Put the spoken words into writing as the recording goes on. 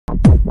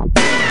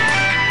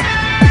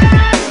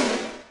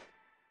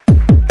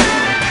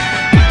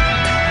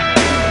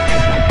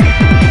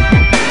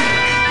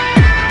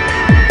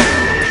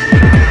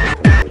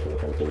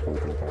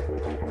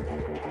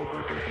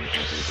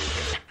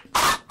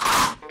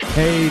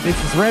Hey, this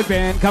is Red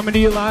Band coming to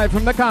you live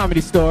from the Comedy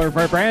Store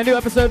for a brand new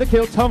episode of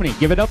Kill Tony.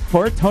 Give it up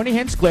for Tony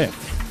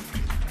Hinchcliffe.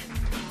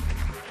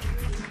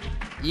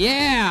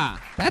 Yeah,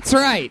 that's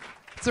right.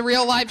 It's a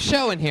real live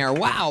show in here.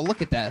 Wow,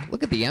 look at that.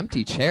 Look at the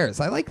empty chairs.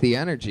 I like the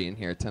energy in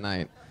here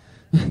tonight.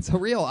 It's a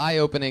real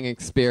eye-opening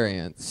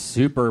experience.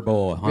 Super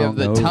Bowl. We have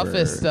the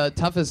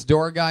toughest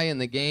door guy in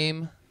the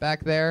game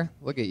back there.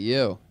 Look at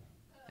you.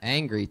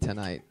 Angry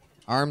tonight.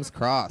 Arms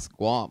crossed.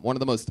 Guam. One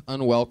of the most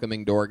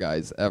unwelcoming door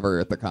guys ever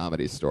at the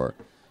Comedy Store.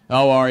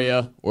 How are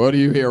you? What are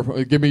you here for?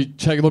 Let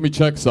me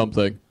check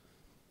something.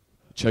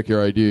 Check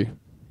your ID.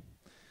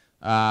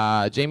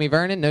 Jamie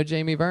Vernon? No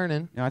Jamie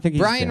Vernon. No, I think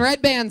he's Brian dead.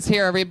 Redband's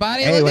here,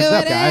 everybody. Hey, Look what's who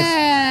up, it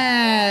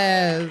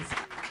guys? is.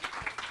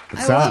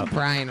 What's I up? love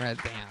Brian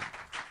Redband.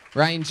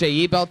 Ryan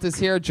J. Ebelt is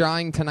here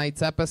drawing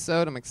tonight's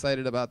episode. I'm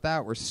excited about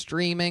that. We're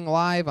streaming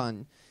live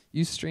on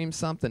Ustream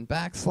something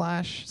 /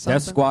 something.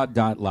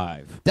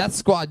 DeathSquad.live.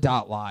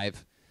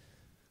 DeathSquad.live.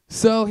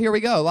 So here we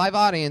go, live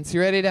audience.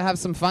 You ready to have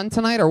some fun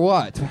tonight or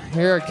what?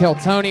 Here at Kill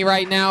Tony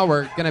right now.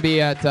 We're going to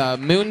be at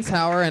Moon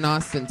Tower in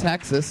Austin,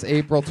 Texas,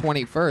 April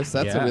 21st.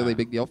 That's a really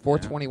big deal.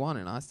 421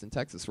 in Austin,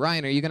 Texas.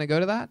 Ryan, are you going to go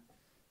to that?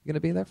 You going to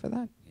be there for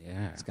that?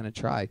 Yeah. He's going to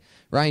try.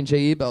 Ryan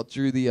J. Ebelt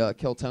drew the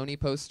Kill Tony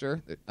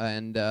poster,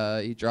 and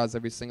he draws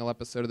every single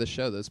episode of the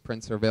show. Those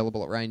prints are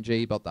available at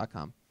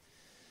ryanjebelt.com.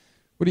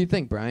 What do you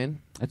think,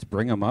 Brian? Let's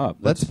bring them up.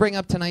 Let's bring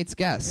up tonight's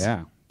guest.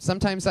 Yeah.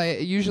 Sometimes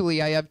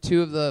usually I have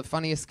 2 of the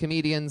funniest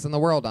comedians in the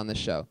world on the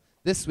show.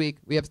 This week,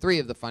 we have 3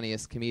 of the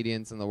funniest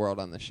comedians in the world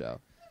on the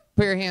show.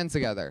 Put your hands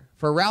together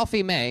for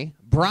Ralphie May,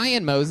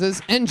 Brian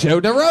Moses, and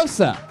Joe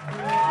DeRosa.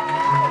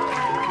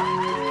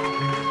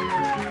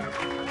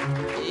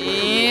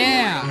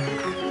 Yeah.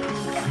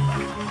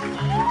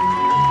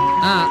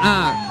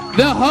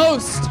 The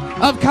host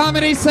of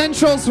Comedy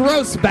Central's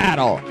Roast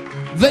Battle.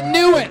 The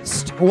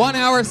newest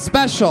 1-hour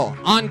special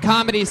on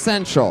Comedy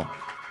Central.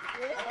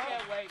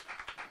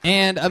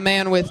 And a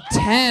man with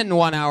 10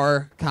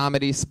 1-hour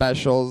comedy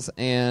specials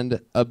and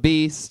a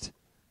beast,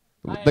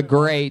 the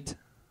great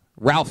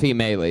Ralphie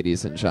May,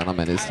 ladies and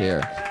gentlemen, is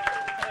here.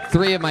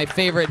 3 of my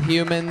favorite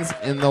humans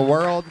in the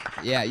world.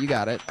 Yeah, you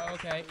got it.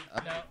 Okay.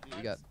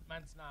 No,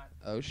 mine's not.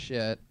 Oh,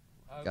 shit.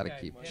 Okay. Gotta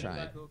keep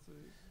trying.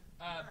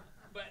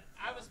 But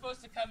I was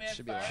supposed to come in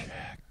Should be first,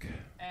 like-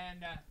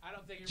 and I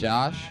don't think it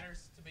Josh? really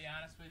matters, to be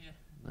honest with you.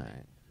 All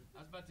right. I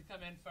was about to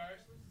come in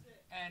first,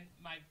 and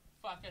my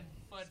fucking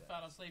foot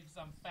fell asleep because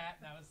I'm fat,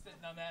 and I was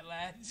sitting on that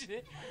ledge.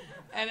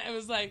 And it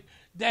was like,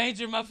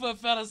 danger, my foot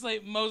fell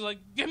asleep. And Mo was like,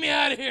 get me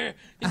out of here.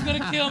 He's going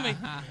to kill me.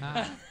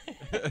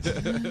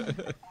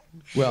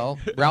 Well,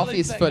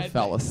 Ralphie's thing foot I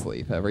fell think.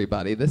 asleep,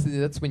 everybody.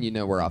 That's when you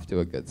know we're off to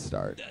a good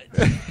start.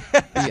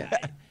 Yeah.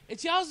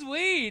 It's y'all's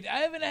weed. I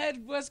haven't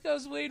had West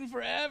Coast weed in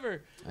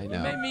forever. I It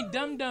know. made me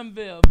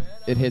dum-dumville, man.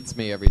 It hits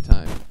me every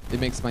time. It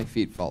makes my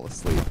feet fall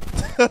asleep.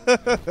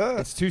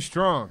 It's too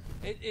strong.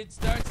 It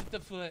starts at the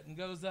foot and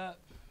goes up.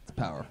 It's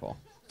powerful.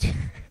 Good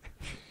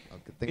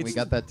thing we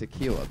got that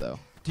tequila, though.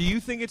 Do you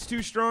think it's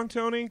too strong,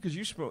 Tony? Because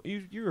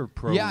you're a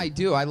pro. Yeah, I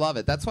do. I love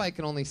it. That's why I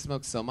can only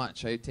smoke so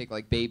much. I take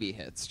like baby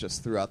hits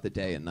just throughout the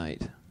day and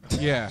night.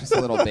 Yeah. Just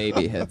little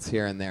baby hits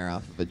here and there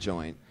off of a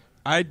joint.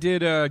 I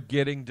did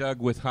Getting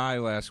Dug with High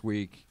last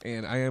week,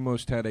 and I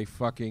almost had a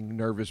fucking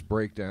nervous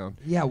breakdown.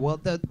 Yeah, well,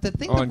 the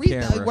thing On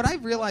camera. what I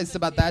realized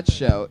about that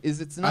show is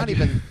it's not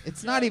even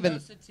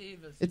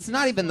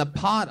the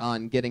pot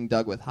on Getting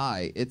Dug with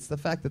High. It's the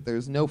fact that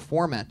there's no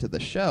format to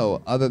the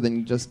show other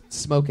than just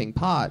smoking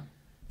pot.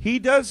 He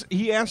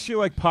asks you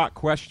like pot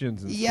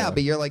questions and Yeah, stuff.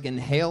 but you're like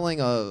inhaling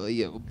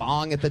a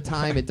bong at the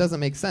time. It doesn't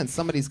make sense.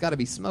 Somebody's got to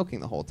be smoking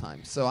the whole time.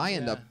 So I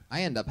end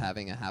up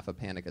having a half a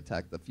panic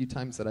attack the few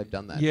times that I've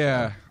done that.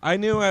 Yeah, I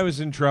knew I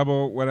was in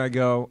trouble when I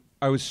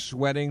was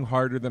sweating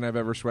harder than I've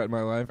ever sweat in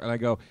my life, and I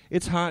go,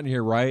 it's hot in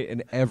here, right?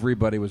 And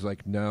everybody was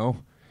like, no.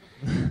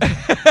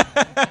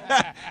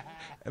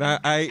 And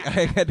I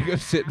had to go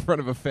sit in front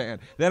of a fan.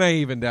 Then I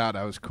evened out.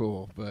 I was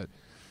cool, but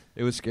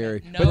it was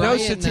scary. No, but no,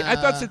 Ryan, I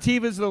thought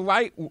sativa's the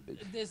light.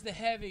 There's the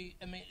heavy.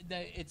 I mean,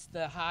 it's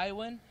the high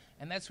one,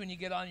 and that's when you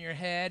get on your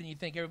head and you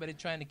think everybody's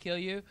trying to kill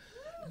you.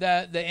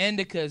 The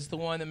indica is the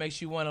one that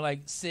makes you want to like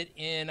sit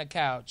in a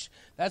couch.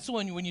 That's the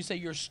one when you say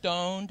you're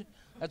stoned.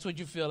 That's what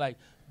you feel like.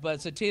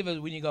 But sativa,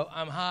 when you go,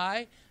 I'm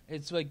high.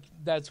 It's like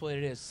that's what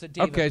it is.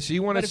 Sativa. Okay, so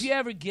you want to. But if you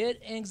ever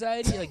get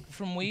anxiety like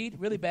from weed,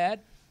 really bad,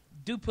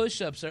 do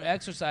push-ups or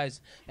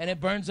exercise, and it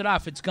burns it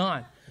off. It's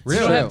gone.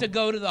 Really? You don't have to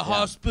go to the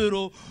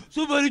hospital.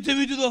 Somebody take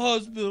me to the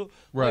hospital.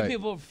 Right. White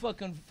people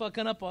are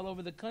fucking up all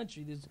over the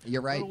country.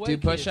 You're right. little Do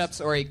white kids. push-ups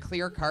or a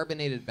clear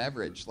carbonated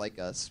beverage like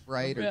a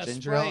Sprite or Yeah,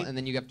 ginger ale, Sprite. and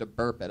then you have to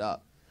burp it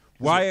up.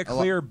 Why a lot-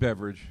 clear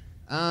beverage?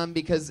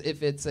 Because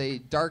if it's a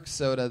dark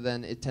soda,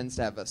 then it tends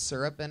to have a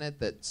syrup in it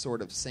that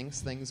sort of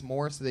sinks things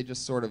more. So they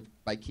just sort of,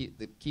 by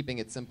keeping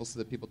it simple so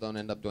that people don't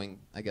end up doing,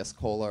 I guess,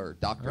 cola or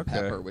Dr. Okay.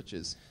 Pepper, which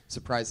is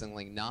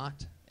surprisingly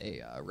not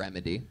a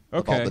remedy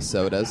of all Okay. the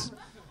sodas.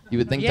 You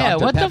would think Yeah,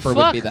 Dr. what the Pepper would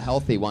fuck? be the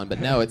healthy one, but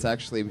no, it's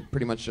actually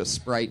pretty much just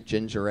Sprite,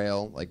 ginger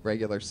ale, like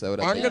regular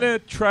soda. I'm going to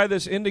try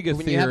this indica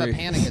When theory. you have a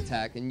panic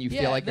attack and you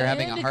feel like you're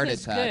having a heart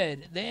attack.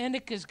 Good. The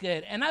indica's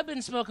good. And I've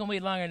been smoking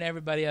weed longer than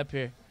everybody up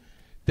here.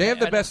 They have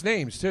the best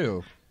names,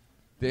 too.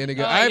 The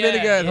indica. Oh, I have yeah,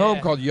 indica at home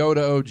yeah. called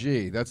Yoda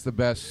OG. That's the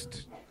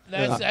best.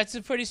 That's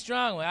a pretty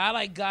strong one. I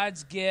like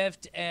God's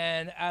Gift,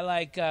 and I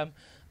like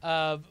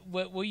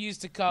what we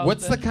used to call.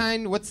 What's the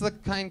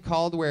kind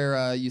called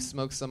where you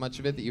smoke so much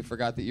of it that you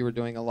forgot that you were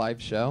doing a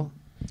live show?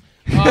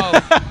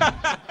 Oh,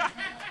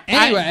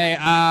 Anyway,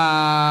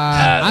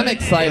 I'm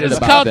excited it's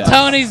about called this.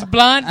 Tony's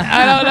Blunt.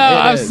 I don't know.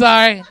 It I'm is.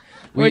 sorry.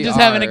 We're We just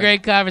having a are-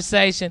 great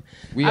conversation.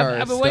 We I've are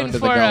been stoned waiting to the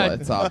for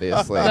gullets,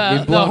 obviously. the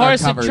We've blown our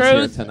horse of covers here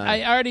truth.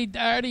 tonight. I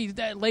already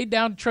laid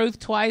down truth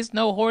twice.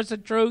 No horse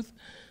of truth.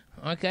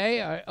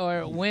 Okay,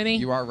 or Winnie.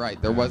 You are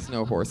right. There was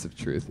no horse of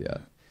truth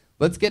yet.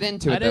 Let's get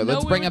into I it though. didn't know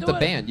Let's we bring were up the doing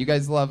band. You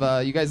guys love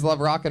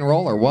rock and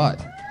roll or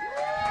what?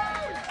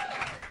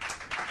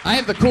 I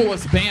have the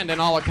coolest band in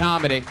all of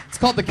comedy. It's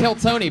called the Kill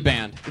Tony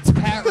Band. It's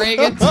Pat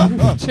Reagan,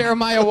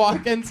 Jeremiah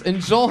Watkins,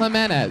 and Joel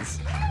Jimenez.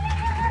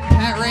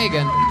 Pat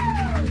Reagan.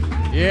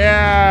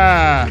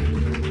 Yeah.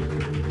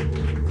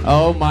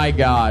 Oh my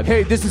God.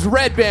 Hey, this is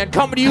Red Band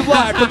coming to you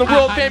live from the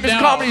world famous No.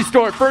 Comedy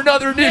Store for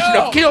another edition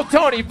No. of Kill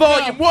Tony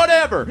Volume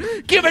Whatever.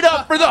 Give it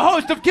up for the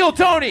host of Kill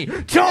Tony,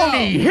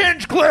 Tony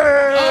Hinchcliffe.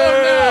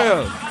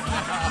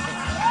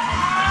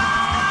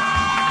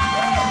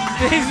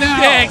 These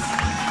dicks.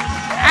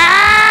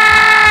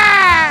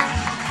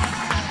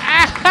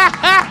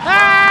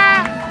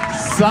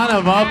 Son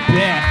of a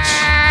bitch.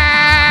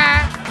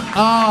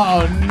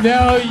 Oh,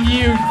 no,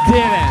 you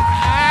didn't.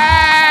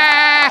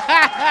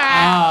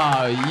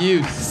 Oh,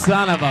 you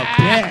son of a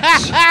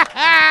bitch.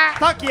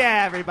 Fuck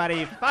yeah,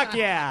 everybody. Fuck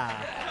yeah.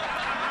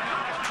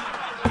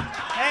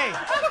 Hey,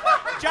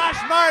 Josh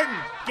Martin,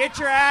 get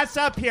your ass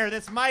up here.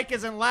 This mic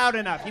isn't loud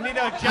enough. You need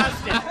to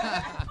adjust it.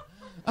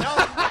 No.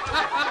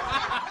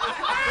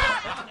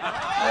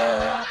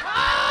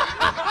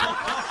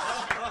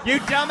 You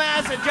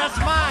dumbass, adjust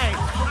mine.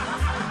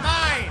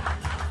 Mine.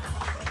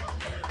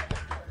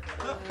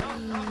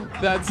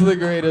 That's the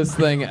greatest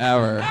thing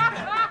ever.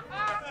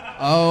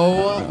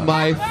 Oh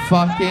my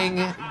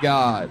fucking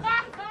God.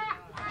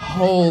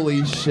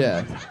 Holy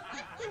shit.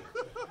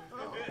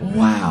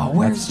 Wow,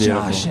 where's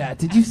Josh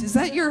at? Is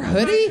that your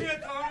hoodie?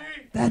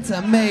 That's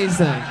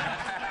amazing.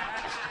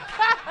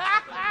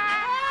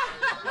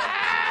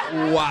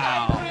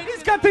 Wow.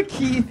 He's got the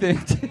key thing.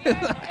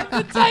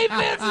 The tight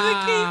pants and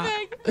the key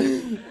thing.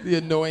 The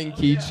annoying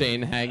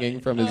keychain hanging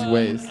from his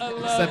waist.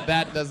 Except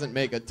that doesn't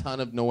make a ton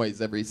of noise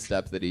every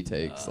step that he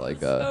takes.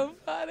 So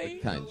funny.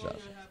 Kind Josh.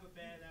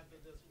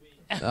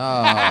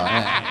 Oh,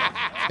 man.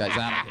 This guy's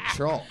out of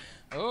control.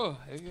 Oh,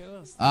 here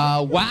goes.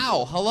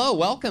 Wow. Hello.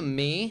 Welcome,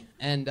 me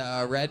and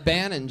Red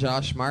Band and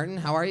Josh Martin.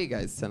 How are you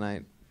guys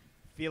tonight?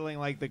 Feeling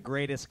like the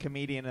greatest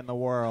comedian in the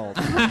world.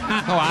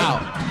 Wow.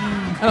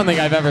 I don't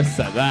think I've ever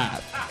said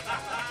that.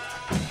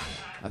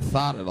 I've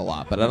thought it a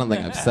lot, but I don't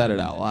think I've said it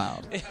out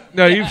loud.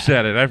 No, you've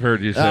said it. I've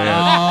heard you say it.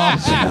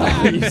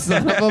 Oh, you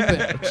son of a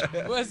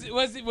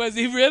bitch. Was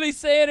he really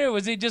saying it, or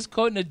was he just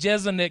quoting a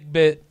Jeselnik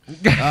bit? Oh,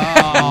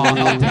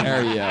 how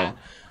dare you.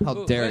 How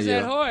dare Where's you.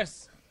 that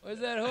horse? Where's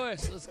that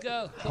horse? Let's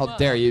go. Come How on.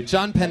 dare you.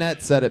 John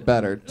Panette said it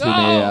better to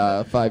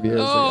Oh. me 5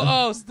 years ago.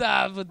 Oh,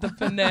 stop with the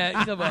finette.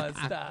 Come on,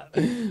 stop.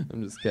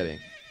 I'm just kidding.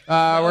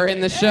 We're in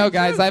the show,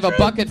 guys. I have a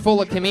bucket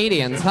full of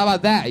comedians. How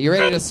about that? You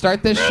ready to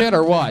start this shit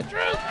or what?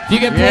 If you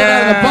get pulled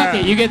out of the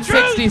bucket, you get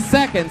 60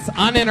 seconds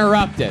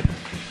uninterrupted.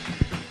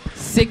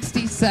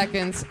 60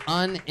 seconds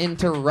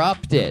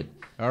uninterrupted.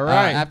 All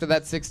right. After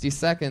that 60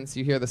 seconds,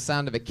 you hear the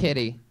sound of a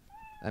kitty.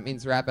 That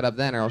means wrap it up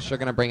then, or else you're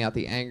going to bring out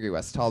the angry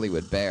West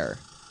Hollywood bear.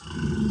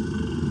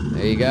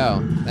 There you go.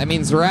 That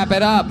means wrap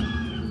it up.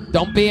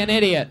 Don't be an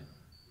idiot.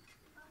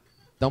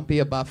 Don't be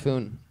a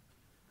buffoon.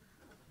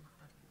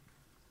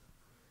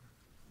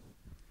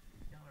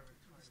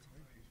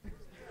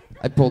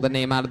 I pulled a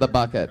name out of the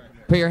bucket.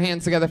 Put your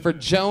hands together for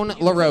Joan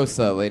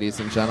LaRosa, ladies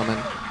and gentlemen.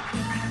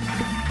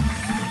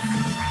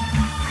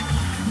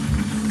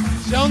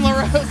 Joan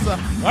LaRosa.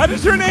 What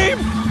is her name?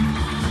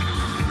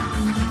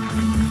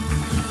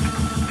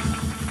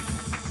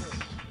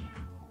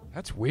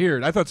 That's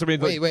weird. I thought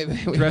somebody Wait.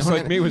 dressed Don't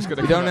like me was going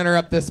to Don't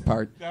interrupt this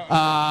part. Joan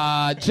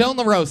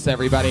LaRosa,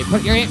 everybody.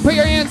 Put your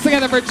hands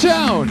together for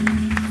Joan.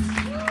 Guys,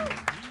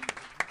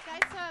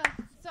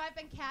 so I've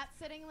been cat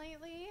sitting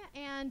lately,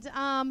 and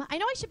I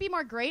know I should be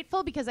more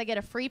grateful because I get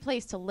a free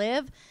place to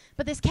live,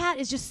 but this cat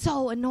is just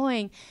so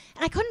annoying.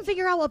 And I couldn't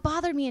figure out what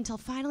bothered me until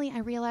finally I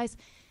realized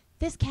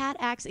this cat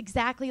acts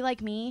exactly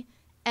like me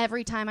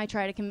every time I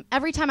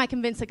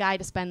convince a guy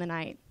to spend the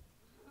night.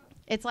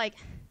 It's like,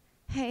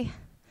 hey,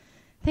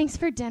 thanks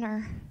for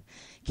dinner.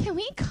 Can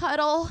we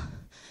cuddle?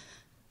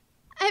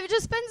 I've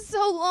just been so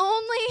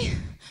lonely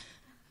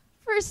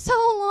for so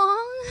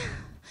long.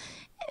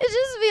 It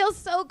just feels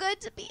so good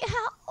to be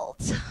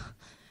held.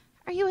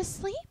 Are you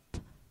asleep?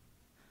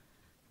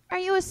 Are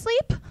you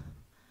asleep?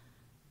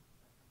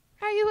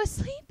 Are you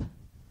asleep?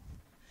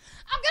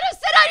 I'm gonna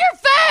sit on your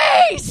face!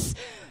 face!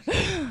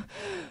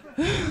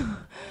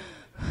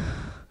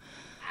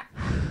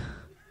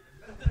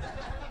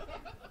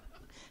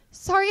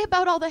 Sorry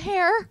about all the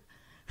hair.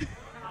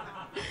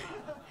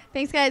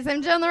 Thanks, guys.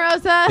 I'm Joan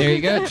LaRosa. There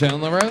you go,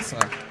 Joan LaRosa.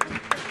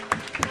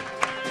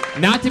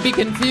 Not to be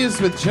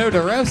confused with Joe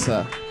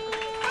DeRosa.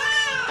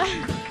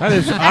 That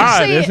is odd,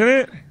 Actually- isn't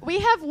it? We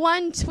have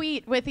one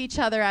tweet with each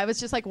other. I was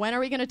just like, when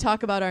are we going to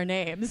talk about our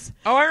names?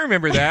 Oh, I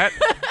remember that.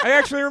 I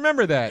actually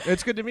remember that.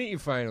 It's good to meet you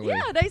finally.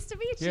 Yeah, nice to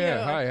meet you.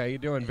 Yeah, hi, how you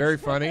doing? Very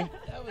funny.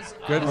 That was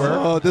Good work.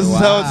 Oh, this is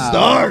how it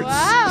starts.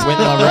 Wow. When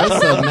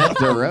LaRosa met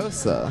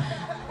DeRosa.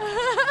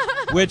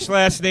 Which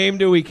last name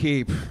do we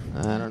keep?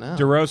 I don't know.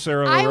 DeRosa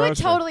or LaRosa? I would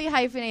totally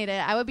hyphenate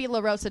it. I would be La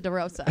Rosa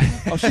DeRosa.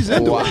 Oh, she's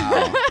into it.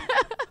 Wow.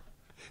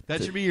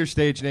 That should be your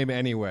stage name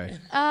anyway.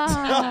 Oh,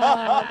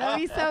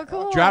 that'd be so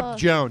cool. Drop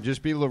Joan.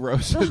 Just be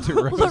LaRosa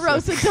DeRosa. La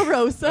Rosa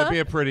DeRosa. That'd be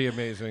a pretty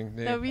amazing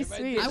name. That'd be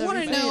sweet. I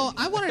want to know.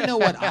 I want to know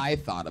what I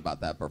thought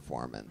about that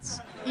performance.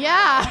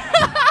 Yeah.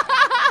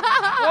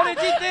 What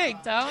did you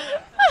think, Tom?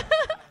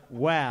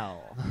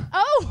 Well,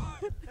 Oh,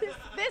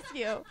 this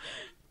you.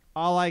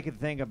 all I could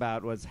think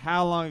about was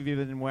how long have you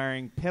been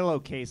wearing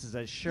pillowcases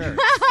as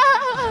shirts?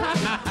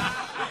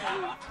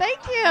 Thank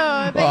you.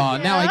 Oh,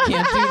 Thank now I you.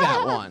 can't do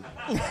that one.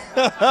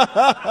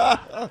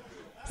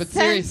 But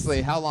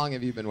seriously, how long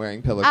have you been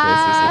wearing pillowcases?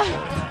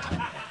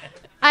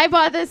 I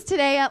bought this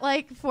today at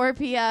like 4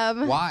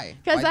 p.m. Why?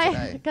 Because Why I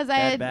today? because I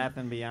Bed had Bath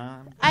and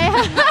Beyond.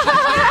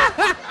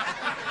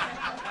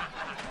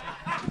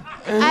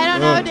 I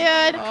don't know,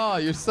 dude. Oh,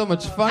 you're so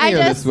much funnier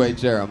just- this way,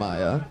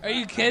 Jeremiah. Are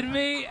you kidding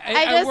me? I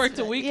I just- worked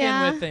a weekend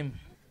yeah. with him.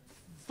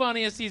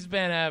 Funniest he's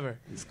been ever.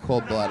 He's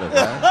cold-blooded,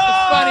 right?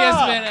 Funniest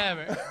been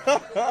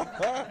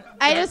ever.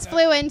 I just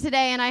flew in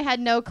today and I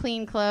had no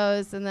clean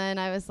clothes, and then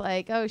I was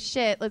like, "Oh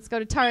shit, let's go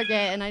to Target,"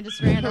 and I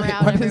just ran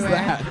around What is everywhere.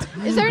 that?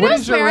 Is there What no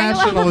is your swearing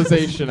allowed?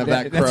 rationalization of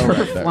that That's crow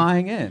for right there?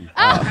 flying in.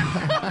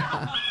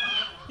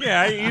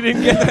 Yeah, you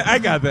didn't get that. I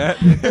got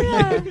that.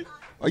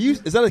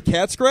 Is that a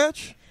cat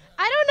scratch?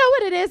 I don't know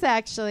what it is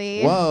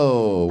actually.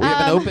 Whoa, we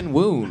have an Um, open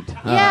wound.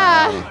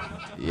 Yeah.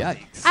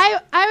 Yikes.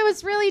 I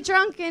was really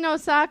drunk in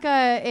Osaka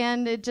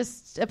and it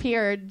just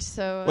appeared.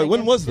 So Wait, I when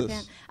guess was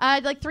Japan.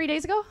 this? Like 3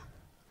 days ago.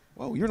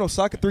 Whoa, you're in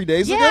Osaka 3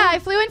 days ago? Yeah, I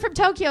flew in from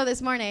Tokyo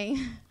this morning.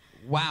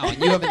 Wow, and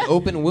you have an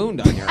open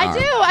wound on your arm.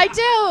 I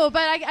do,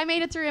 but I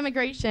made it through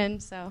immigration,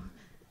 so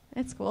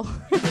it's cool.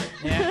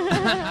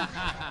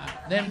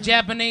 Them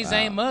Japanese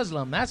ain't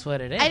Muslim. That's what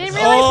it is. I didn't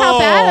realize how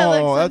bad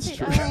it Oh, looked.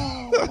 that's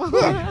Oh.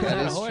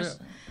 That is true.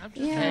 I'm just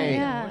Yeah, saying.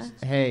 yeah.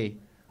 Hey,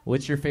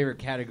 what's your favorite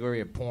category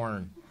of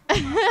porn?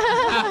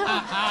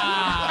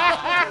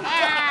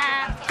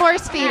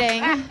 Force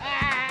feeding.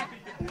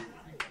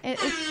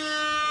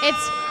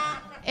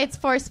 It's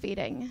force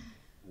feeding.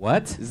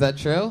 What? Is that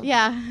true?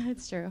 Yeah,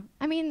 it's true.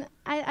 I mean,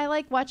 I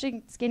like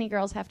watching skinny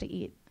girls have to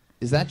eat.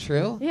 Is that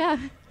true? Yeah,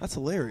 That's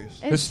hilarious.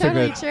 it's took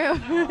totally a- true.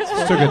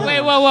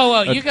 Wait, whoa.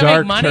 A You can make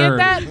dark money turn.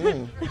 at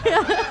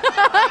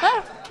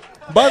that?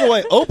 By the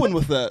way, open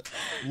with that.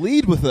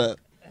 Lead with that.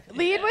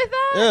 Lead with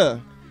that? Yeah.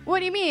 What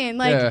do you mean?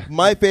 Like, Yeah.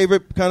 My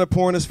favorite kind of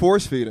porn is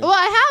force feeding. well,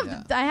 I have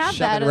Shove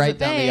that it as right a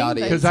down the thing.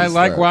 audience. Because but- I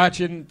like Start.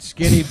 watching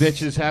skinny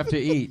bitches have to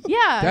eat.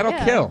 Yeah, That'll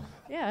yeah. kill.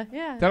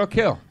 Yeah. That'll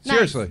kill. Nice,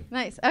 Seriously.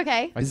 Nice.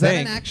 Okay. I Is that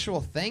think. an actual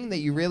thing that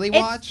you really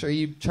It's- watch? Or are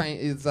you trying?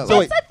 Is that So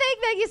like, It's a thing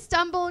that you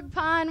stumble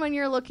upon when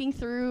you're looking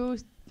through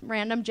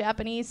random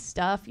Japanese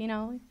stuff, you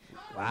know.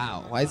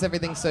 wow? Why is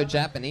everything so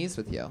Japanese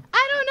with you?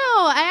 I don't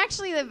know. I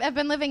actually have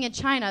been living in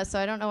China, so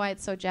I don't know why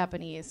it's so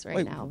Japanese right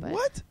Wait, now. But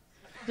what?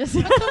 Just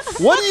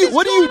What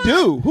do you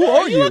do? Who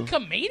are You a you?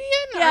 comedian?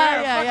 Yeah, or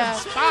a yeah,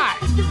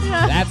 fucking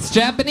spy? That's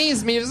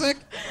Japanese music.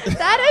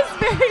 that is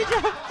very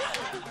Japanese.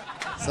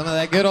 Some of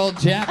that good old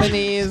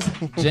Japanese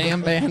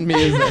jam band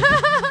music.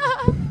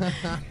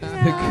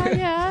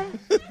 Yeah.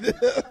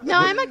 No,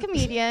 I'm a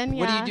comedian. Yeah.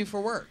 What do you do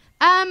for work?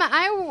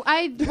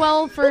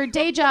 Well, for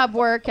day job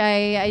work,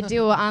 I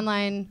do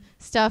online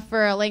stuff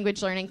for a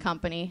language learning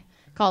company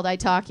called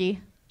Italki.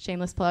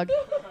 Shameless plug.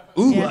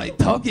 Ooh, Yeah.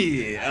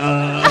 Italki.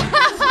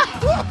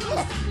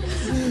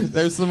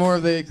 There's some more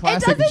of the It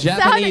classic doesn't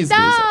Japanese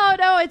sound. music.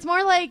 No. It's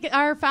more like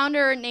our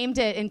founder named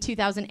it in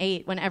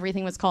 2008 when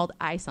everything was called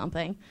I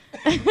something.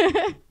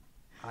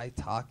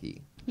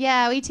 Italki.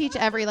 Yeah, we teach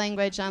every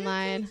language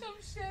online. Some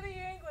shitty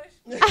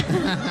English.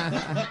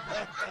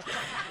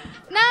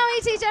 No,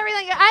 we teach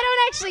everything. I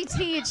don't actually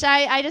teach.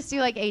 I just do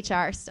like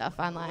HR stuff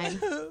online.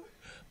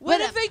 What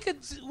But, if they could?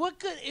 What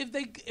could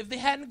if they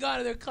hadn't gone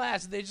to their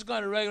class? If they just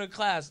gone to regular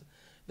class,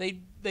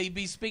 they'd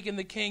be speaking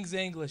the King's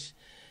English,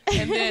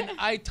 and then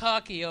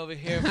Italki over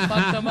here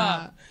fucked them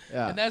up,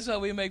 Yeah. and that's why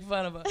we make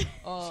fun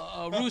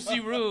of Roosy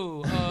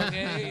Roo.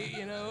 Okay,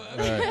 you know,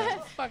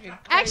 fucking. Crazy.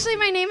 Actually,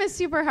 my name is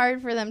super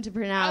hard for them to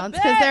pronounce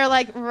bet. because they're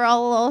like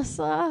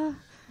Rolosa.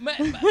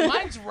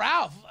 Mine's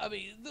Ralph. I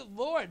mean, the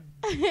Lord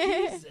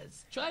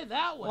Jesus, try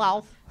that one.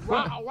 Ralph.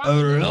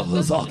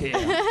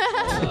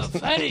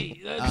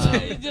 Fatty.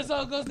 It just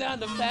all goes down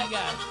to fat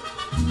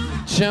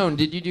guy. Joan,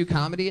 did you do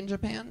comedy in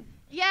Japan?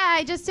 Yeah,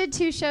 I just did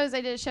 2 shows.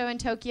 I did a show in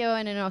Tokyo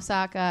and in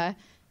Osaka.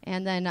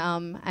 And then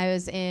I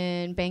was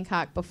in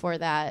Bangkok before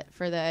that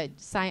for the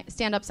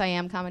Stand-Up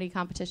Siam comedy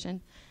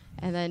competition.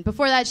 And then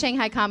before that,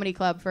 Shanghai Comedy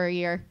Club for a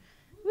year.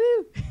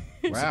 Woo!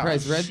 I'm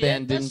surprised Red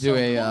Band didn't do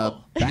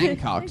a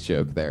Bangkok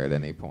joke there at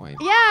any point.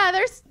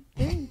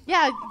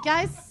 Yeah,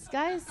 guys,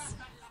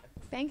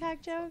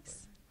 Bangkok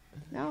jokes?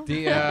 No?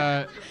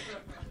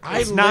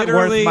 It's not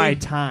worth my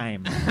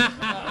time.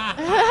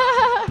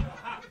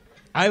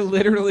 I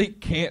literally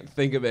can't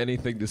think of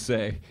anything to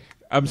say.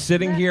 I'm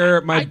sitting here.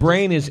 My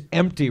brain is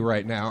empty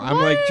right now. I'm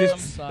like,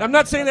 I'm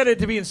not saying that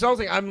to be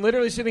insulting. I'm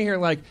literally sitting here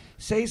like,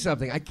 say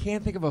something. I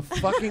can't think of a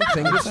fucking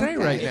thing to say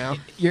right now.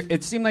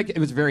 It seemed like it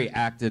was very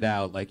acted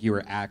out, like you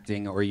were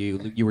acting, or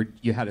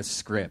you had a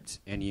script,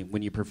 and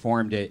when you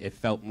performed it, it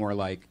felt more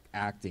like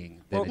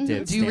acting than it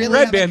did. Do you really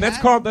Red Band? That's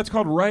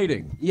called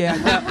writing. Yeah.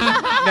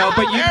 No,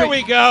 but there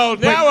we go.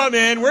 Now I'm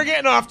in. We're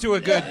getting off to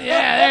a good.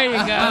 Yeah, there you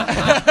go.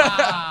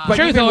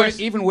 But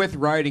even with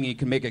writing, you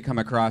can make it come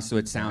across so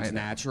it sounds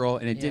natural,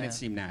 and it didn't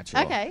seem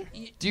natural.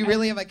 Okay. Do you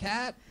really have a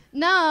cat?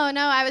 No,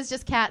 I was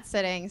just cat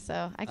sitting,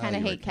 so I kind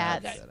of hate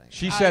cats.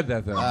 She said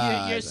that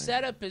though. Your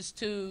setup is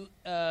too,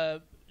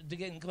 to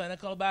get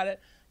clinical about it,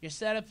 your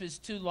setup is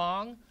too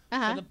long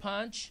for the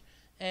punch,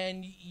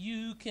 and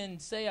you can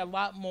say a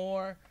lot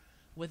more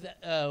with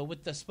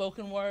the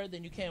spoken word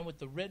than you can with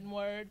the written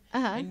word.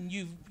 And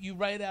you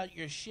write out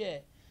your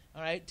shit.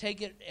 All right,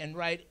 take it and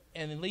write,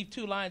 and then leave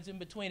 2 lines in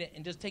between it,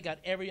 and just take out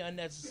every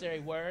unnecessary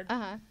word.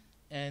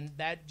 And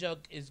that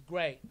joke is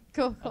great.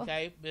 Cool.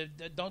 Okay,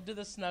 but don't do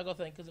the snuggle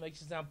thing because it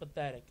makes you sound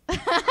pathetic. Okay.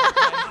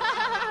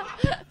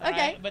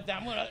 Right? But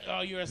I'm gonna.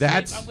 Oh, you're asleep.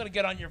 I'm gonna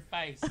get on your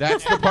face.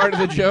 That's the part of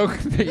the joke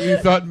that you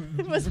thought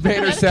made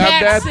her sound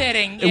cat bad.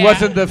 sitting. It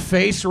wasn't the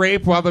face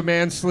rape while the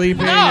man's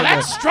sleeping. No,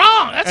 that's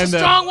strong. That's a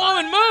strong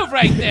woman move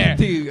right there.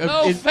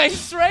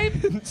 Face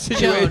rape.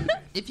 Joan,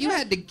 if you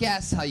had to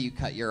guess how you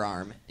cut your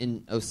arm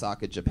in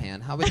Osaka,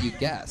 Japan, how would you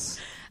guess?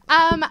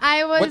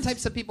 What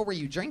types of people were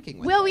you drinking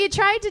with? Well, we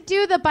tried to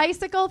do the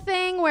bicycle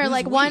thing where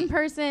one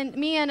person,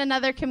 me and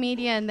another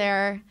comedian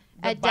there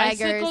at Daggers.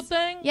 The bicycle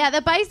thing? Yeah,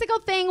 the bicycle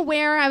thing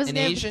where I was an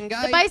Asian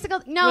guy. The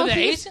bicycle. No,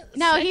 he's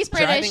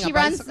British. He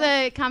runs bicycle?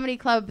 the comedy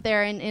club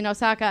there in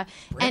Osaka,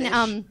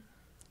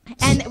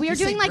 and we were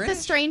doing like the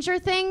Stranger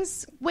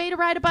Things way to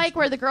ride a bike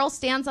where the girl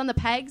stands on the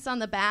pegs on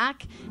the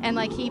back and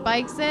like he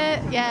bikes it.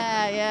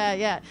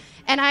 Yeah.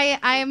 And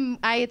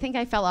I think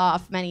I fell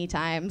off many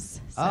times.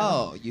 So.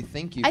 Oh, you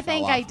think you I fell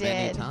think off I did.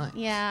 many times.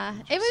 Yeah.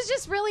 It was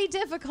just really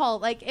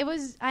difficult. Like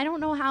I don't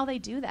know how they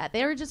do that.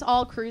 They were just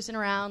all cruising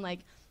around like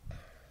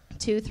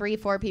 2, 3,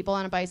 4 people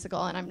on a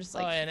bicycle and I'm just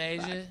like, oh, in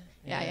Asia?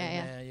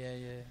 Yeah.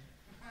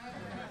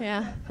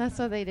 Yeah, that's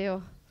what they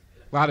do.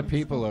 A lot of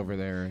people over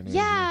there.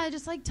 Yeah,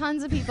 just like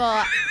tons of people.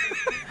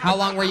 How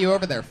long were you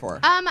over there for?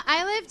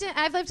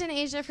 I've lived in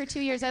Asia for 2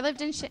 years. I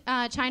lived in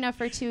China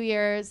for 2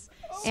 years.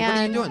 So what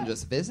are you doing?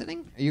 Just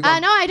visiting? Are you no,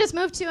 I just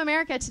moved to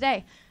America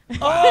today.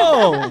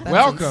 Oh,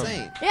 welcome.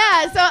 Insane.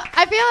 Yeah, so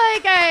I feel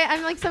like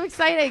I'm like so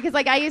excited because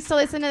like I used to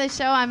listen to the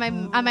show on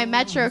my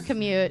metro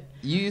commute.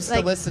 You used to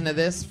listen to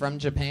this from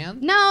Japan?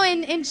 No,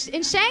 in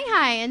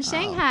Shanghai. In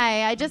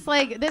Shanghai, I just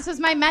like this was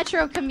my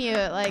metro commute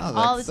like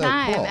all the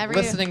time. Cool.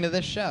 Listening to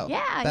this show.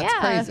 Yeah,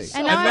 that's crazy.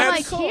 And now I'm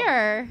like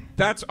here.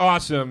 That's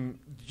awesome.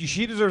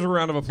 She deserves a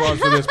round of applause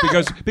for this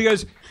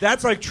because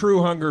that's like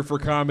true hunger for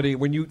comedy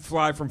when you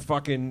fly from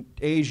fucking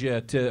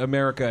Asia to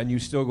America and you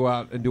still go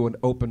out and do an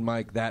open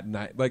mic that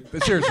night. Like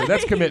seriously,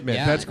 that's commitment.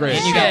 Yeah. That's great.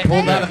 And you got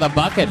pulled out of the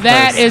bucket.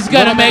 That is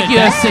gonna make you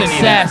a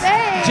success,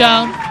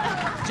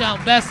 Thanks.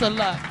 Joan. Best of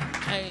luck.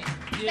 Hey,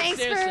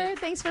 Thanks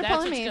for that's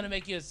pulling what's me. gonna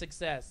make you a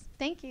success.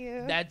 Thank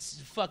you. That's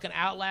fucking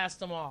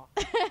outlast them all.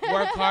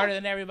 Work harder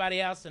than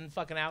everybody else and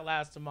fucking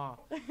outlast them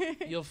all.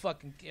 You'll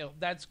fucking kill.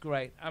 That's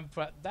great.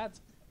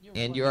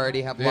 And you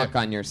already have luck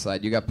on your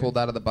side. You got pulled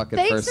out of the bucket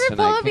Thanks first for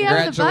tonight. pulling me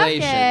out of the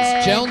bucket.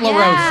 Congratulations. Joan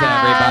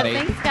LaRosa, everybody.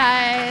 Thanks,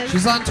 guys.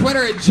 She's on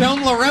Twitter at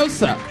Joan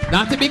LaRosa.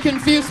 Not to be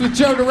confused with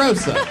Joe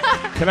DeRosa.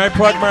 Can I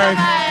plug my...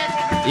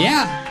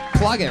 Yeah,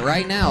 plug it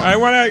right now.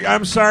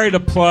 I'm sorry to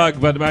plug,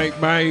 but my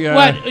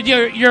what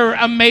your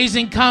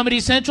amazing Comedy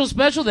Central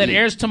special that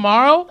airs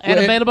tomorrow and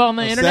available on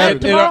the internet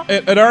tomorrow?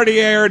 It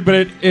already aired,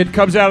 but it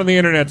comes out on the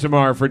internet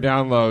tomorrow for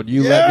download.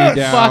 You let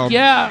me down. Fuck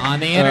yeah. On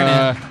the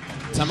internet.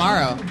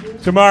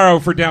 Tomorrow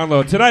for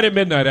download. Tonight at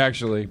midnight,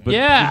 actually. But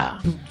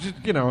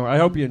just, I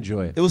hope you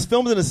enjoy it. It was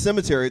filmed in a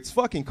cemetery. It's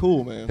fucking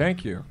cool, man.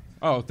 Thank you.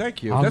 Oh,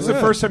 thank you. That's the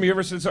first time you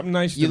ever said something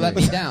nice to me. You let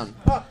me down.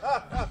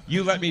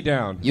 You let me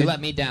down. You let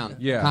me down.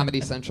 Yeah.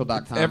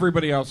 ComedyCentral.com.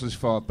 Everybody else's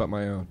fault but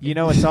my own.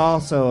 It's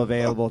also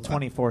available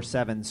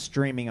 24/7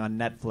 streaming on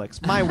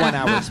Netflix. My 1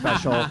 hour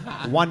special,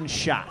 One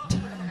Shot.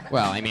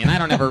 Well, I mean, I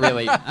don't ever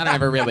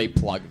really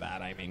plug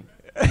that. I mean,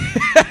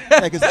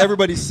 because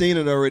everybody's seen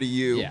it already.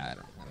 Yeah, I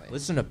don't.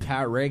 Listen to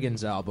Pat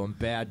Reagan's album,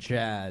 Bad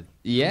Chad.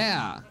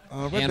 Yeah.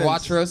 And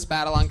watch Roast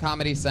Battle on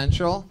Comedy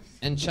Central.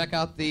 And check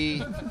out the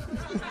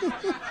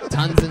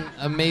tons of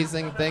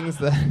amazing things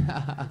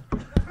that...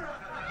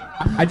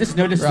 I just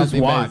noticed his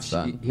watch.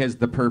 He has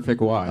the perfect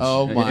watch.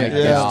 Oh, my God.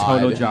 That's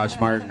total Josh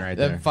Martin right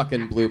there. That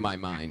fucking blew my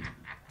mind.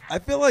 I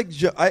feel like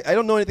I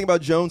don't know anything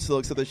about Joan still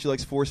except that she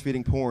likes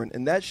force-feeding porn,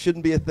 and that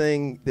shouldn't be a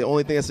thing. The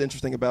only thing that's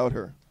interesting about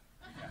her.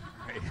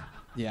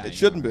 Yeah, It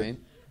shouldn't be.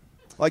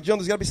 Like Joan,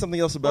 there's got to be something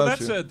else Well, about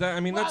that's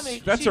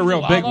you. that's she a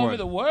real do big all over one.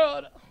 the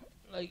world,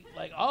 like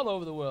all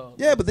over the world.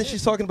 Yeah, but then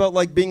she's talking about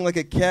like being like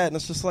a cat, and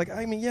it's just like,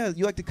 I mean, yeah,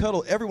 you like to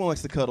cuddle. Everyone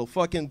likes to cuddle.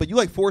 Fucking, but you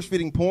like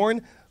force-feeding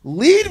porn?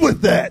 Lead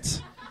with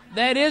that.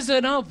 That is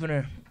an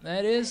opener.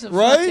 That is a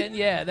Right? fucking,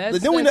 yeah. That's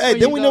Then we that's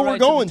know, where you we're go right to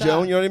the going, top.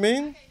 Joan. You know what I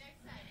mean?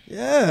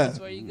 Yeah. That's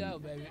where you go,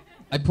 baby.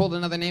 I pulled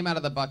another name out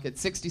of the bucket.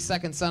 60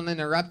 Seconds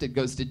Uninterrupted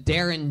goes to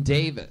Darren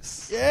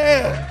Davis.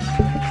 Yeah.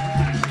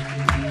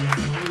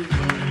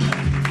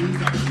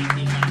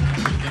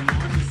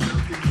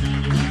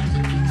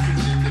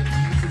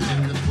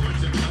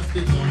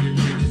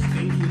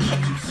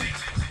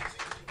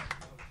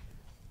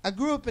 I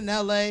grew up in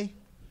L.A.,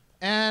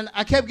 and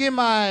I kept getting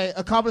my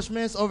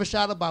accomplishments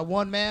overshadowed by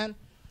one man,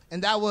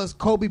 and that was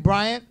Kobe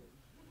Bryant.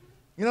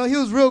 You know, he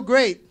was real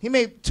great. He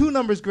made 2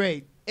 numbers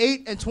great,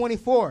 8 and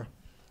 24.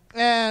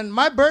 And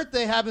my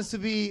birthday happens to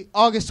be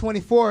August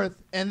 24th,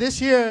 and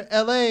this year,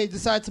 L.A.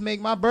 decided to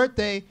make my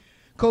birthday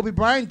Kobe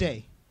Bryant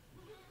Day.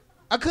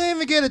 I couldn't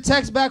even get a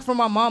text back from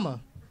my mama.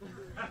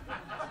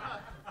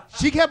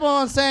 She kept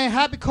on saying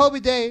Happy Kobe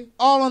Day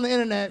all on the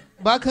internet,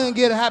 but I couldn't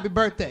get a happy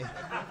birthday.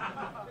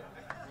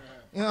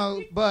 You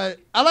know, but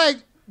I like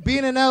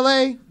being in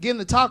LA, getting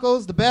the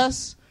tacos, the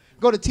best.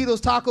 Go to Tito's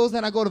Tacos,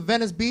 then I go to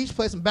Venice Beach,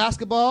 play some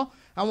basketball.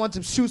 I want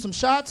to shoot some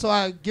shots, so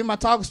I give my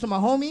tacos to my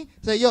homie.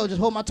 Say, yo, just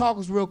hold my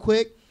tacos real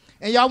quick.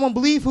 And y'all won't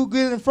believe who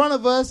get in front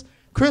of us.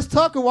 Chris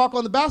Tucker walk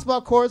on the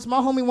basketball courts. My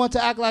homie want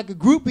to act like a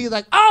groupie. He's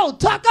like, oh,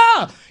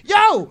 Tucker,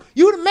 yo,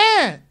 you the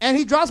man. And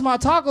he drops my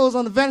tacos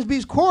on the Venice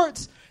Beach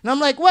courts. And I'm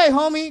like, wait,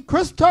 homie,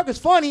 Chris Tucker's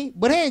funny,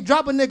 but he ain't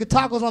dropping nigga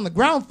tacos on the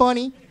ground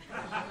funny.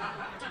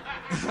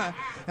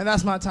 And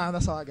that's my time.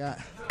 That's all I got.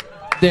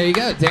 There you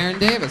go, Darren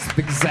Davis.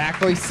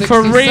 Exactly 60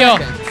 For real.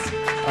 seconds.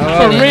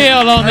 For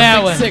real on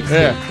that one. 60.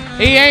 Yeah.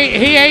 He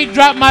ain't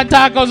dropped my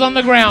tacos on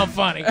the ground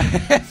funny.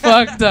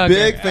 Fuck Tucker.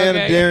 Big fan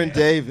okay? of Darren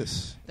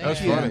Davis. That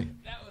was you. funny.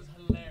 That was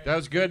hilarious. That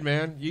was good,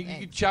 man. You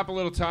could chop a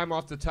little time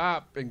off the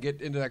top and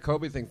get into that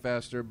Kobe thing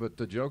faster, but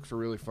the jokes were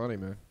really funny,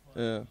 man.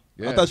 Yeah.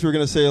 Yeah. I thought you were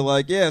going to say,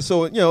 like, yeah,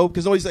 so, you know,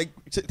 because nobody's like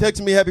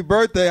texting me happy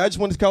birthday. I just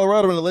went to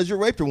Colorado and allegedly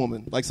raped a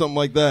woman. Like something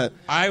like that.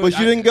 But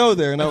you didn't go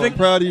there, and I'm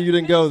proud of you. You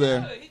didn't go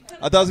there.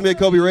 I thought it was going to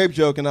be a Kobe rape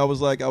joke, and I was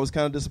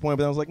kind of disappointed,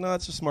 but I was like, no,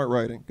 it's just smart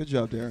writing. Good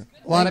job, Darren.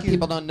 A lot of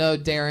people don't know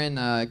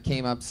Darren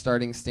came up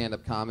starting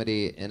stand-up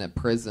comedy in a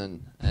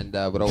prison and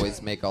would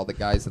always make all the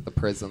guys at the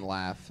prison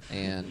laugh,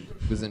 and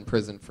was in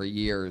prison for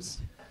years,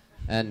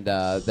 and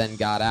then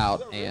got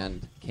out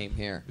and came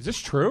here. Is this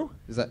true?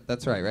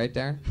 That's right,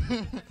 Darren?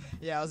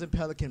 Yeah, I was in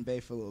Pelican Bay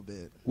for a little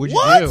bit. What'd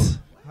What? you do?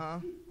 Huh?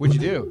 What'd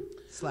you do?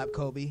 Slap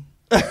Kobe.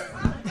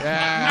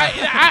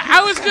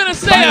 I was gonna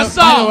say By the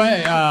assault.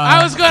 way,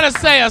 I was gonna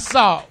say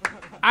assault.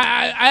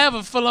 I have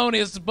a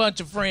felonious bunch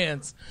of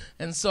friends,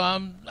 and so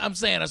I'm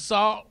saying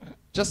assault.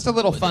 Just a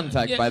little fun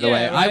fact, Yeah, by the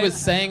way. right. I was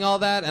saying all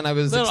that, and I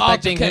was Little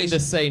expecting him altercation.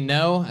 to say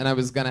no, and I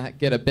was going to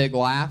get a big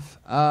laugh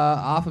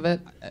off of it.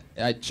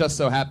 It just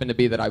so happened to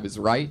be that I was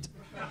right.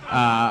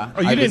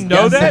 You didn't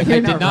know that? I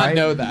did not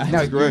know that.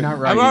 No, you're not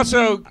right. I'm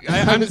also. it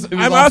was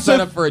I'm all set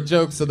also. up for a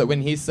joke, so that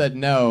when he said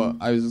no,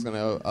 I was just going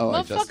to,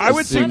 I just Motherfucker, I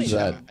would assumed think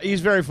that.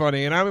 he's very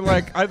funny, and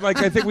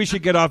I think we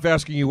should get off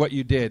asking you what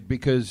you did,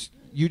 because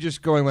you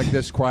just going like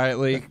this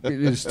quietly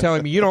is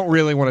telling me you don't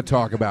really want to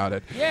talk about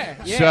it. Yeah.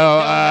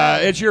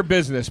 So it's your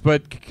business,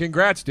 but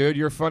congrats, dude.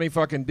 You're a funny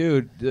fucking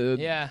dude.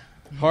 Yeah.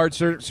 Hard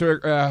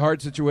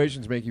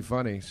situations make you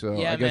funny. So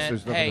Yeah, I guess man.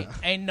 there's nothing. Hey,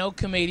 ain't no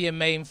comedian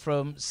made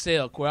from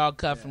silk. We're all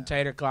cut from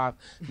tater cloth.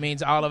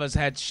 Means all of us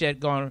had shit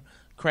going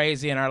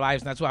crazy in our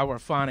lives, and that's why we're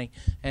funny.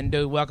 And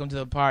dude, welcome to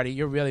the party.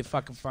 You're really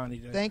fucking funny,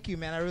 dude. Thank you,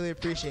 man. I really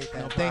appreciate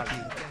that. Thank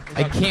you.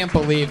 I can't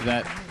believe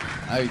that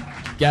I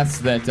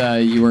guessed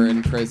that you were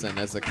in prison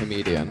as a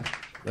comedian.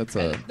 That's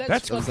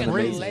That's an fucking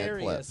amazing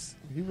hilarious.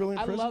 You really in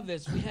I prison? love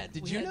this.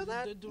 Did you know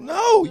that?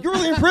 No, you're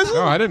really in prison?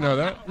 No, I didn't know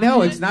that.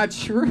 No, it's not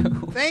true.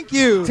 Thank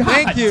you. God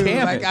Thank you.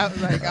 damn Like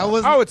it. I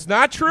was. Oh, it's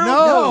not true.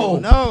 No.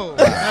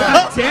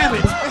 God damn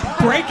it.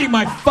 It's breaking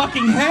my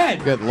fucking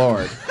head. Good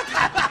Lord.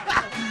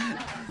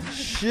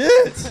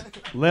 Shit.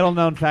 Little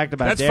known fact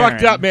about That's Darren.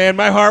 fucked up, man.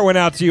 My heart went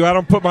out to you. I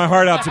don't put my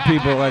heart out to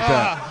people like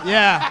that.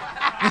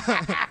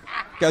 Yeah.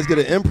 Guys get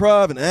an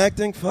improv and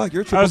acting. Fuck,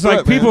 you're a triple I was like,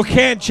 threat, man. people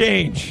can't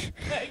change.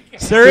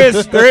 There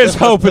is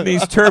hope in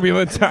these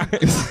turbulent times.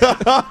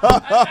 Another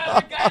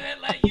guy that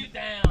let you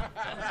down.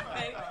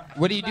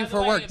 What do you do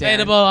for work, Dan?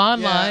 Available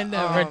online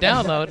Yeah, for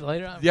download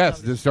later on.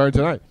 Yes, this started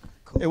tonight.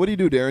 Hey, what do you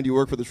do, Darren? Do you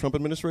work for the Trump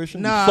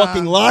administration? Nah. You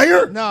fucking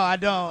liar! No, I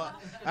don't.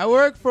 I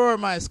work for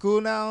my school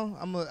now.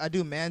 I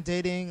do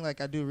mandating. Like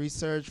I do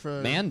research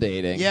for.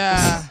 Mandating?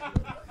 Yeah.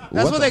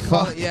 That's what the they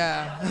call fuck? it.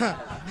 Yeah.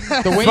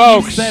 The way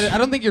Folks. you said it, I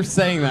don't think you're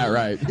saying that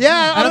right.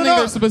 Yeah, I don't think know.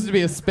 there's supposed to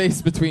be a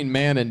space between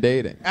man and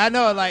dating. I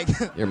know. Like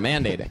You're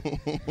mandating.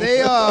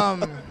 they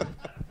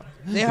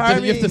hired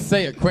You me. have to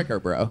say it quicker,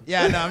 bro.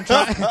 Yeah, no, I'm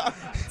trying.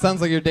 Sounds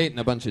like you're dating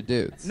a bunch of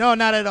dudes. No,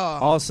 not at all.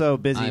 Also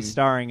busy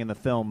starring in the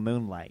film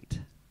Moonlight.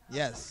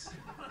 Yes.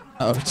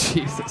 Oh,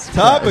 Jesus.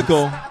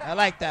 Topical. I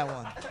like that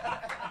one.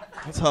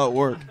 That's how it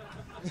worked.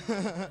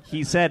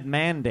 He said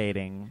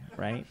mandating,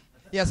 right?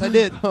 Yes, I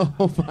did.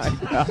 Oh, my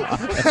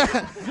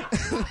God.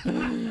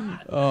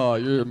 Oh,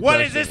 you're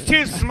What, is this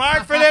too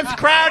smart for this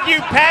crowd, you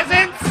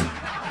peasants?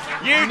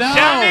 You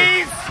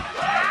dummies?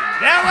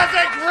 That was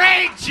a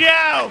great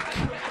joke.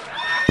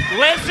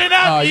 Listen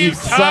up, you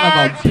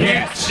tards.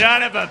 You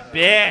son of a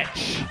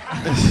bitch.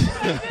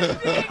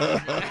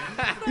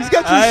 He's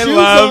got your shoes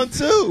on,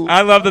 too.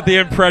 I love that the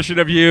impression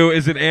of you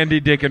is an Andy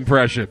Dick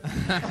impression.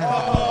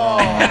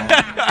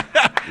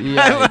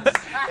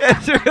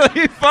 It's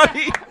really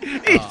funny.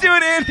 He's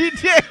doing Andy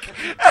Dick.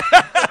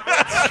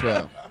 That's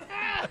true.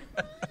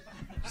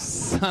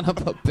 Son of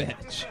a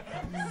bitch.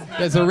 You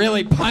guys are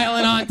really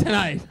piling on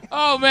tonight.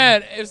 Oh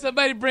man, if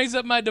somebody brings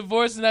up my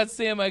divorce and not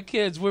seeing my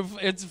kids,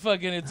 it's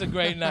a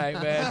great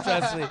night, man.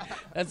 Trust me.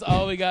 That's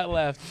all we got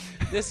left.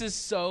 This is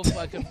so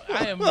fucking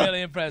I am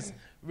really impressed.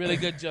 Really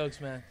good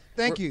jokes, man.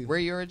 Thank you. Where are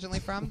you originally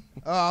from?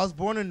 I was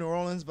born in New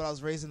Orleans, but I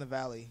was raised in the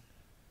Valley.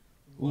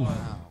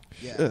 Wow.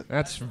 Yeah.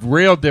 That's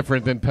real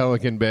different than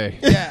Pelican Bay.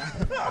 Yeah.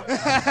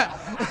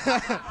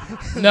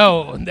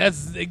 No,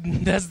 that's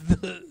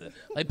the,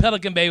 like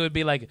Pelican Bay would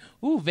be like,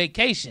 ooh,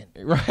 vacation.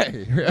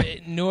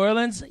 Right. New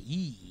Orleans,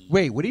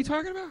 Wait, what are you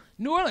talking about?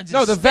 New Orleans.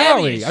 No, is the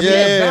Valley. stabby. I mean,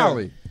 the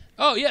Valley.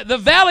 Oh yeah, the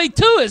Valley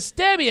too is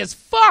stabby as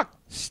fuck.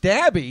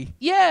 Stabby?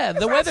 Yeah,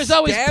 the weather's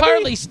always stabby?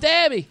 partly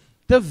stabby.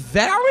 The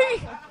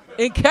Valley?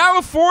 In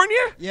California?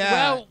 Yeah.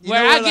 Well,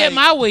 where I get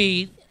my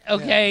weed,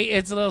 okay,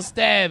 it's a little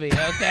stabby,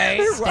 okay?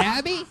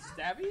 Stabby?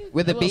 Stabby?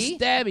 With a B?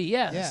 Stabby,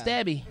 yeah, Yeah.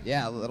 stabby.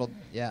 Yeah, a little,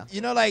 yeah.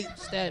 You know, like,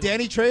 Stabby.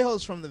 Danny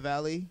Trejo's from the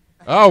Valley.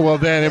 Oh, well,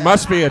 then it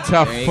must be a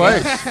tough There you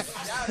place.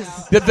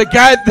 Did the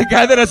guy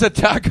that has a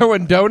taco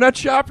and donut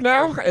shop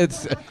now? It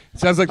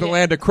sounds like the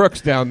land of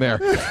crooks down there.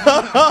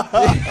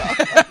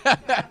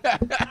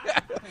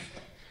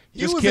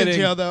 He was in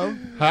jail though.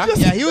 Huh?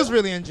 Yeah, he was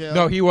really in jail.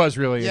 No, he was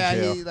really in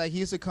jail. Yeah, he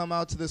used to come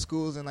out to the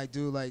schools and like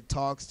do like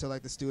talks to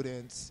like the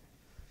students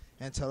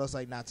and tell us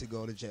like not to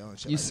go to jail and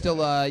shit. You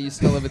like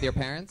still live with your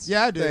parents?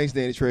 Yeah, I do. Thanks,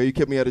 Danny Trejo. You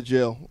kept me out of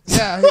jail.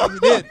 Yeah, he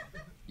did.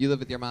 You live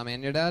with your mom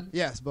and your dad?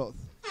 Yes, both.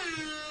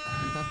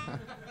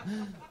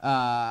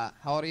 How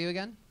old are you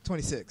again?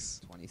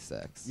 26.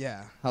 26.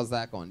 Yeah. How's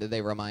that going? Did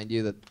they remind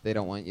you that they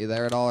don't want you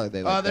there at all? Or are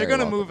they like, They're very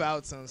gonna welcome? move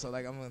out soon, so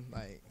like I'm gonna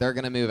like. They're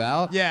gonna move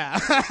out? Yeah.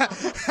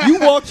 You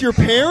walked your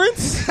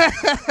parents?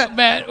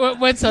 Man,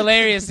 what's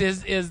hilarious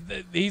is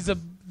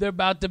they're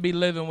about to be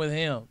living with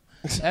him.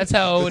 That's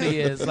how old he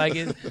is. Like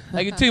in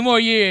 2 more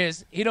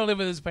years, he don't live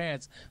with his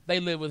parents. They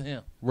live with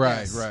him. Right,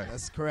 Yes, right.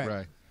 That's correct.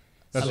 Right.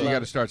 That's what you got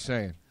to start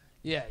saying.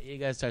 Yeah, you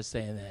gotta start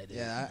saying that. Dude.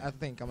 Yeah, I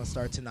think I'm gonna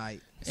start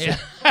tonight. Yeah.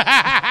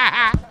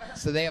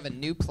 So they have a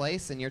new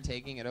place and you're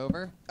taking it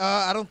over?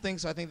 I don't think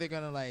so. I think they're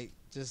gonna like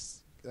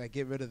just like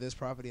get rid of this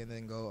property and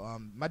then go.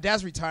 My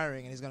dad's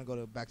retiring and he's gonna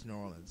go back to New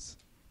Orleans.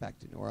 Back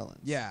to New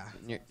Orleans. Yeah.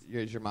 And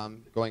is your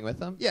mom going with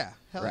them? Yeah.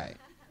 Hell Right.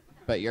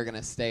 But you're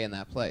gonna stay in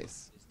that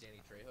place. Is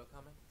Danny Trejo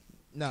coming?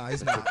 No,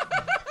 he's not.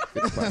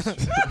 Good question.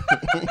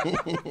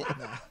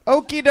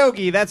 Okie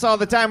dokie. That's all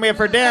the time we have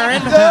for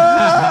Darren.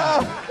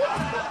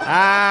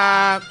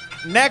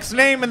 Next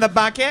name in the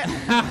bucket.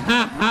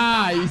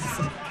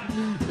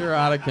 You're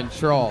out of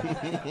control.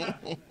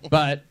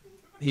 But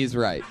he's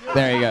right.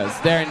 There he goes.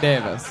 Darren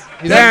Davis.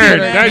 He's Darren, on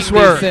theater in nice King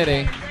work. Thank City.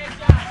 you,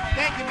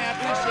 man.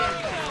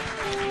 Appreciate it.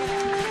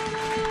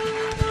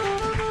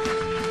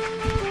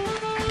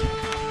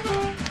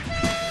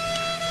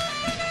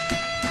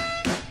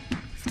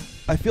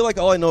 I feel like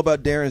all I know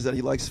about Darren is that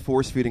he likes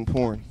force-feeding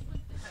porn.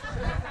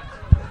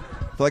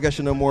 I feel like I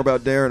should know more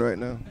about Darren right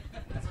now.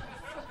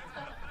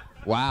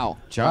 Wow.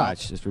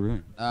 Josh, just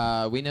ruined.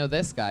 We know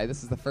this guy.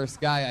 This is the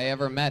first guy I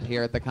ever met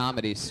here at the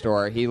Comedy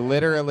Store. He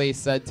literally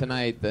said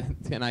tonight that,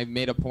 and I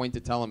made a point to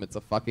tell him it's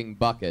a fucking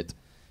bucket.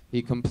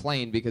 He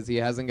complained because he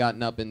hasn't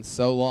gotten up in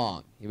so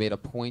long. He made a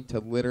point to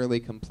literally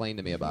complain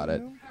to me about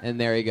it.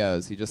 And there he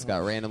goes. He just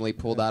got randomly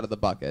pulled out of the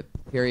bucket.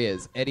 Here he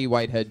is, Eddie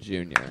Whitehead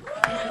Jr.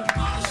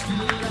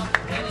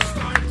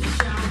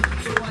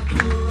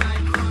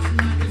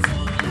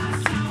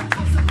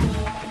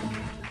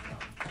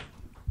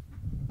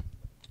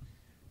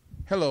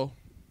 Hello.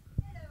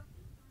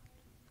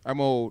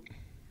 I'm old.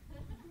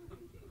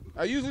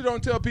 I usually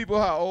don't tell people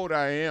how old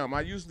I am.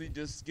 I usually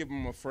just give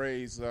them a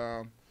phrase.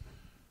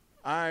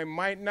 I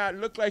might not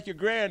look like your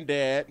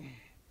granddad,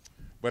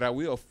 but I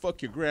will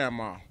fuck your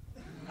grandma.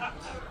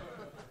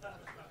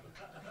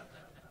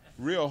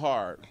 Real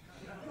hard.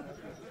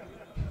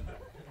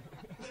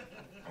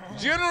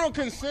 General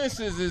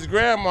consensus is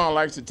grandma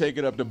likes to take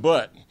it up the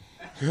butt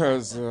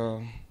because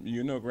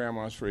you know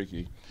grandma's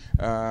freaky.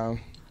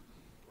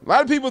 A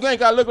lot of people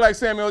think I look like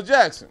Samuel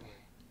Jackson.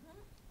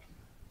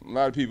 A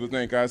lot of people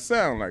think I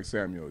sound like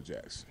Samuel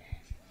Jackson.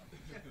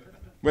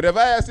 But if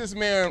I ask this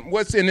man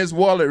what's in his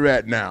wallet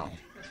right now,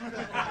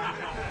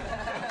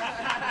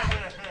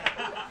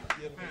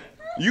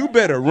 you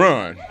better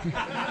run.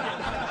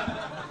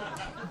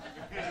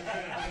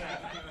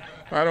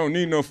 I don't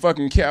need no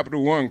fucking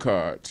Capital One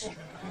cards.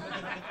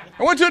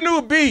 I went to a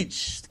new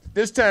beach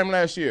this time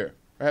last year.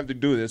 I have to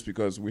do this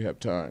because we have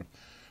time.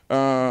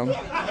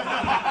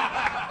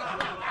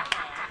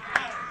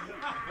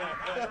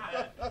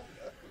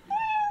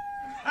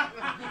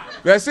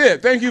 That's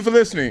it. Thank you for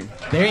listening.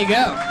 There you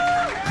go.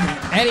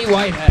 Eddie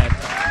Whitehead.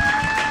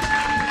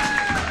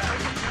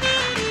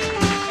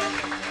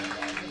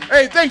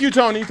 Hey, thank you,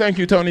 Tony. Thank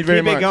you, Tony,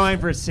 very much. Keep it going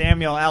for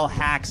Samuel L.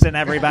 Jackson,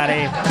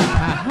 everybody.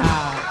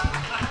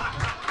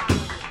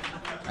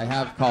 I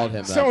have called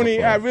him that Tony,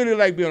 before. I really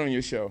like being on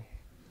your show.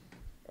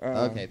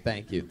 Okay,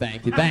 thank you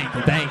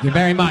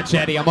very much,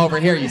 Eddie. I'm over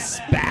here, you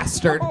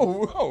bastard.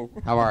 Oh.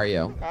 How are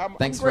you?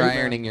 Thanks for great,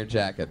 ironing your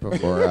jacket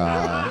before.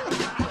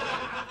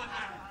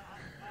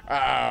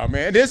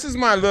 Man, this is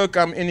my look.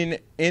 I'm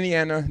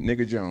Indiana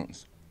Nigga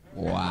Jones.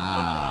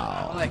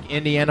 Wow. Like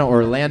Indiana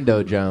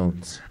Orlando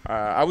Jones.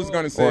 I was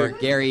going to say. Or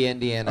Gary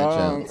Indiana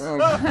Jones.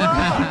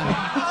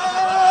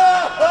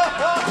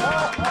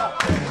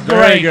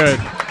 Very good.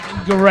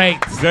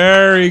 Great.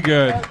 Very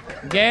good.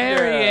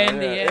 Gary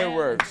Indiana. It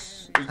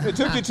works. It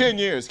took you 10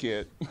 years,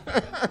 kid.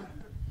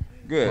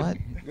 Good. What?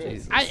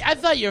 I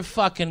thought you're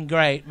fucking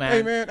great, man.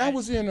 Hey, man, I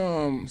was in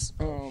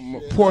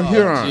Port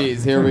Huron.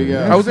 Jeez, here we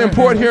go. I was in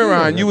Port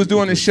Huron. You was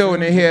doing a show,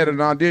 and they had an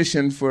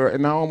audition for,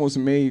 and I almost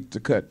made the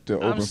cut to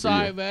open I'm for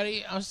sorry, you.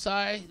 buddy. I'm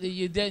sorry that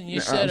you didn't. You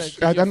Yeah,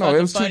 should have. I know.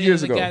 It was 2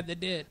 years ago. The guy that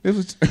did. It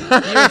was. You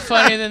were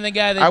funnier than the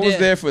guy that I did. was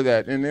there for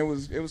that, and it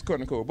was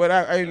kind of cool. But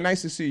I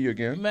nice to see you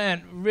again.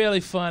 Man, really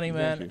funny,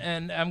 man.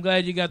 And I'm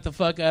glad you got the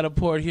fuck out of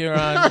Port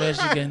Huron,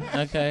 Michigan.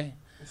 Okay.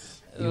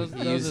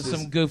 Those are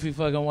some goofy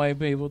fucking white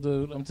people,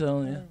 dude. I'm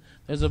telling you.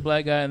 There's a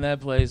black guy in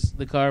that place.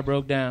 The car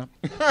broke down.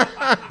 You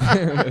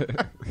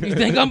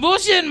think I'm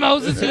bullshitting,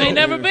 Moses? You ain't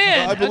never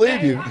been. I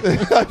believe you.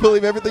 I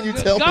believe everything you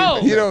tell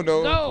me. You don't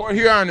know. Go. Port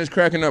Huron is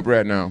cracking up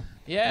right now.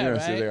 Yeah,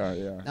 yes, right. they are.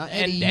 Yeah. Now,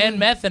 Eddie, And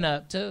mething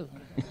up too.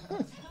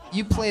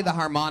 You play the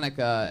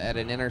harmonica at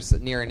an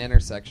near an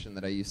intersection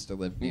that I used to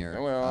live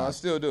near. Well, I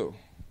still do.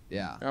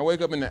 Yeah. I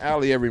wake up in the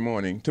alley every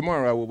morning.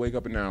 Tomorrow I will wake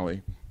up in the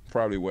alley,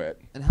 probably wet.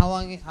 And how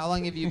long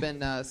have you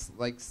been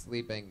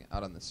sleeping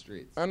out on the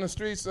streets? On the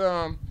streets,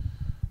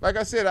 like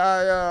I said,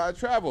 I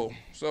travel.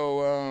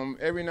 So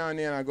every now and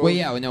then I go. Well,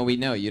 yeah, no, we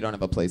know you don't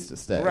have a place to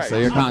stay, Right. so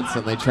you're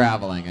constantly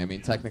traveling. I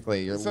mean,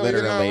 technically, you're So,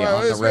 literally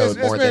well, on the road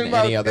more been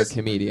than any other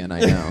comedian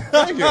I know.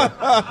 Thank you.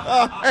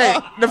 Hey,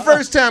 the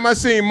first time I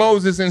seen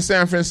Moses in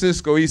San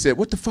Francisco, he said,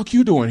 "What the fuck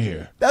you doing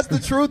here?" That's the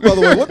truth, by the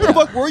way. What the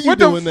fuck were you what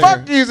doing the there?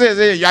 fuck? He says,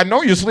 "Hey, I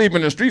know you sleep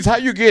in the streets. How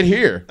you get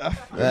here?"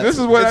 This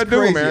is what I do,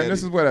 crazy, man. Eddie.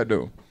 This is what I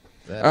do.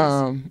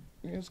 That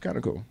It's kind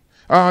of cool.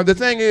 The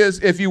thing is,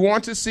 if you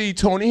want to see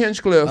Tony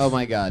Hinchcliffe, Oh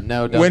my God,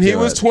 no! Don't when he do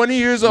was it. 20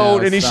 years No,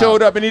 old and he stop.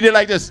 showed up and he did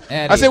like this,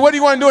 Eddie. I said, "What do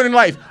you want to do in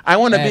life?" "I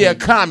want to be a Eddie.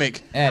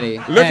 comic." Eddie,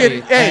 Look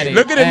Eddie, at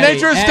look at the Eddie,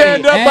 nature of Eddie,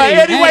 stand up by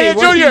Eddie Wyatt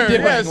what are you Jr.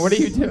 doing? Yes. What are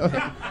you doing?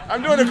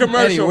 I'm doing a commercial.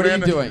 Eddie, what are you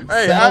man. doing?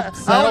 Hey,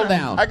 Settle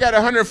down. I got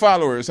 100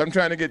 followers. I'm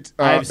trying to get.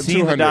 I've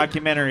seen 200. the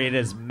documentary. It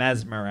is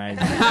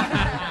mesmerizing.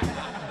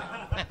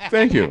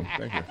 Thank you.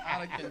 Thank you.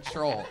 Out of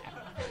control.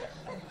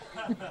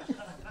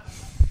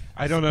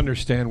 I don't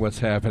understand what's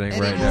happening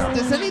right now.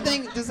 Does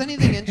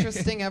anything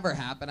interesting ever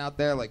happen out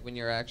there? Like when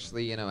you're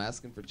actually,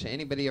 asking for change?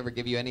 Anybody ever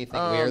give you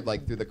anything weird,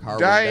 like through the car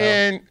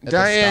Diane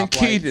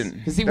Keaton.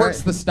 Because he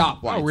works the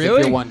stoplights. Oh, really?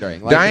 If you're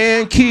wondering. Like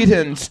Diane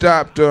Keaton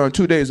stopped 2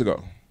 days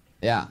ago.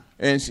 Yeah.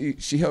 And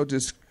she held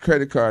this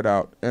credit card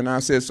out, and I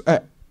says,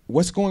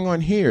 "What's going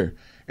on here?"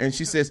 And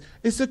she says,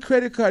 "It's a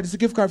credit card. It's a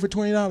gift card for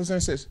 $20." And I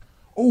says,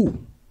 "Oh."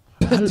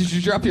 Did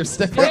you drop your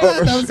stick? Like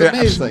that? That was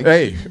amazing.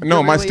 Hey, no,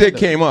 You're my really stick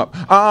into it. came up.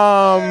 Thank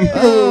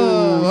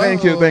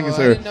you, I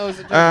sir. didn't know it was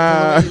a drink until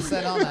the way you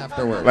said on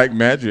afterward. Like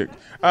magic.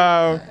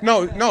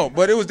 No,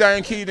 but it was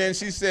Diane Keaton.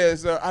 She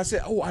says, I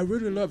said, "Oh, I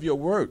really love your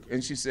work."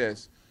 And she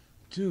says,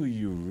 "Do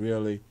you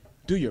really?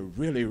 Do you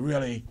really,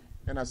 really?"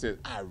 And I said,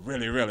 "I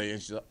really, really."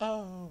 And she said,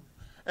 "Oh."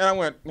 And I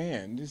went,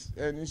 man,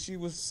 and she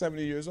was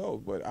 70 years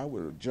old, but I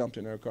would have jumped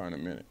in her car in a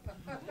minute.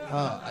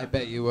 I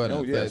bet you would.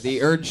 Oh, yes.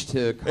 The urge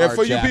to carjack Yeah,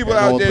 for you people an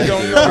out old there lady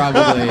don't know.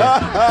 probably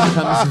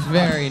comes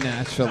very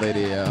naturally to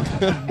you.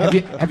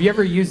 Have you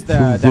ever used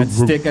that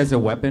stick as a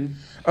weapon?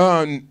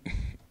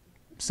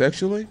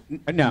 Sexually?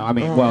 No, I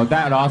mean, well,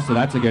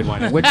 that's a good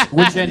one. Which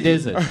end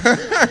is it?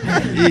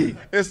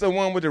 It's the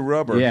one with the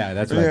rubber. Yeah,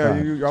 that's what I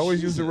thought. you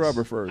always use the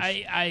rubber first.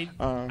 I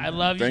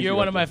love you. Thank You're you,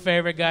 one of my Doctor.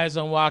 favorite guys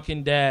on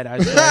Walking Dead. I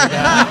swear to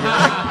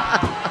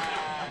God.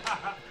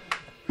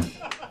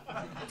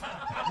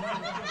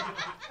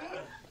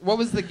 What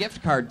was the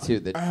gift card to?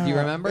 Do you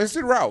remember? It's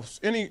at Ralph's.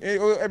 As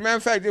a matter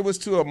of fact, it was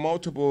to a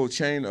multiple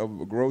chain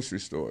of grocery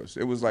stores.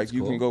 It was like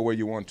you can go where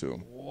you want to.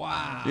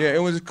 Wow. Yeah,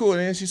 it was cool. And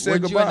then she said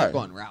Where'd goodbye. you end up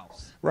going?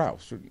 Ralph's.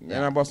 Ralph's. And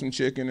I bought some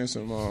chicken and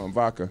some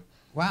vodka.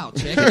 Wow,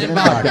 chicken and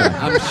vodka.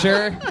 I'm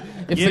sure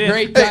it's You a didn't-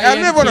 great Hey, I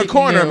Diane live on a Keaton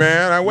corner, knew.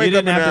 man. I You wake up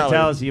in didn't the have to alley.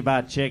 tell us you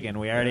bought chicken.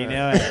 We already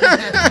knew it.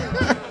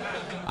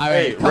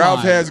 Hey,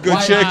 Ralph has good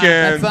chicken.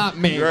 That's not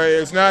me. Right,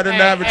 it's not an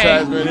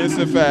advertisement. It's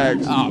a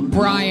fact. Oh,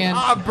 Brian.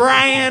 Oh,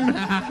 Brian.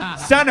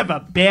 Son of a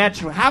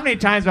bitch. How many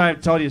times have I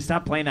told you to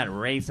stop playing that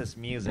racist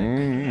music?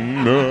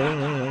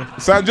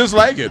 Sound just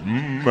like it.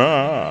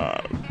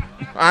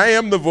 I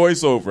am the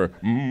voiceover.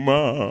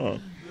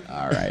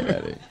 All right,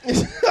 Eddie.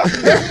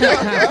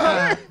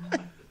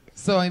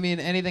 So, I mean,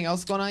 anything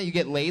else going on? You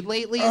get laid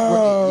lately? You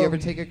ever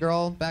take a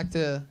girl back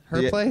to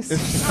her place?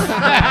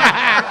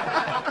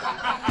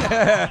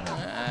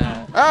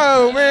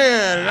 Oh,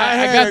 man.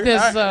 I got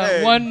this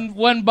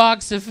one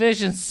box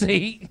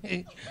efficiency.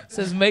 It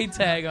says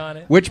Maytag on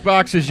it. Which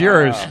box is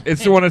yours?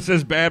 It's the one that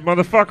says bad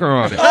motherfucker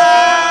on it.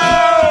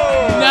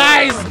 Oh!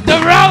 Nice.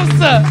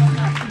 DeRosa.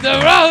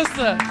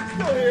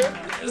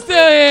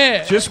 Still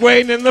here. Just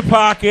waiting in the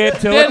pocket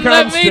till it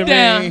comes to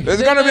me.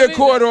 There's going to be a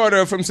court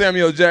order from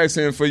Samuel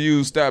Jackson for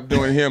you stop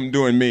doing him,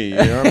 doing me. You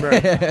know what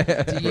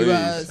I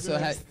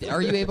mean?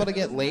 Are you able to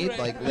get laid?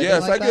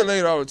 Yes, I get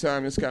laid all the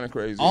time. It's kind of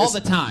crazy. All the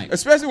time?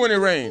 Especially when it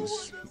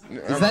rains.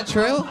 Is that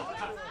true?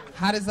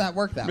 How does that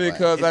work that way?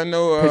 Because I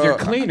know... Because you're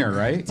cleaner,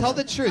 right? Tell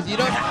the truth. You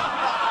don't...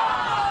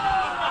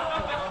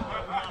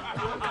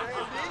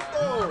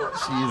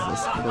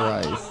 Jesus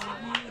Christ.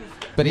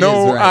 But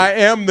no, right. I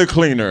am the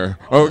cleaner.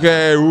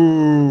 Okay.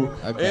 Ooh.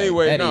 Okay.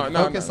 Anyway, Eddie,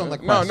 no. Focus on the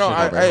question.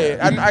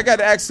 I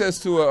got access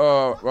to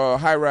a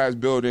high-rise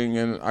building,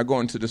 and I go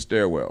into the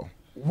stairwell.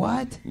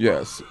 What?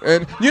 Yes.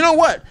 And you know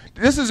what?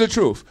 This is the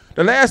truth.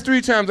 The last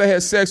 3 times I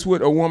had sex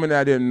with a woman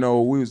I didn't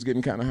know, we was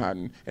getting kind of hot,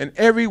 and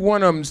every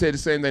one of them said the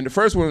same thing. The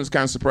first one was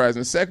kind of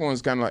surprising. The second one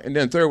was kind of like, and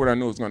then the third one I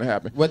knew was going to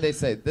happen. What'd they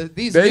say?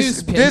 These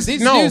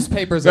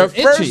newspapers are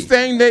itchy. The first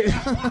thing they...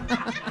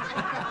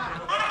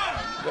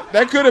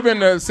 That could have been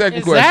the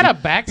second question. Is that a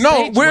backstage?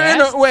 No,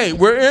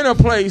 we're in a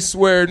place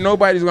where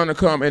nobody's gonna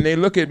come, and they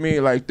look at me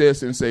like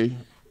this and say,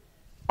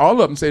 all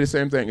of them say the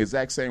same thing,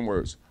 exact same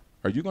words.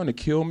 Are you gonna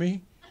kill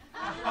me?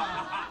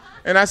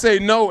 And I say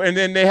no, and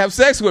then they have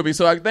sex with me.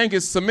 So I think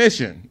it's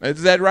submission.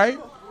 Is that right?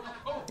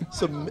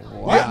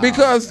 Wow.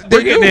 Because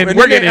we're getting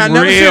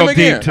real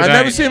deep tonight. I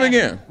never see him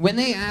again. When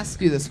they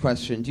ask you this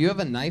question, do you have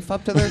a knife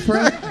up to their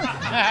throat?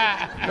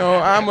 No,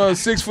 I'm a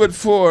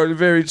 6'4",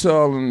 very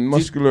tall and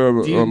muscular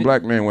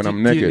black man when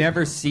I'm naked. Do you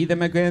never see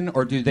them again,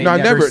 or do they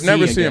never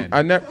never see him? him?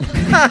 I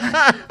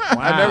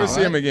never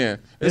see him again.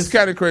 It's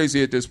kind of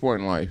crazy at this point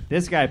in life.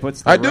 This guy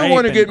puts. I do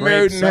want to get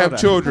married and have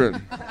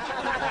children.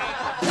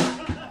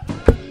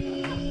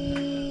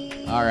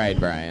 All right,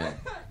 Brian,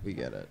 we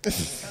get it.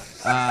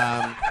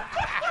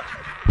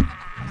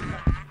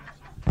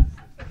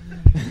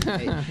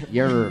 Hey,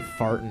 you ever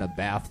fart in a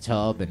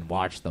bathtub and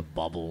watch the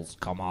bubbles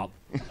come up?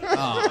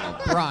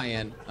 Oh,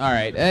 Brian. All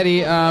right,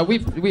 Eddie.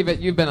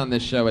 You've been on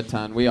this show a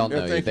ton. We all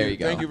know you. There you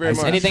go. Thank you very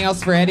much. Anything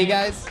else for Eddie,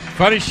 guys?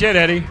 Funny shit,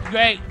 Eddie.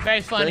 Great,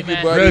 very funny,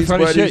 man. Really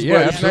funny shit. Yeah,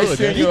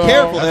 absolutely. Nice be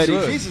careful,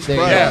 Eddie. Jesus Christ.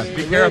 Yeah,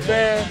 be careful.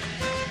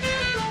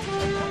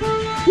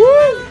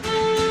 Woo!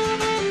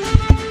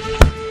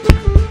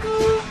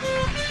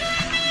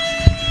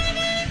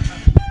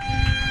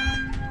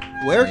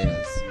 Where?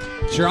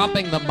 Yes.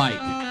 Dropping the mic.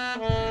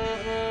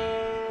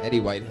 Eddie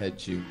Whitehead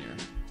Jr.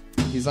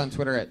 He's on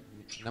Twitter at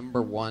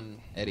 #1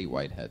 Eddie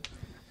Whitehead.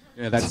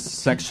 Yeah, that's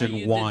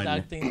section 1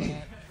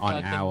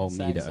 on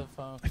Alameda.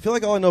 I feel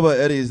like all I know about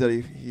Eddie is that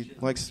he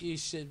likes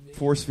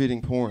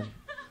force-feeding porn.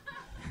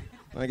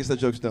 I guess that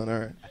joke's done. All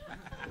right.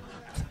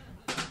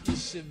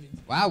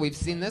 Wow, we've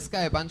seen this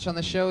guy a bunch on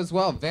the show as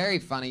well. Very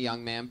funny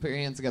young man. Put your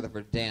hands together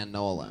for Dan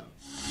Nolan.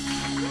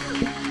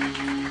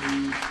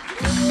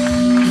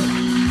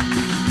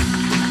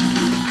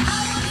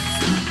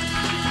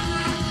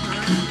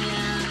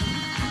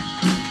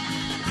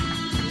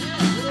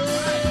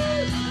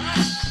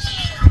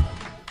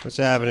 What's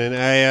happening?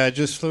 I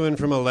just flew in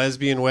from a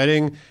lesbian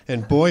wedding,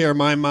 and boy, are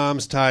my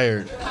moms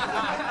tired.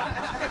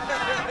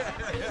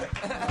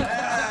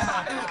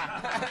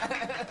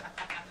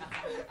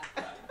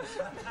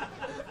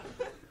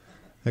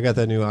 I got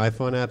that new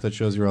iPhone app that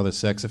shows you all the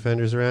sex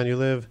offenders around you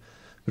live,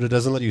 but it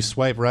doesn't let you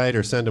swipe right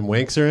or send them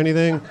winks or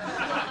anything.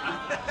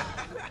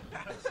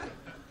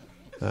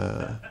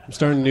 I'm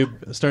starting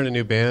a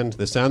new band.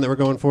 The sound that we're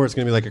going for is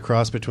going to be like a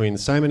cross between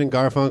Simon and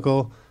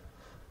Garfunkel,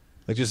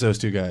 like just those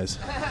two guys.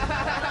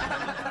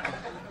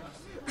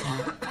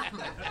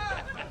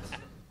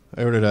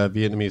 I ordered a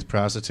Vietnamese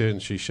prostitute,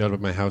 and she showed up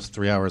at my house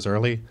 3 hours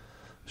early.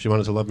 She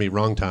wanted to love me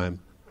wrong time.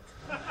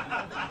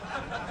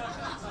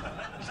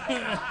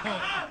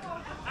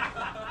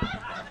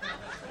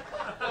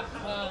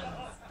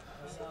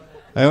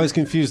 I always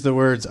confuse the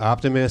words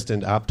optimist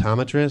and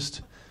optometrist.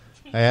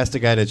 I asked a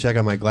guy to check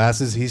out my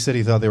glasses. He said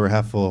he thought they were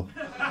half full.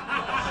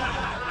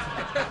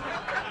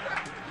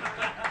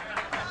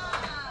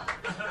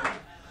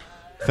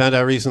 Found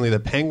out recently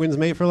that penguins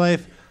mate for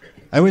life.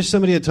 I wish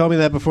somebody had told me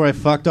that before I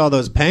fucked all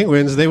those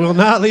penguins. They will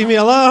not leave me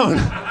alone.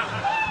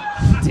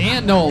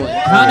 Dan Nolan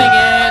coming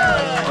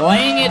in,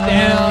 laying it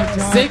down,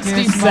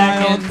 60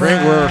 seconds.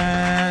 Great work.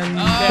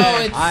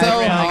 Oh, it's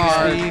so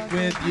hard. Speak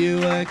with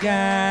you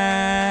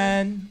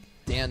again.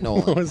 Dan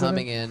Dan Nolan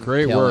coming in,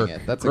 Great killing work.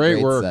 it. That's great a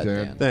great work, set,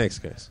 Dan. Thanks,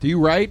 guys. Do you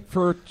write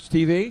for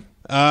TV?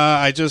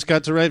 I just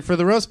got to write for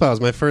the Roast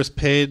Pals, my first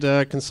paid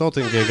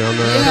consulting gig on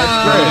the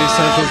Comedy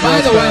Central.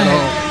 By the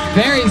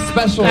way, very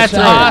special That's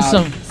shout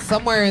awesome. out.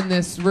 Somewhere in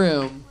this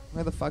room,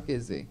 where the fuck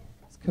is he?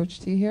 Is Coach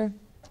T here?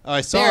 Oh,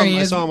 I saw there him. he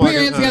I is. saw him Put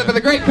your walking. hands together for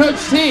the great Coach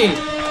T.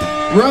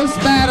 Roast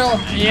battle.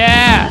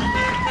 Yeah.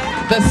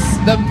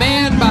 The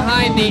man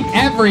behind the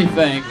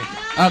everything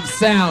of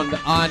sound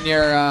on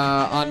your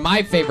on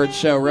my favorite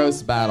show,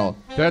 Roast Battle.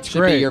 That's Should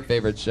great. be your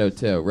favorite show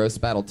too. Roast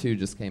Battle 2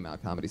 just came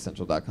out.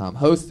 ComedyCentral.com.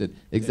 Hosted,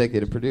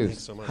 executive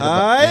produced. so much.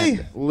 Hi.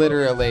 And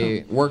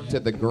literally worked to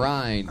the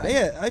grind.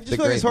 Yeah, I just The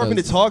feel like it's great hard for me to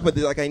Moses. talk about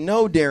this. Like, I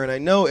know Darren, I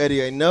know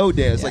Eddie, I know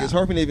Dan. It's like it's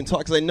hard for me to even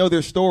talk because I know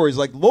their stories.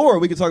 Like, Laura,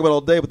 we could talk about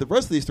all day, but the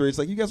rest of these stories,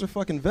 like, you guys are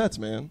fucking vets,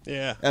 man.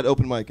 Yeah. At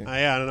open micing.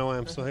 Yeah, I don't know why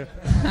I'm still here.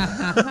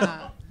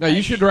 No,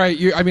 you should write.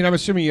 I mean, I'm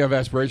assuming you have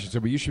aspirations,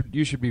 but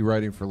you should be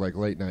writing for like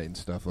late night and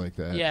stuff like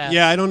that. Yeah.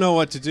 Yeah, I don't know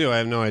what to do. I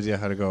have no idea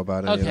how to go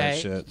about any of that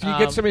shit. So you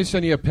get somebody to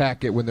send you a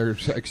packet when they're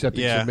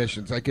accepting Yeah.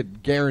 submissions. I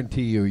could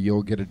guarantee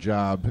you'll get a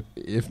job,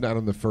 if not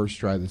on the first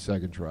try, the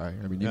second try.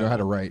 I mean, you know how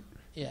to write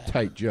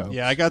tight jokes.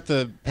 Yeah, I got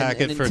the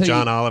packet and for until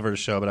John you- Oliver's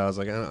show, but I was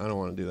like, I don't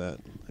want to do that.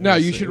 No,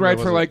 you should write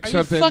for like Are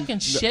something. you fucking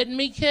shitting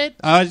me, kid?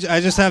 I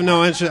just have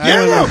no interest. I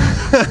don't know.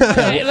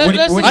 Hey,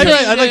 listen,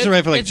 I'd like to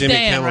write for like it's Jimmy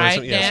Dan, Kimmel or right?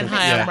 something. Yeah, Dan, something-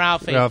 hi, yeah. I'm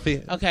Ralphie.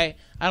 Ralphie. Okay,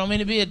 I don't mean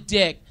to be a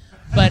dick,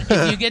 but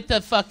if you get the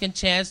fucking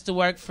chance to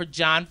work for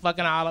John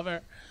fucking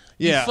Oliver,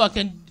 Yeah. you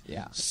fucking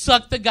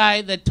suck the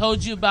guy that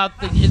told you about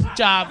his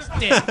job's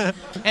dick,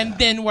 and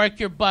then work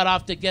your butt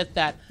off to get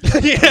that.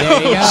 There you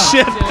go.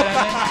 Shit.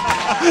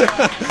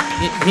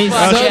 He's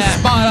Fuck so yeah.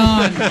 spot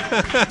on.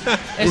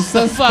 It's He's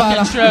so the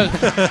fucking spot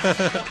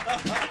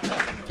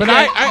truth. But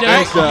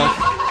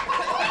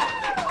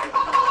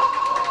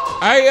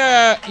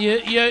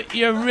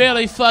you're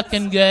really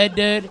fucking good,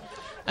 dude.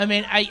 I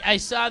mean, I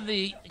saw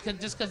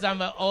just because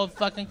I'm an old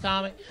fucking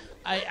comic,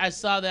 I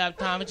saw the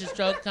optometrist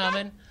joke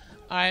coming,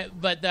 all right,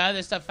 but the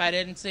other stuff I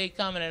didn't see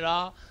coming at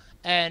all.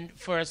 And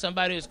for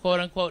somebody who's quote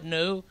unquote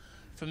new,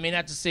 for me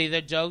not to see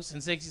their jokes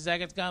in 60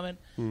 seconds coming,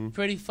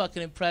 pretty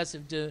fucking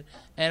impressive, dude.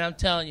 And I'm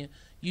telling you,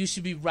 you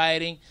should be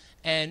writing.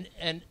 And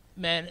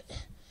man,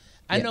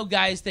 I know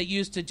guys that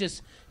used to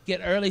just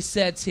get early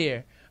sets,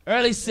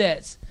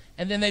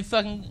 and then they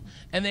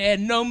had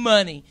no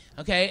money,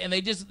 okay, and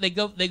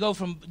they go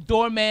from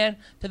doorman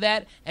to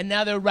that, and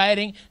now they're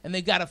writing, and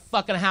they got a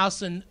fucking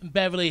house in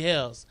Beverly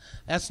Hills.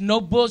 That's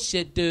no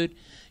bullshit, dude.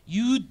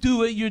 You do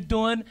what you're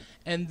doing,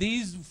 and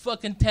these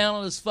fucking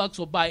talentless fucks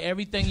will buy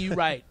everything you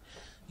write.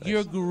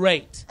 You're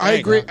great. I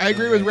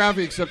agree with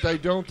Ralphie, except I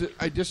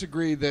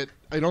disagree that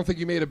I don't think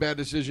you made a bad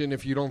decision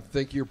if you don't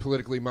think you're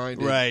politically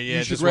minded. Right, yeah, you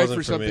it should just write wasn't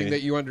for for something me.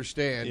 that you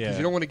understand because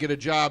you don't want to get a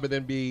job and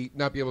then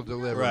not be able to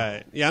deliver.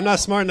 Right. Yeah, I'm not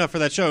smart enough for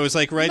that show. It was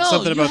like write No,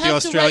 something you about the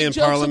have to Australian write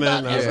jokes Parliament. about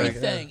and I was like,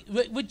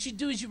 everything. What you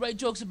do is you write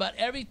jokes about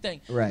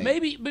everything. Right.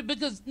 Maybe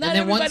because not And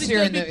then once everybody's you're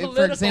going in to be the,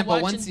 political. for example,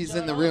 watching once he's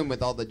in John the room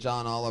with all the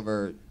John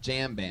Oliver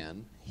jam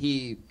band,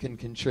 he can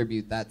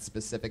contribute that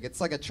specific. It's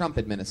like a Trump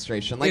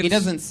administration. Like he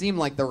It's- doesn't seem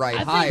like the right I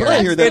think hire.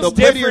 I hear that. It's They'll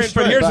play to your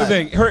different, but here's the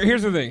strength.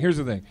 thing. Here's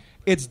the thing.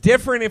 It's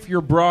different if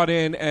you're brought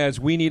in as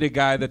we need a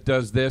guy that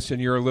does this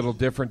and you're a little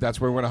different. That's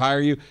where we want to hire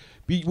you.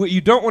 What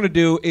you don't want to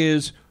do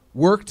is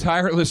work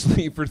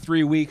tirelessly for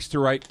 3 weeks to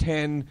write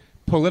 10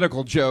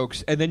 political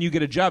jokes, and then you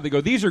get a job. They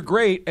go, these are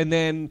great, and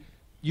then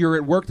you're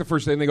at work the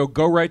first day, and they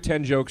go write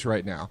 10 jokes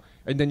right now,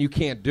 and then you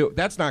can't do it.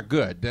 That's not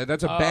good.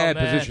 That's a bad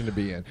man. position to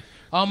be in.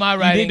 All my You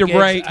writing need to gigs,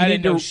 write- I you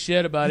didn't need know to-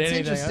 shit about It's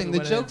anything. interesting. I The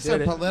went in and jokes did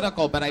are it.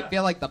 political, but I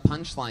feel like the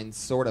punchlines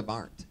sort of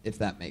aren't, if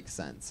that makes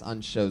sense, on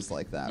shows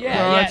like that. Yeah,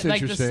 Oh, right? that's like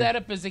the interesting.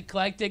 setup is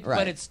eclectic, Right.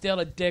 but it's still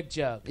a dick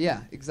joke.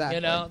 Yeah, exactly.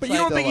 You know, But It's you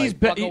don't like think the,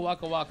 he's like, be-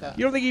 waka waka.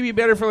 You don't think he'd be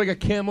better for like a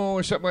Kimmel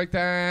or something like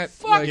that?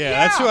 Fuck Like- yeah,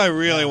 that's who I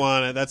really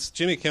wanted. That's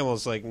Jimmy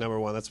Kimmel's like number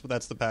one. That's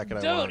the packet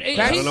I want. Dude,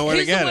 But I don't know where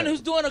he's to get the one it.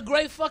 who's doing a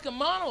great fucking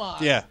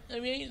monologue. Yeah. I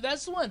mean,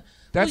 that's the one.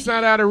 That's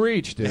Well, not out of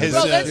reach, dude. His,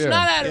 Bro, that's yeah.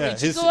 not out of Yeah,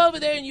 reach. You his- go over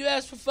there and you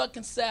ask for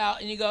fucking Sal,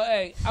 and you go,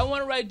 hey, I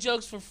want to write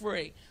jokes for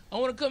free. I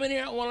want to come in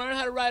here. I want to learn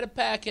how to write a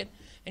packet.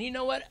 And you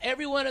know what?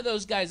 Every one of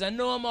those guys, I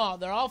know them all.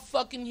 They're all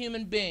fucking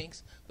human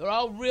beings. They're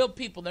all real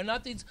people. They're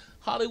not these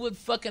Hollywood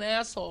fucking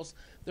assholes.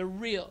 They're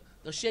real.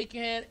 They'll shake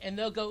your hand, and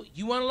they'll go,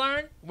 you want to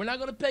learn? We're not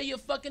going to pay you a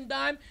fucking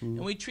dime,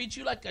 and we treat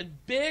you like a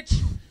bitch?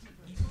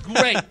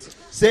 Great.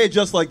 Say it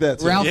just like that.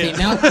 Too. Ralphie, Yeah.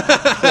 now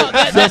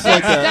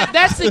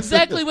That's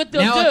exactly what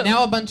they'll do.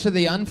 now a bunch of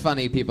the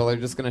unfunny people are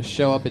just going to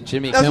show up at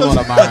Jimmy That's Kimmel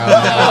what-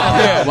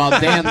 tomorrow while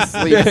Dan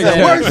sleeps in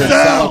Where's and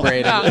Sal?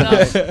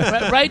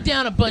 celebrating. Write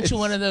down a bunch of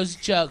one of those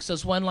jokes,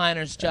 those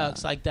one-liners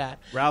jokes like that.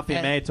 Ralphie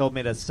And- May told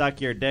me to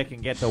suck your dick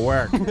and get to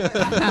work.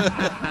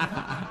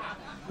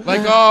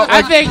 Like all,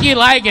 I think you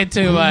like it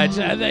too much.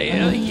 I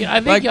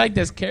think Like- you like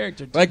this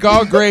character. Too. like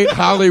all great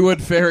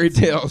Hollywood fairy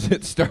tales,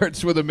 it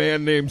starts with a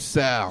man named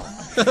Sal.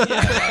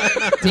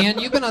 Dan,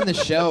 you've been on the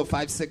show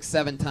 5, 6,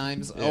 7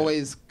 times,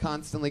 always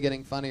constantly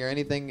getting funnier.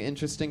 Anything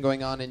interesting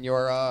going on in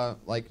your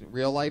like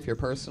real life, your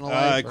personal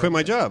life? I quit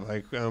my job.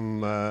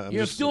 I'm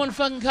You're just, doing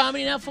fucking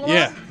comedy now full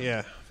Yeah, on?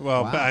 yeah.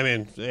 Well, Wow. I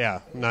mean, yeah,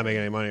 I'm not making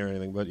any money or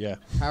anything, but yeah.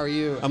 How are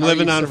you? I'm how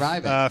living are you on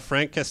surviving?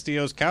 Frank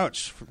Castillo's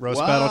couch. Roast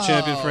Whoa, battle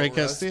champion Frank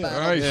roast Castillo.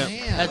 battle Yeah.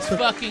 champ. That's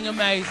fucking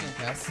amazing.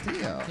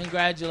 Castillo.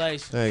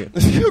 Congratulations. Thank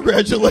you.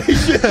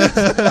 Congratulations.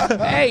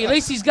 Hey, at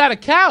least he's got a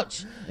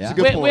couch. Yeah. That's a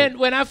good point.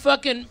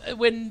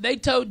 When they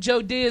told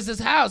Joe Diaz's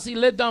house, he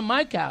lived on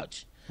my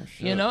couch.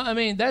 You know, I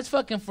mean, that's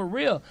fucking for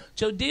real.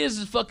 Joe Diaz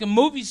is fucking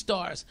movie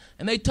stars,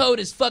 and they towed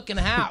his fucking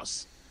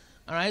house.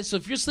 All right, so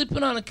if you're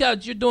sleeping on a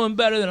couch, you're doing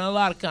better than a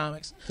lot of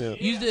comics. Yeah.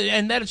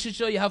 And that should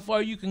show you how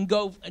far you can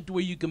go to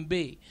where you can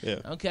be. Yeah.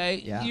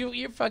 Okay? Yeah.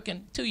 You're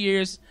fucking 2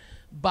 years.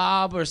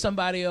 Bob or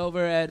somebody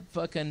over at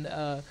fucking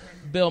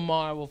Bill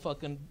Maher will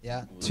fucking...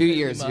 Yeah, 2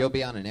 years, you'll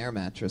be on an air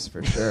mattress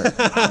for sure.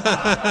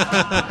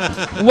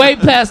 Way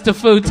past the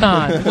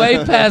futon.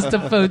 Way past the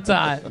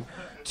futon.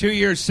 2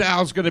 years,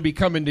 Sal's going to be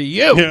coming to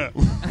you.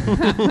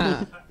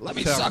 Yeah. Let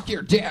me suck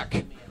your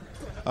dick.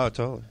 Oh,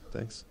 totally.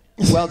 Thanks.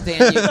 Well,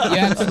 Dan, you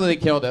absolutely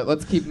killed it.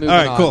 Let's keep moving on.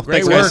 All right, cool.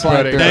 Great Thanks, work,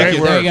 guys. buddy. There Great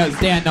he work. goes,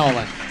 Dan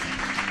Nolan.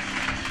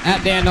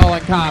 At Dan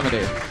Nolan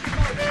Comedy.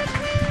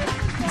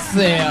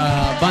 See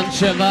a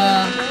bunch of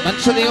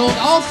the old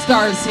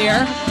all-stars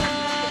here.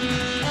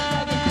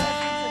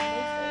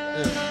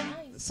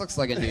 This looks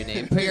like a new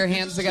name. Put your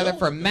hands together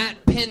for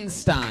Matt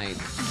Pinstein.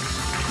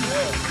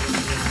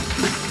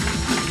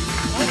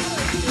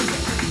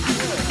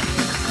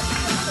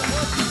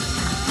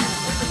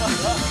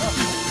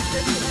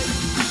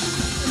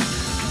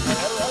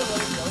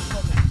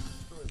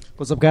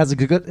 What's up, guys?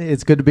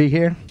 It's good to be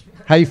here.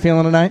 How you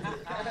feeling tonight?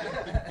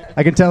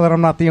 I can tell that I'm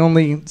not the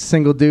only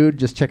single dude.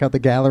 Just check out the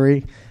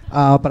gallery.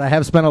 But I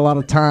have spent a lot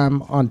of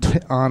time on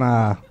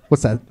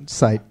what's that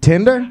site?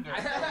 Tinder?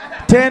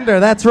 Tinder,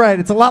 that's right.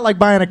 It's a lot like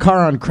buying a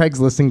car on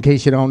Craigslist, in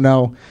case you don't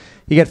know.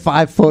 You get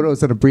 5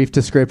 photos and a brief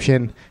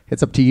description.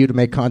 It's up to you to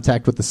make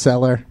contact with the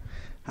seller.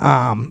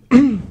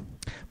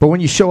 But when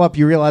you show up,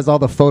 you realize all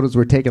the photos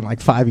were taken like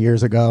 5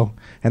 years ago,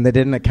 and they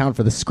didn't account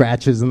for the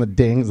scratches and the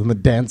dings and the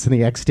dents in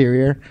the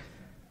exterior,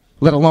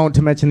 let alone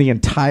to mention the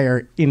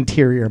entire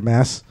interior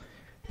mess.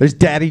 There's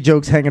daddy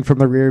jokes hanging from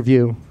the rear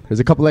view. There's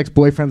a couple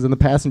ex-boyfriends in the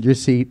passenger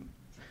seat.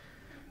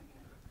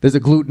 There's a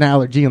gluten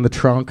allergy in the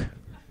trunk.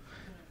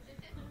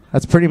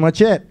 That's pretty much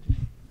it.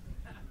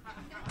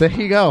 There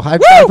you go. I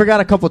forgot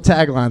a couple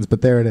taglines,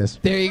 but there it is.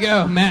 There you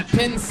go, Matt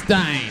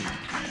Pinstein.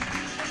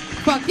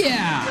 Fuck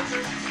yeah.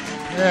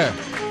 Yeah.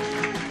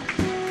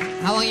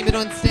 How long you been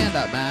doing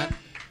stand-up, Matt?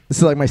 This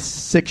is like my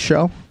 6th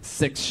show.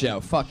 6th show.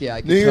 Fuck yeah.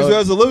 I can New Year's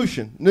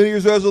resolution. New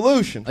Year's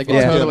resolution. I can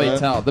Yeah. totally Yeah,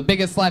 tell. The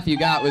biggest laugh you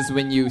got was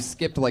when you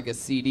skipped like a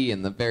CD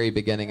in the very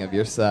beginning of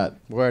your set.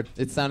 Word.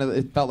 It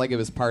felt like it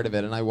was part of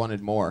it, and I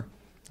wanted more.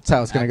 That's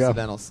how it's going to go.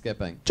 Accidental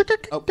skipping.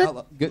 Oh,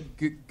 hello.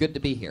 Good to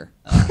be here.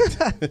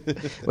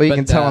 Well, you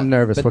can tell I'm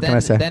nervous. But What can I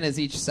say? Then as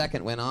each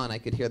second went on, I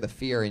could hear the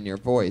fear in your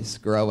voice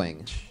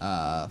growing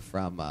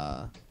from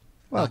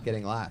not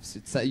getting laughs.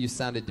 You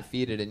sounded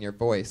defeated in your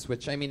voice,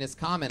 which, I mean, is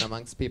common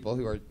amongst people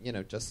who are,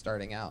 just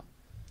starting out.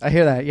 I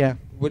hear that, yeah.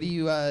 What do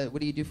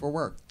you do for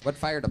work? What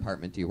fire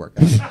department do you work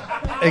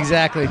at?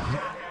 Exactly.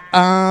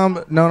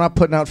 No, not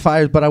putting out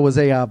fires, but I was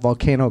a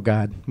volcano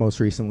guide most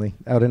recently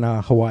out in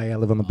Hawaii. I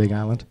live on the Big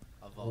Island.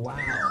 Wow.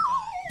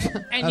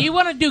 And you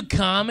want to do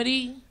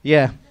comedy?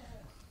 Yeah.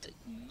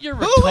 You're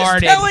Who retarded.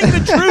 is telling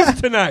the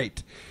truth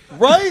tonight?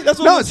 Right? That's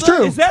what No, I'm it's saying.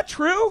 true. Is that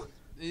true?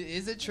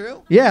 Is it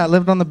true? Yeah, I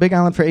lived on the Big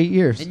Island for 8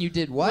 years. And you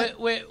did what?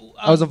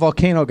 I was a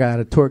volcano guide,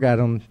 a tour guide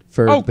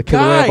for Oh, the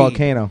Kilauea guide.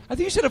 volcano. I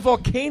think you said a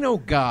volcano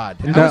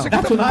god. No. I was like,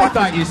 That's what I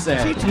thought you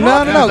said.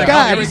 No,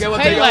 guide. Here we go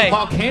with Pele. the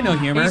volcano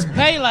humor. He's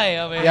Pele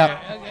over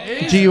Yep. here.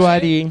 Okay.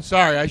 G-U-I-D-E.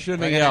 Sorry, I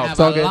shouldn't have yelled. Have It's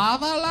all a good.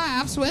 lava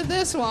laughs with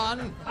this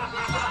one.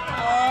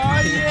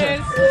 Oh,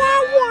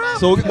 yes.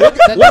 So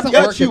That what doesn't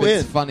got work you if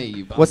it's in? funny,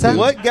 you What's that?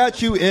 What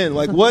got you in?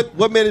 Like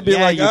what made it be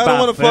Yeah, like you I don't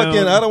want to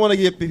buffoon. I don't want to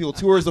give people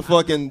tours of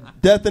fucking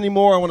death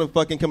anymore. I want to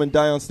fucking come and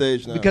die on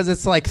stage now. Because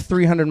it's like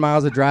 300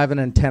 miles of driving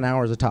and 10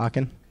 hours of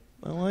talking.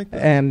 I like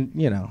that. And,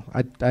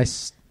 I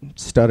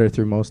stutter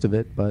through most of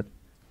it, but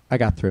I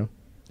got through.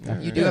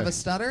 You do have a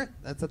stutter?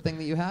 That's a thing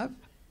that you have?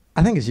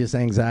 I think it's just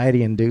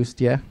anxiety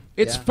induced, yeah.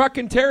 It's Yeah.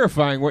 fucking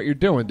terrifying what you're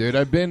doing, dude.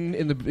 I've been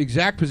in the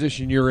exact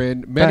position you're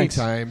in many Thanks.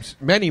 times.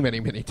 Many, many,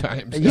 many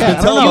times. Yeah, I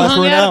don't tell know. You us for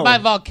hung an out hour. by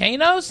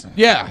volcanoes?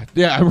 Yeah,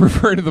 I'm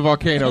referring to the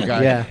volcano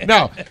guy. Yeah.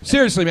 No,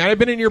 seriously, man. I've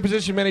been in your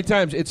position many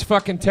times. It's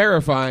fucking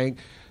terrifying.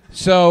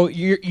 So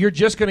you're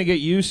just gonna get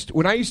used.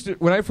 When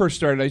I first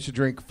started, I used to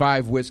drink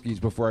 5 whiskeys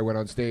before I went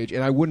on stage,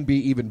 and I wouldn't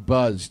be even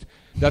buzzed.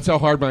 That's how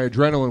hard my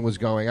adrenaline was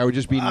going. I would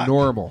just be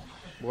normal.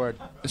 Word.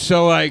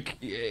 So like,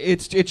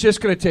 it's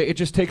just gonna take. It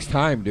just takes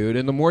time, dude.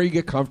 And the more you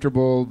get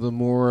comfortable, the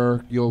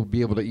more you'll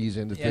be able to ease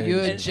into things.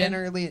 You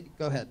generally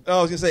go ahead. Oh,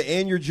 I was gonna say,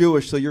 and you're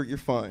Jewish, so you're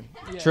fine.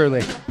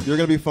 Truly. You're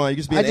gonna be fine. You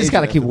just be. I an just got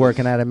to Asian keep after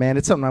working at it, man.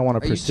 It's something I want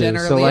to Are you pursue.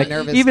 generally So a like,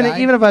 nervous even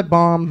guy? if I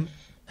bomb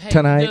Hey,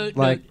 tonight, dude,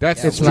 like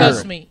That's it's the not.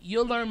 Trust me,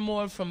 you'll learn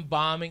more from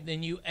bombing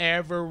than you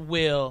ever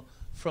will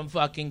from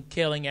fucking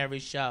killing every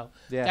show.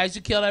 Yeah. Guys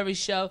who kill every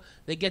show,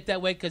 they get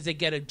that way because they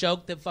get a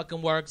joke that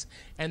fucking works,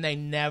 and they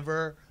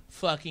never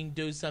fucking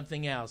do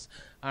something else.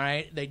 All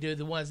right? They do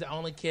the ones that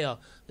only kill.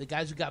 The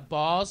guys who got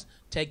balls,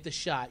 take the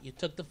shot. You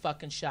took the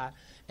fucking shot.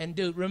 And,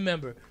 dude,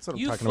 remember,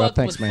 you fuck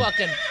with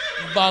fucking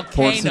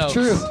volcanoes.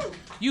 Truth.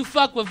 You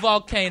fuck with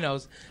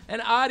volcanoes.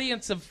 An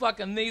audience of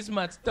fucking these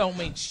mutts don't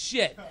mean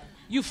shit.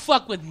 You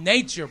fuck with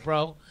nature,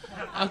 bro.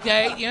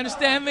 Okay? You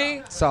understand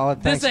me?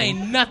 Solid. This Thanks,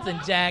 ain't nothing,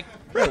 Jack.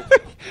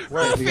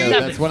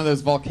 That's one of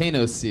those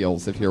volcano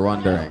seals, if you're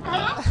wondering.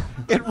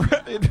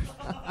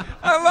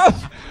 I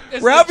love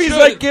Ralphie's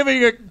like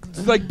giving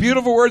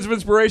beautiful words of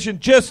inspiration,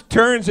 just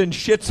turns and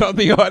shits on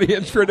the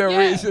audience for no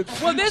reason.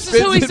 Well, this is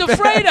who he's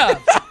afraid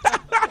of.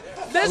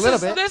 This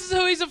is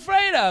who he's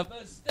afraid of.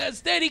 A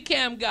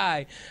Steadicam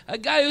guy, a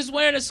guy who's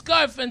wearing a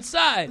scarf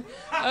inside.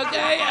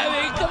 Okay,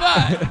 I mean, come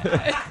on.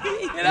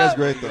 That's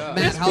great though.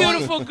 This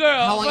beautiful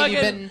girl. How long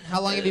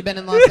have you been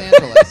in Los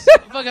Angeles?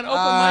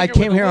 I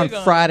came here on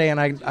Friday, and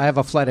I have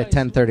a flight at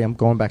 10:30. I'm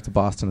going back to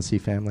Boston to see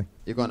family.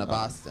 You're going to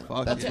Boston.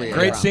 That's where you're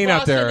great from. scene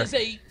out there.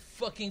 Boston is a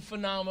fucking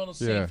phenomenal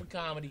scene for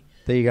comedy.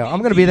 There you go. I'm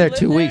going to be there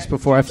 2 weeks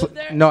before I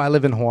fly. No, I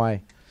live in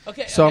Hawaii.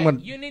 Okay, so I'm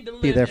going to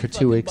be there for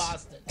 2 weeks.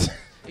 Boston.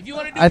 If you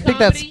want to do I think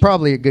comedy, that's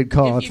probably a good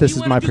call if this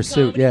is my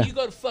pursuit. Comedy, Yeah. You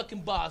go to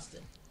fucking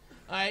Boston.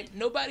 All right.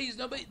 Nobody.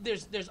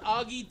 There's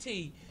Augie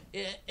T.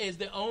 Is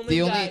the only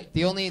guy.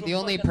 The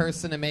only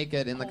person to make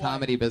it in the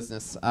comedy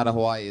business out of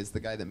Hawaii is the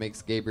guy that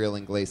makes Gabriel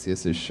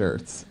Iglesias'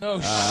 shirts. Oh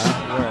shit.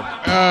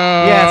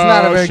 Yeah, it's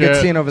not a very good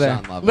scene over there.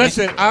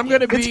 Listen, I'm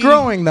gonna be. It's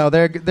growing though.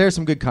 There's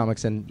some good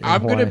comics in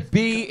I'm Hawaii. gonna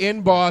be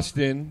in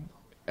Boston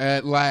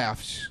at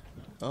Laughs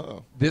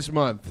this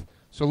month.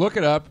 So look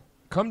it up.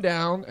 Come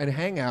down and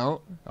hang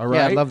out. All right.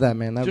 Yeah, I love that,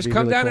 man. That would just be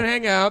come really down cool. and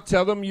hang out.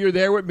 Tell them you're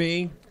there with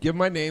me. Give them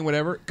my name,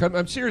 whatever. Come.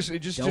 I'm seriously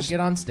just get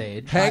on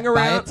stage. Hang Buy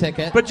around. a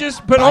ticket. But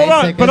hold Buy a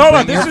on. ticket, But hold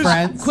on. bring This your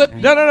is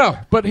friends. no.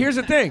 But here's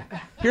the thing.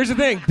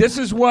 This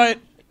is what.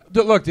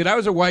 Look, dude. I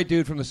was a white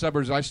dude from the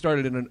suburbs. I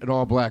started in an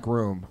all-black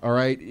room. All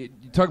right. You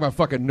talk about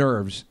fucking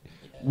nerves.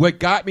 What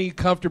got me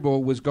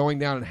comfortable was going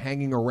down and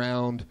hanging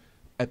around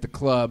at the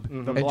club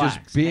and blacks,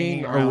 just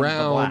being hanging around with the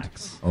around,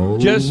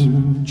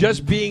 blacks.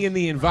 just being in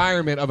the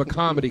environment of a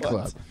comedy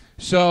club.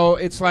 So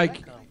it's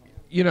like,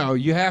 you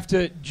have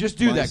to just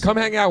do that. Come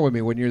hang out with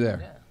me when you're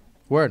there.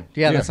 Word.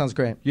 Yeah, that sounds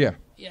great. Yeah.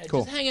 Yeah,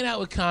 cool. just hanging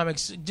out with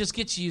comics just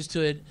gets you used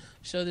to it.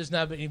 So there's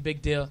not any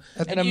big deal.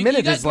 And a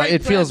minute is like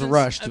it feels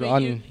rushed.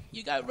 You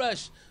got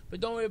rushed, but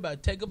don't worry about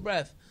it. Take a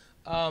breath.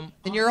 And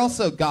you're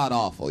also god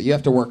awful. You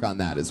have to work on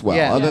that as well.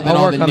 Yeah, Other than I'll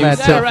all work the on new that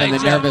stuff too. and the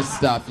Right, Joe. nervous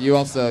stuff, you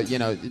also,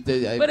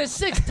 But it's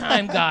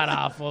 6-time god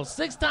awful.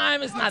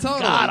 6-time is not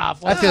Totally. god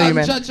awful. I feel you,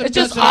 man. Judge It's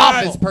just him off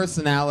awful. his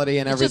personality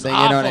and It's just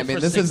everything. You know what I awful mean?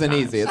 for This 6 isn't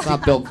times. easy. It's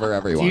not built for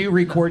everyone. Do you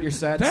record your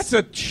sets? That's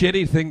a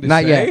shitty thing to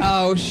Not say. yet.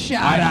 Oh,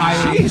 shut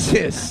up.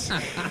 Jesus.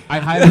 I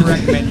highly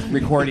recommend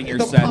recording your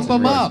They'll sets. pump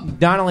 'em up.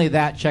 Not only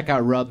that, check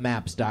out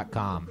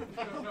rubmaps.com.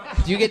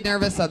 Do you get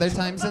nervous other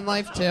times in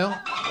life, too?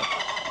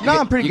 No,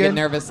 I'm pretty You good. get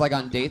nervous like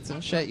on dates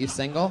and shit? You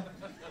single?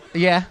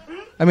 Yeah.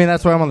 I mean,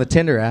 that's why I'm on the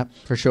Tinder app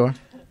for sure.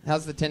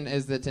 How's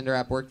is the Tinder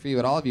app work for you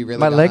at all? Have you really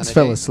My gone legs on a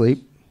fell date?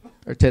 asleep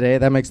today.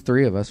 That makes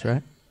 3 of us,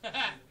 right?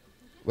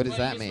 What does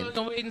that mean?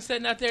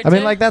 I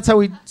mean, like that's how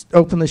we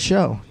open the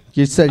show.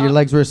 You said your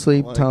legs were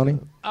asleep, Tony.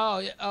 Oh,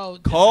 yeah. Oh.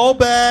 Call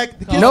back.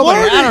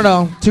 Nobody. I don't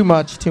know. Too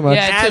much.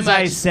 Yeah, As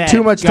I said,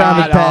 Too much time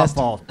has God passed.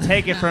 awful.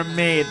 Take it from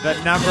me, the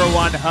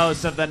 #1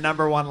 host of the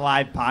 #1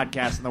 live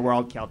podcast in the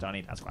world, Kill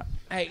Tony. That's what.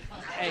 Hey,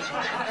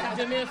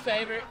 do me a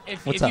favor.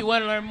 If What's you up?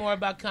 want to learn more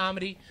about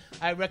comedy,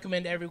 I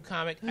recommend every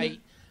comic.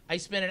 I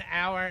spent an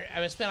hour.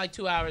 I spent like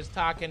 2 hours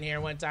talking here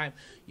one time.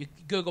 You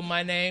Google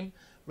my name,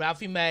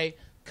 Ralphie May,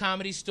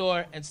 Comedy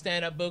Store, and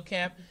Stand Up Boot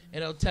Camp,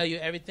 and it'll tell you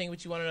everything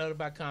what you want to know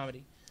about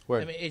comedy.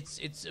 Word. I mean,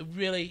 it's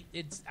really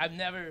I've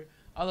never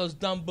all those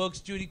dumb books,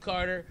 Judy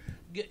Carter.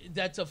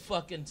 That's a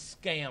fucking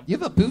scam. You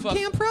have a boot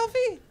camp,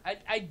 Ralphie?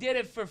 I did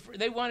it for free.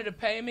 They wanted to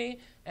pay me,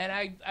 and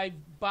I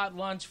bought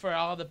lunch for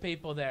all the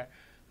people there.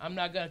 I'm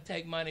not going to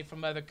take money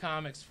from other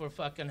comics for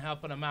fucking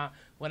helping them out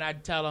when I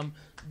tell them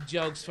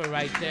jokes for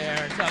right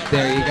there.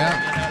 There you go.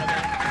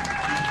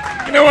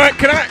 You know what?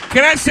 Can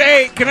I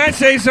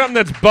say something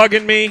that's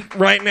bugging me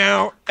right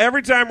now?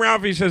 Every time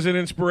Ralphie says an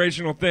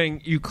inspirational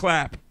thing, you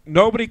clap.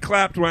 Nobody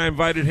clapped when I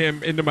invited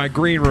him into my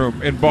green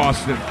room in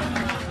Boston.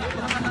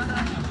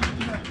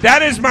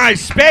 That is my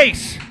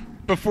space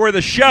before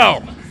the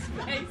show.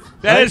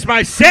 That is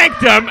my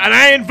sanctum, and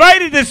I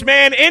invited this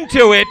man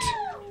into it.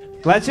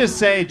 Let's just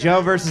say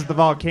Joe versus the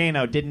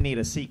Volcano didn't need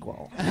a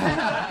sequel.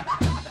 That's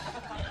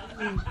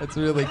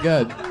really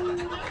good.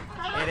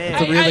 It is.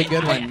 It's a really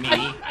good one.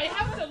 I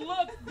have to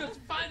look to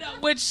find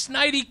out which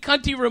snidey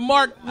cunty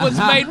remark was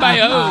made by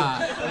who.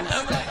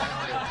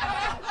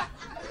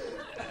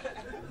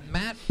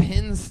 Matt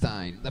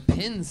Pinstein. The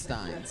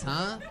Pinsteins,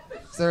 huh?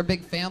 Is there a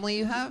big family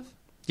you have?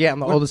 Yeah, I'm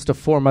the oldest of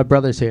 4. My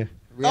brother's here.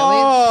 Really?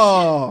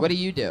 Oh. What do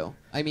you do?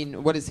 I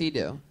mean, what does he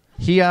do?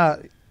 He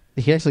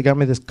actually got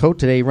me this coat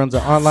today. He runs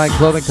an online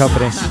clothing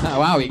company.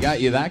 Wow, he got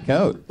you that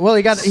coat. Well,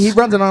 he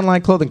runs an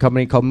online clothing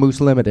company called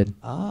Moose Limited.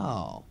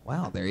 Oh,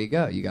 wow, there you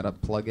go. You got to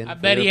plug in. I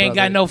bet he ain't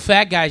got no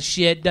fat guy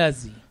shit,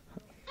 does he?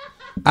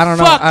 I don't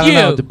know. Fuck I don't you.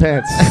 know. It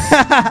depends.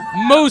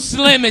 Moose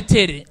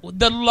Limited,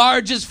 the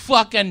largest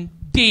fucking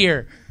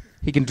deer.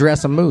 He can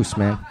dress a moose,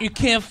 man. You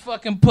can't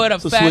fucking put a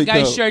It's a fat sweet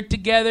guy coat. shirt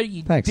together,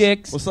 you Thanks.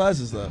 dicks. What size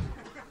is that?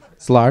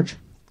 It's large.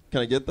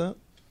 Can I get that?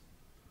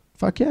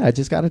 Fuck yeah! I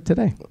just got it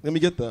today. Let me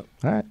get that.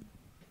 All right.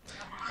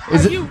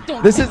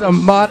 This is a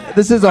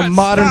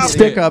modern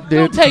stick up,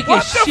 dude. Don't take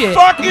his shit.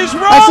 Fuck is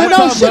wrong? I said,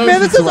 no with shit, man.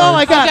 This is all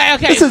I got.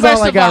 Okay, This is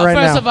all I got right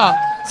first now. of all,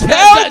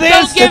 Tell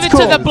don't give it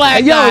to the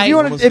black Yo, guy.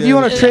 if you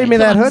want to trade me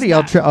that hoodie,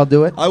 I'll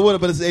do it. I would,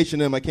 but it's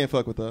H&M. I can't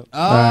fuck with that.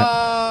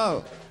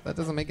 Oh, that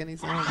doesn't make any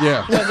sense.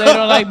 Yeah. What, they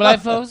don't like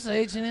black folks,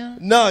 H&M?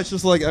 No, it's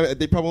just like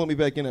they probably want me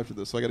back in after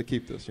this, so I got to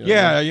keep this. You know?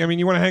 Yeah, I mean,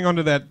 you want to hang on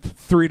to that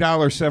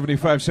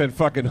 $3.75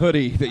 fucking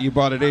hoodie that you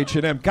bought at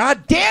H&M.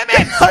 God damn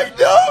it! I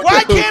know.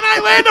 Why can't I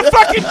land a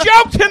fucking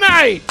joke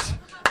tonight?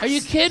 Are you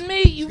kidding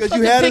me? You Because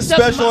fucking you had a picked up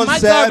special on my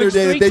garbage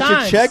Saturday that 3 they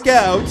times. should check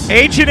out.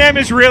 H&M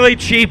is really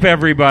cheap,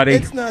 everybody.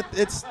 It's not.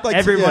 It's like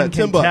Everyone $10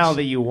 can tell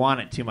that you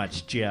want it too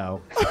much,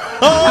 Joe.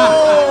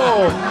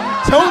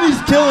 Oh, Tony's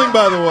killing,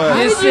 by the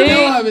way. You did you see,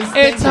 know I was it's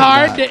thinking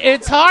hard. that?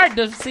 It's hard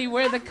to see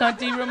where the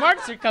cunty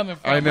remarks are coming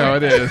from. I know,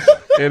 it is.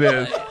 It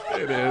is.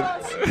 It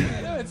is.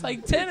 You know, it's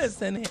like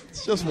tennis in here.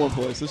 It's just one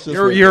place. It's just.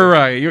 You're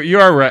right. You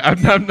are right.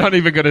 I'm not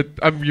even gonna.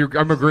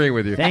 I'm agreeing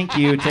with you. Thank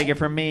you. Take it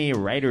from me,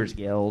 Writers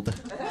Guild.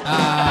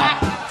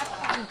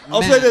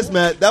 I'll say this,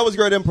 Matt. That was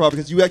great improv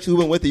because you actually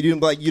went with it. You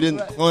didn't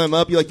climb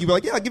up. You were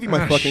like, yeah, I'll give you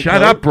my fucking. Shut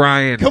coat. up,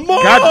 Brian. Come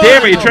on. God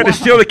damn it! You tried to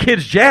steal the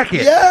kid's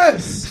jacket.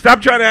 Yes.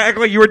 Stop trying to act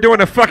like you were doing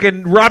a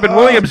fucking Robin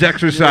Williams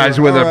exercise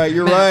with him. All right,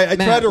 you're right. I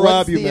tried to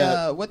rob you,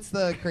 Matt. What's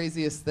the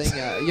craziest thing?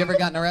 You ever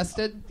gotten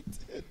arrested?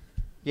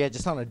 Yeah,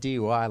 just on a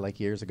DUI like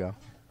years ago.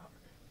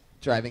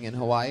 Driving in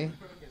Hawaii?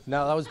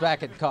 No, that was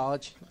back at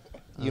college,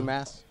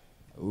 UMass.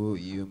 Ooh,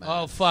 UMass.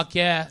 Oh fuck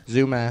yeah!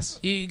 Zoomass.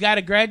 You got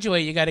to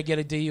graduate. You got to get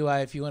a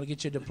DUI if you want to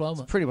get your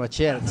diploma. Pretty much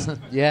it.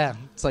 Yeah,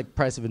 it's like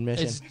price of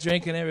admission. It's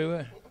drinking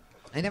everywhere.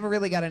 I never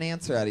really got an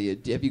answer out of you.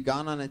 Have you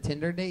gone on a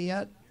Tinder date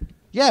yet?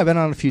 Yeah, I've been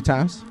on a few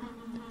times.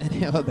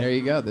 Oh, there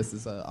you go. This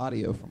is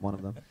audio from one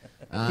of them.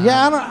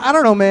 Yeah, I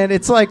don't know, man.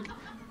 It's like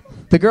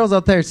the girls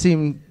out there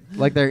seem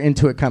like they're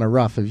into it kind of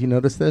rough. Have you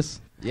noticed this?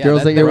 Yeah,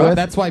 girls that you're with?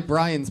 That's why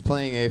Brian's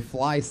playing a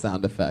fly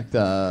sound effect.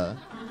 Yeah,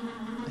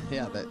 No,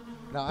 I they don't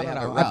have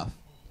know. it rough.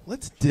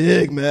 Let's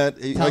dig,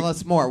 Matt. Tell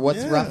us more.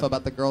 What's rough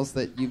about the girls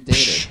that you've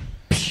dated?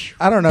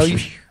 I don't know.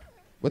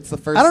 What's the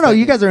first? I don't know. thing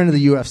You guys are into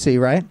the UFC,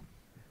 right?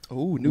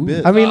 Oh, new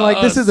bit. I mean,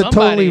 like this is a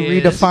totally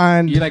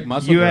redefined You like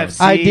muscle UFC,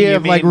 idea you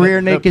of like mean rear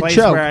the naked place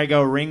choke. where I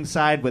go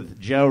ringside with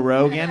Joe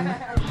Rogan.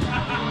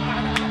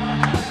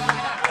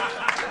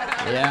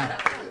 Yeah.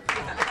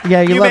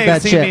 Yeah, you love may that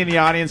have seen shit. me in the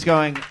audience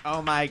going,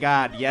 "Oh my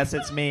God, yes,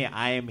 it's me.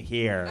 I am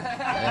here."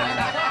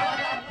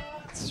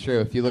 It's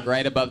true. If you look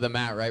right above the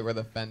mat, right where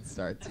the fence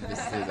starts, you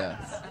just see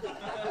this.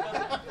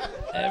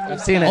 I've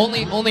seen it.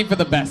 Only for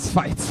the best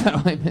fights.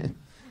 though, I mean.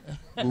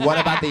 What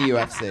about the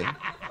UFC?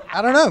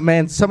 I don't know,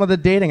 man. Some of the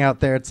dating out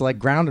there, it's like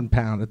ground and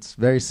pound. It's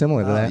very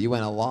similar to that. You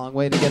went a long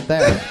way to get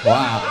there.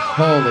 Wow.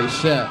 Holy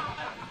shit.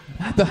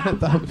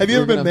 Have you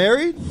ever been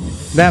married?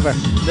 Never.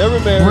 Never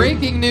married.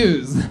 Breaking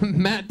news.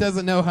 Matt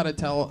doesn't know how to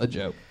tell a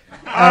joke.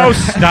 Oh,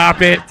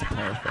 stop it.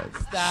 Perfect.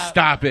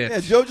 Stop it. Yeah,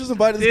 Joe just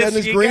invited this guy in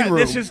his green room.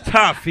 This is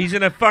tough. He's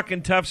in a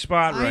fucking tough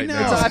spot right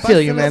now. I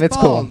feel you, man. It's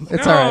cool.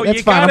 It's No, all right. That's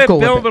you fine. gotta I'm cool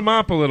build with it. him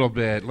up a little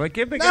bit. Like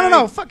give the guy.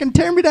 No. Fucking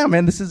tear me down,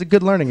 man. This is a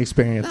good learning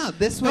experience. No,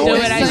 this Do way, what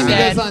next I time he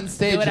said. goes on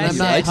stage Do what and I I'm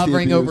said. not Likes the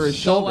hovering over abuse. his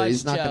shoulder, watch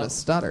he's not Joe. going to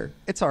stutter.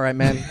 It's all right,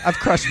 man. I've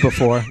crushed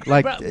before.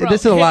 Like Bro,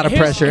 this is a lot of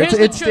here's- pressure. here's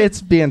the truth.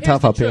 It's being Here's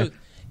tough the up here. truth,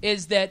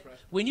 is that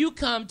when you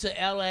come to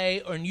LA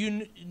or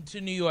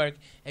to New York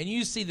and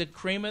you see the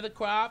cream of the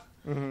crop,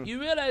 you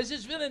realize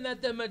there's really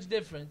not that much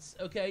difference.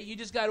 Okay, you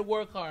just got to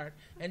work hard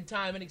and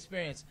time and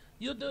experience.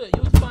 You'll do it.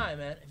 You'll be fine,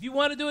 man. If you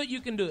want to do it,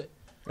 you can do it.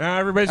 Now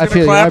everybody's I gonna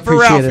feel you. I clap for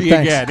appreciate it. Ralphie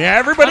Thanks. again. Yeah,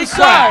 everybody I'm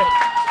clap.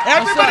 sorry.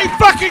 Everybody I'm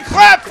fucking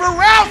clap for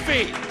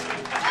Ralphie.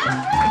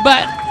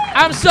 But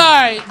I'm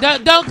sorry.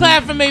 Don't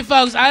clap for me,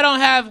 folks. I don't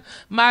have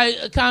my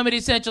Comedy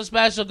Central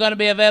special going to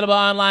be available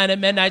online at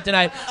midnight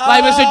tonight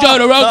like Mr.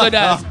 Joe DeRosa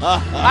does.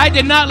 I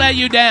did not let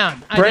you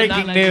down. I did not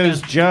Breaking let you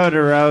news: down. Joe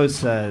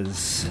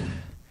DeRosa's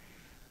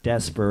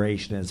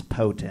desperation is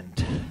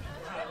potent.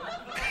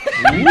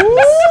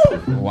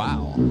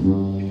 Wow.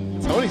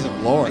 Tony's a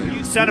lord.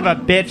 You son of a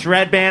bitch,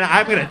 Red Band.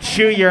 I'm going to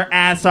chew your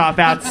ass off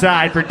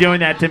outside for doing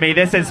that to me.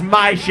 This is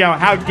my show.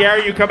 How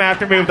dare you come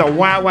after me with a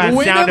wow wow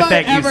When sound have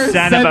effect, I you ever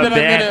son said of a that I'm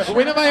bitch. gonna?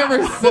 When have I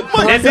ever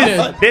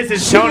said This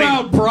is chew Tony.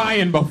 out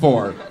Brian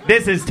before?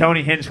 This is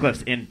Tony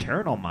Hinchcliffe's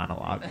internal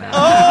monologue now.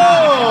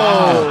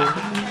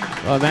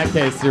 Well, in that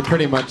case, you're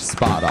pretty much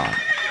spot on.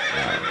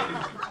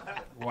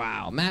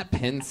 Wow. Matt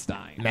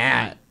Pinstein.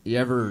 Matt, you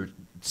ever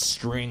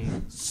string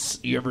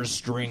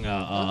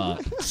a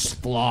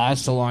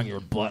floss along your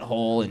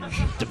butthole and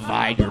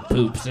divide your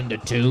poops into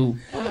two?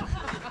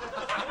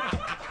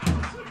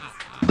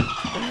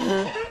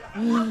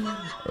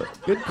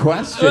 Good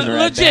question, Red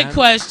Legit Band.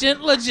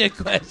 question. Legit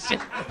question.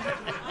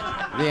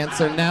 The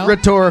answer no?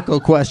 Rhetorical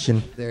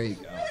question. There you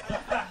go.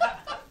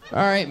 All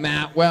right,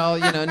 Matt. Well,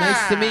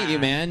 nice to meet you,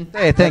 man.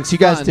 Hey, thanks. That's You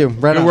guys fun. too.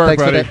 Right on. work,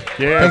 Thanks buddy. for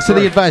the, Yeah, thanks for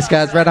the sure. advice,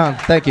 guys. Right on.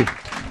 Thank you.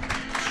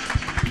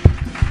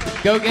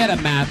 Go get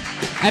him, Matt.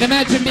 I'd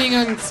imagine being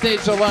on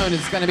stage alone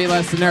is going to be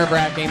less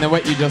nerve-wracking than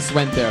what you just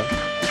went through.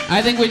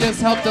 I think we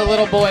just helped a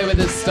little boy with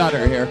his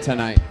stutter here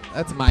tonight.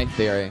 That's my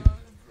theory.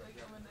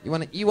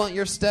 You want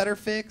your stutter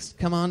fixed?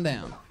 Come on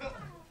down.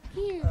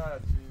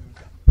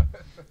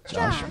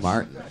 Josh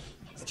Martin.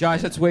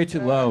 Josh, that's way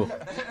too low.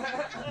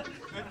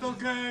 It's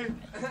okay.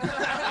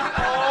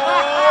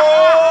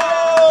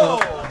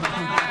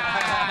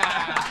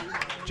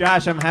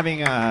 Josh, I'm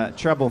having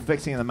trouble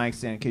fixing the mic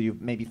stand. Could you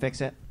maybe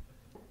fix it?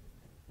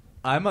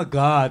 I'm a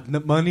god.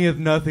 Money is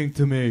nothing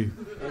to me.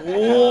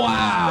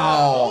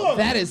 Wow.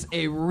 That is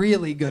a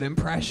really good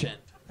impression.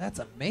 That's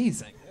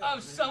amazing. Oh,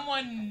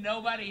 someone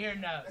nobody here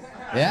knows.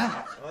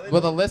 Yeah?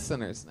 Well, the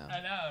listeners know.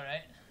 I know,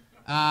 right?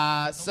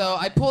 So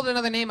I pulled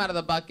another name out of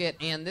the bucket,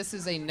 and this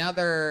is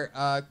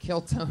another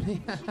Kill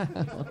Tony.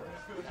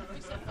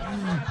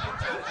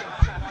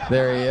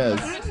 There he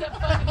is.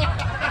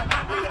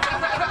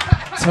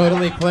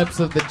 Total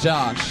eclipse of the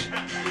Josh.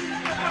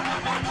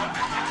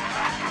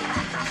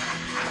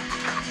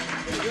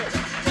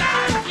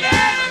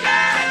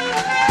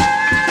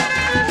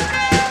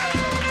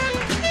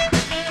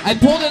 I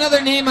pulled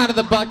another name out of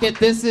the bucket.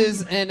 This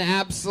is an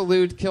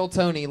absolute Kill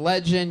Tony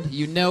legend.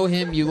 You know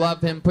him, you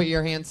love him. Put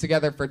your hands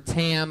together for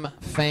Tam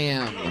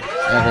Fam,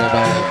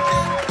 everybody.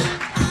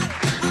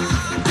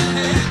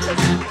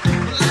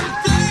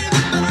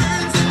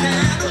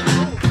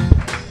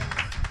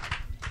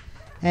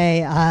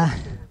 Hey,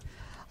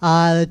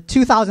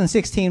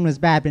 2016 was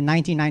bad, but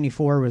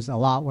 1994 was a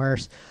lot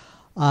worse.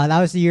 That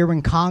was the year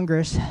when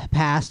Congress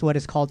passed what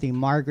is called the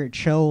Margaret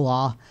Cho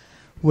Law,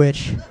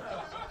 which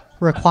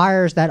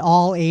requires that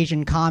all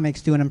Asian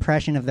comics do an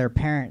impression of their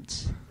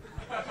parents.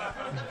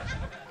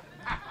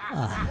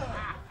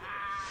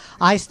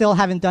 I still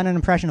haven't done an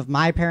impression of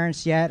my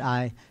parents yet.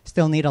 I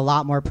still need a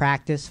lot more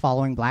practice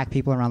following black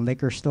people around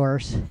liquor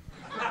stores.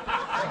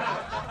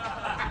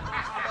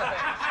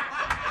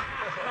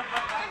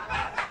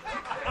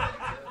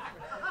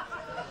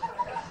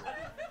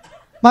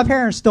 My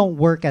parents don't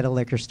work at a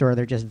liquor store.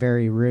 They're just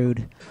very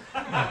rude.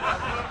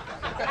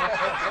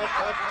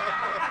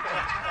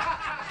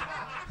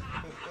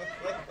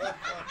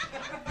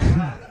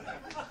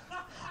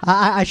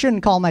 I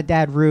shouldn't call my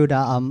dad rude.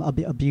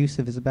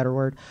 Abusive is a better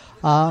word.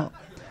 I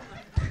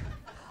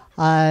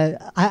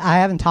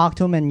haven't talked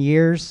to him in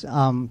years,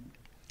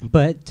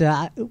 but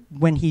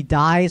when he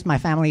dies, my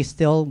family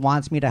still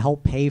wants me to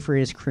help pay for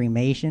his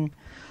cremation.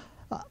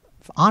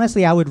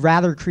 Honestly, I would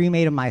rather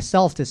cremate him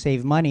myself to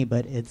save money,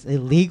 but it's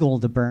illegal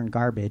to burn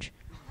garbage.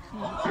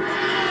 Wow.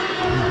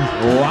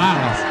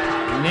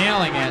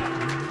 Nailing it.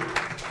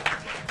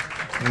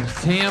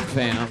 Tam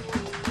Fam.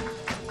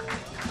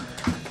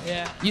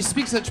 Yeah. You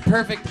speak such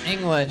perfect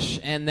English,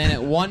 and then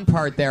at one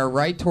part there,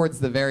 right towards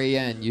the very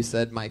end, you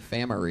said "my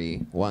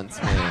family"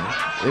 once more.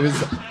 It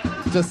was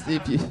just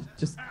if you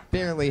just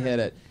barely hit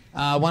it.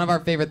 One of our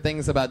favorite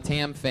things about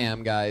Tam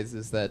Fam, guys,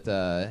 is that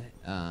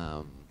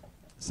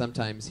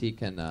sometimes he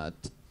can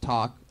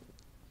talk.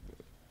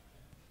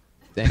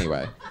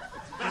 Anyway,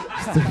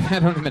 I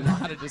don't even know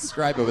how to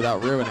describe it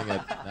without ruining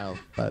it. No,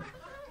 but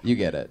you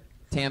get it.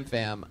 Tam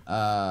Fam,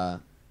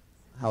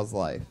 how's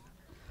life?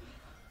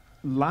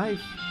 Life.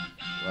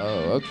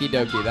 Whoa, okie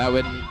dokie. That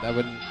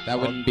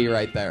wouldn't be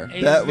right there.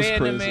 That was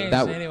crazy.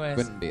 That anyways.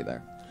 wouldn't be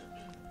there.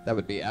 That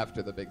would be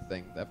after the big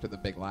thing, after the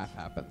big laugh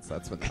happens.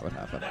 That's when that would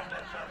happen.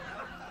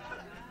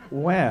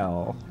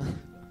 Well,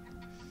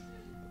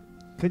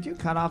 could you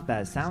cut off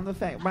that sound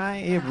effect,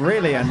 Brian? It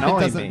really annoyed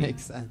me. It doesn't make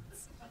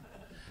sense.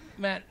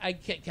 Man,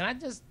 can I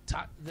just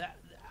talk?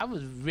 I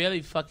was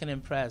really fucking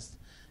impressed.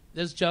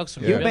 Those jokes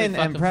were You've really been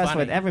fucking impressed funny.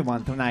 with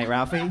everyone tonight,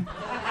 Ralphie.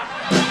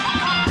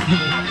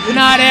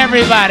 Not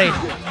everybody.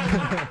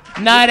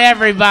 Not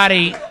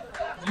everybody,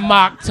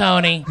 Mock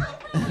Tony.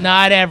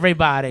 Not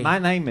everybody. My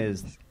name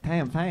is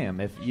Tam Fam,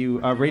 if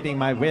you are reading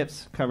my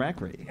whips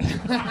correctly.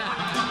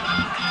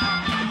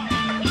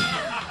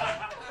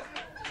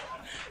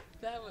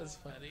 That was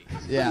funny.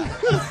 Yeah.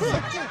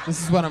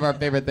 This is one of our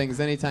favorite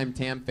things. Anytime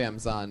Tam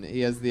Fam's on,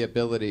 he has the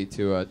ability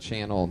to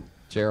channel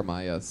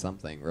Jeremiah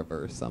something,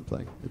 reverse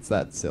something. It's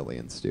that silly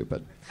and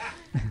stupid.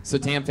 So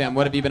Tam Fam,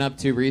 what have you been up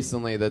to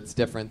recently that's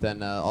different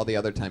than all the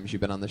other times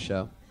you've been on the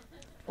show?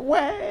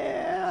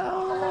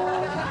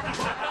 Well,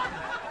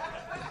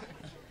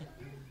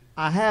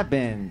 I have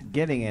been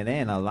getting it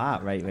in a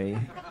lot lately.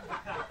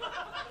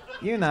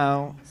 You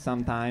know,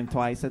 sometime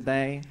twice a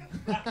day,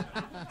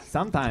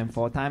 sometime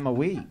 4 times a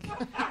week.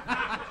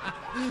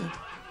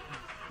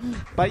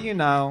 But you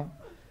know,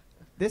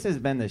 this has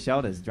been the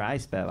shortest dry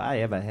spell I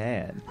ever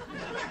had.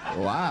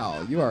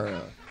 Wow, you are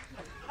a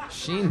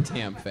Sheen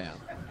Tam Fam.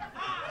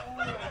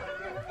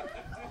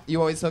 You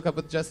always hook up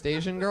with just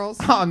Asian girls?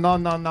 Oh, no.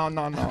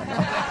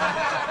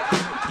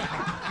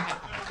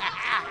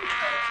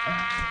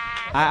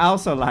 I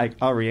also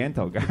like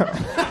Oriental girls.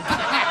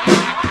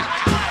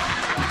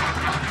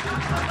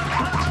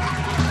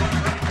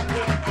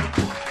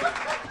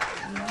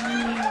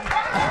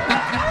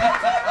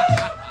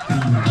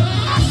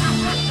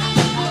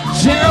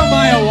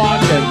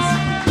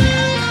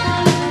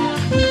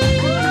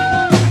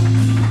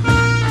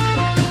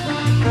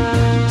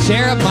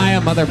 Jeremiah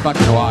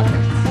motherfucking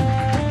Watkins.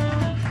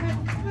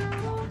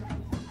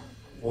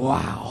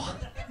 Wow.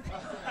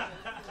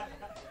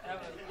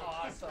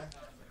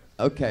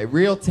 Okay,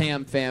 real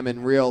Tam Fam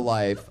in real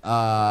life.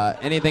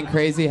 Anything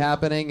crazy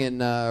happening in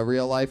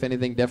real life?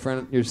 Anything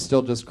different? You're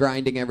still just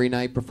grinding every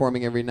night,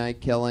 performing every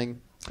night, killing?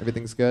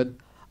 Everything's good?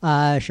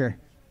 Sure.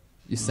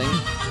 You sing?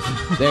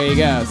 There you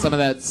go. Some of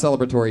that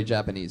celebratory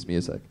Japanese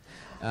music.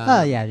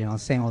 Yeah, you know,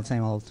 same old,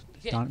 same old.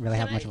 Don't really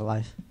have much of a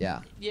life. Yeah.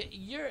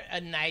 You're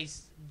a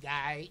nice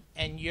guy,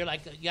 and you're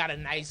like you got a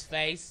nice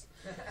face.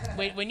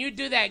 When you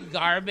do that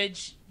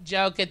garbage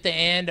joke at the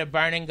end of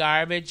burning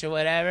garbage or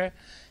whatever,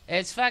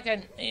 it's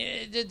fucking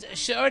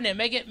shorten it,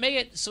 make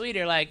it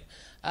sweeter. Like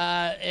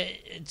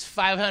it's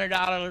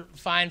 $500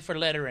 fine for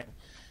littering.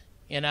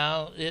 You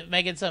know,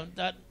 make it some.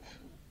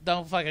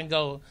 Don't fucking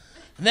go.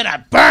 And then I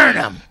burn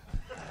them.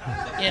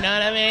 You know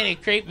what I mean?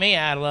 It creeped me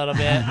out a little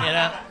bit. You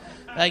know,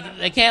 like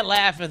they can't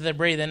laugh if they're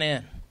breathing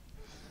in.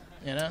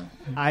 You know?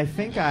 I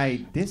think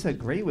I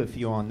disagree with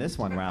you on this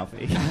one,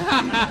 Ralphie.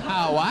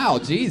 Wow,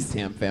 geez,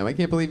 Tam Fam. I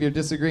can't believe you're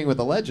disagreeing with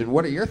a legend.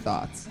 What are your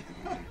thoughts?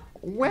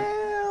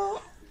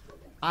 Well,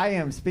 I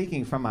am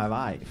speaking from my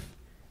life.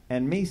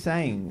 And me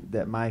saying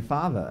that my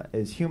father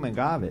is human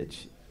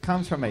garbage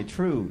comes from a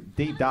true,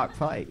 deep, dark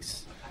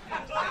place.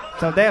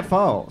 So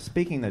therefore,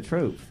 speaking the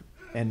truth,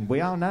 and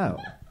we all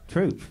know,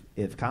 truth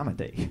is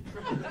comedy.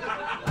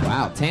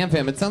 Wow, Tam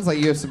Fam, it sounds like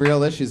you have some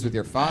real issues with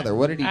your father.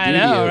 What did he do I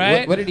know, to you?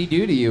 right? What did he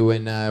do to you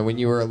when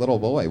you were a little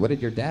boy? What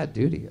did your dad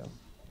do to you?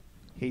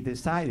 He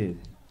decided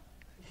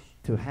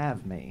to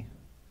have me,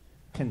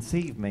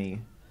 conceive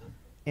me,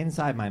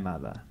 inside my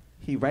mother.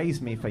 He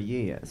raised me for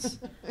years.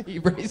 He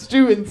raised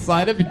you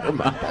inside of your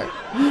mother.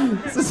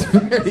 This is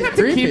very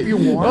creepy. keep you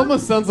warm? It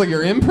almost sounds like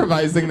you're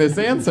improvising this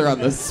answer on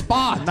the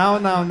spot. No.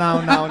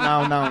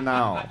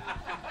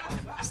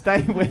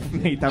 Stay with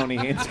me, Tony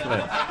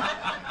Hinchcliffe.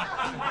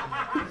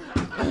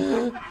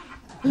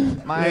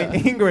 My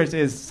English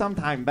is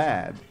sometimes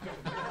bad.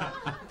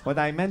 What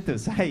I meant to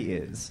say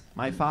is,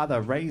 my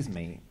father raised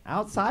me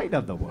outside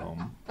of the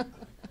womb,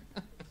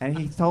 and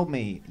he told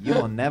me, you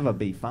will never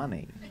be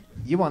funny.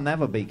 You will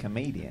never be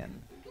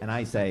comedian. And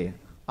I say,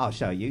 I'll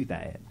show you,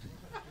 Dad.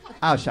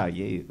 I'll show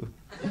you.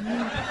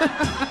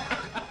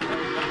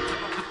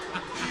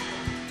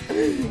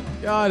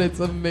 God, it's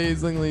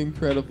amazingly,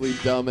 incredibly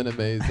dumb and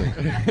amazing.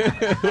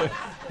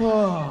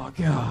 Oh,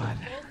 God.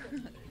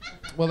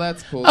 Well,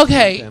 that's cool.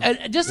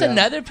 Okay, just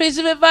another piece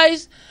of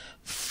advice.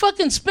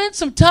 Fucking spend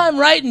some time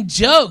writing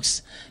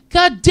jokes.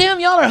 God damn,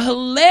 y'all are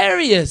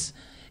hilarious.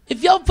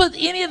 If y'all put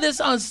any of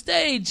this on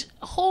stage,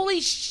 holy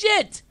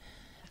shit.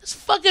 It's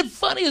fucking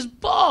funny as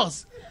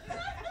balls.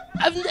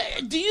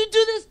 Do you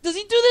do this? Does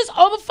he do this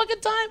all the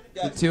fucking time?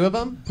 The two of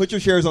them? Put your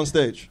shares on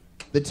stage.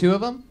 The two of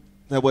them?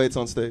 That way it's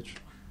on stage.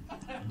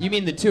 You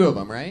mean the two of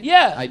them, right?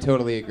 Yeah. I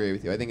totally agree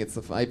with you. I think it's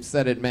I've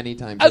said it many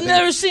times. I've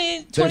never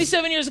seen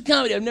 27 years of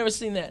comedy. I've never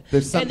seen that.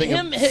 There's something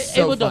and him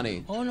so able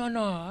funny. To, oh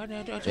no.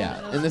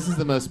 Yeah, and this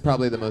is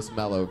probably the most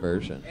mellow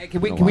version. Hey,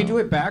 can we do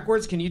it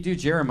backwards? Can you do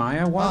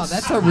Jeremiah once? Oh,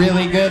 that's a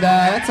really good.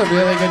 That's a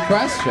really good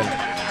question.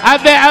 I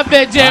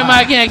bet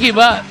Jeremiah can't keep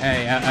up.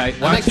 Hey,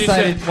 why don't you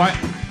sit?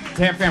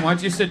 Tam Fam, why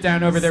don't you sit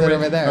down over there?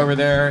 Over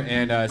there,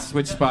 and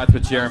switch spots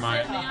with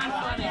Jeremiah.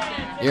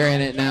 You're in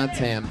it now,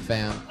 Tam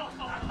Fam.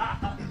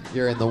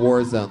 You're in the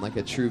war zone like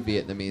a true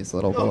Vietnamese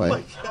little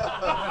boy.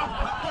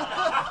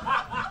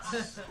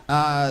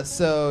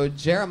 So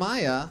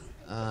Jeremiah,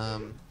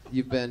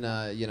 you've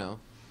been,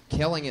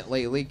 killing it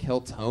lately.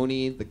 Kill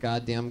Tony, the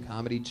goddamn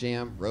comedy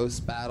jam,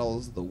 roast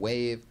battles, the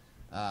wave.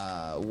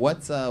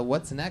 What's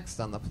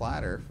next on the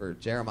platter for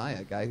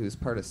Jeremiah, a guy who's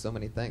part of so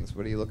many things?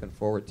 What are you looking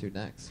forward to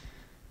next?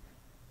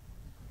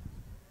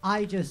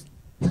 I just.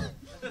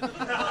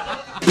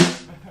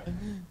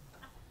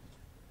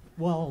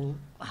 Well.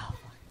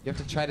 You have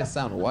to try to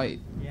sound white.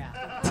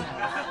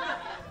 Yeah.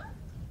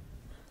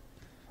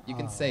 You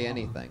can say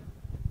anything.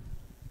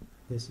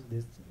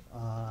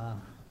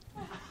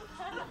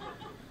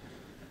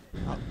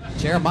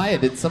 Jeremiah,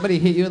 did somebody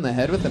hit you in the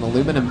head with an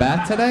aluminum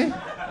bat today?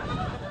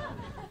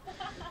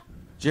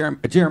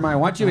 Jeremiah,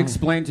 why don't you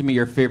explain to me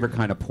your favorite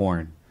kind of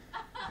porn?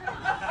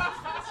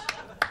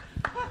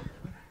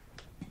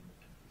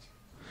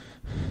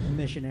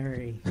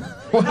 Missionary.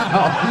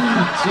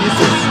 Wow.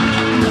 Jesus.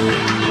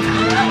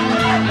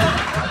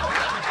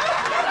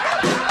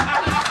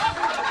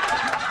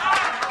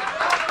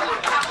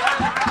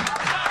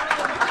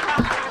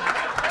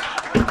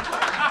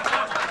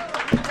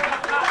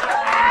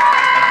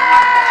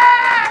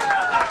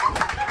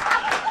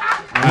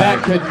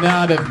 That could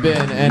not have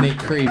been any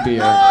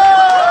creepier.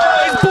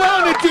 He's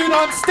blowing a dude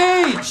on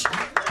stage.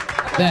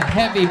 The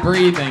heavy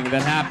breathing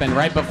that happened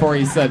right before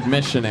he said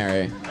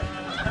missionary.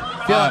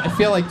 I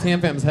feel like Tam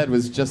Fam's head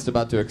was just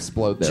about to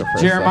explode there.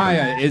 For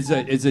Jeremiah, is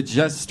it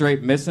just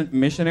straight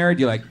missionary?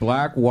 Do you like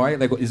black, white?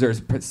 Like, is there,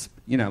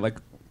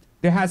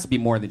 there has to be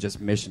more than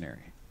just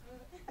missionary.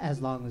 As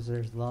long as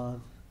there's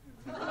love.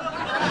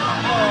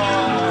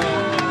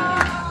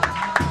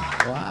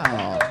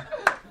 Wow.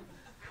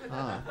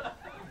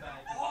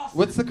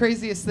 What's the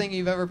craziest thing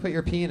you've ever put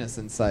your penis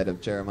inside of,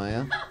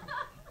 Jeremiah?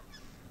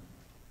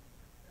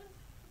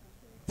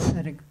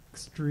 An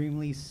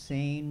extremely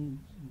sane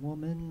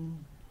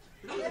woman.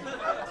 All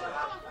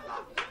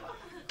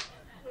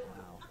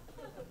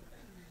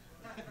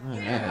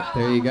right,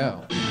 there you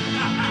go.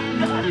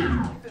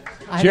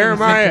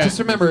 Jeremiah. Just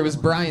remember, it was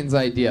Brian's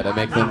idea to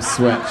make them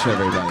switch,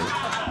 everybody.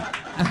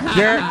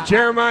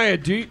 Jeremiah,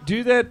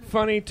 do that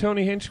funny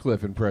Tony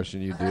Hinchcliffe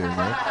impression you do,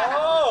 man.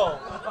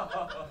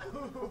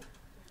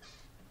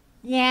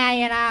 Yeah,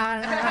 you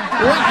know.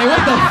 What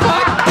the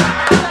fuck?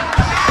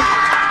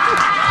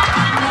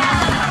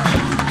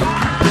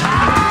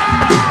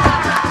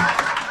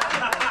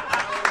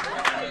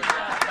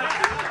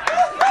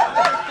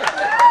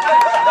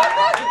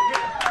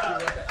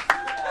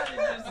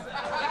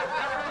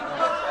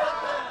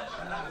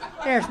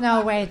 There's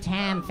no way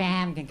Tam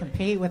Fam can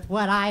compete with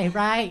what I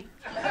write.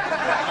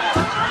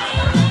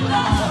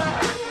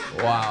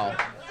 Wow.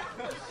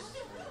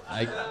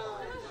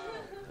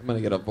 I'm gonna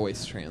get a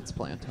voice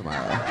transplant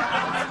tomorrow.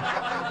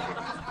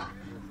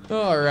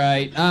 All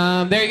right.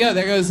 There you go.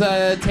 There goes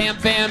Tam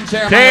Fam,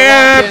 Jeremiah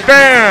Tam Watkins,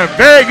 Fam.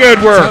 Very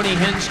good work. Tony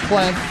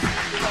Hinchcliffe.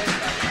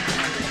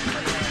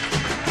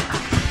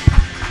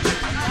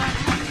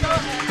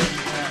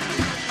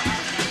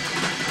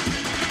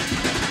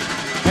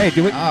 Hey,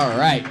 do we? All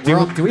right.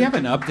 Do we have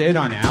an update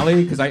on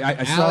Allie? Because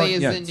I saw. Allie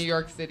is yeah. in New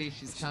York City.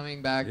 She's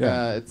coming back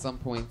Yeah. at some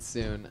point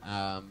soon.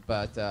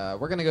 But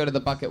we're going to go to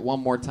the bucket one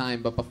more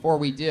time. But before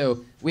we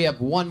do, we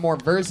have one more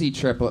Verzi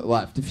triplet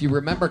left. If you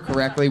remember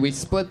correctly, we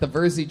split the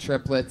Verzi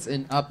triplets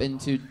up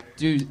into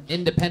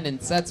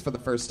independent sets for the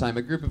first time.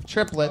 A group of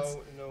triplets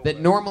that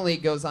normally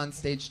goes on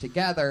stage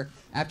together.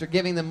 After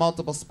giving them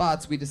multiple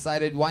spots, we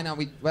decided why don't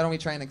we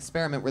try an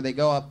experiment where they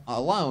go up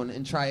alone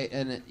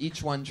and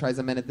each one tries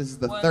a minute. This is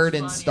the third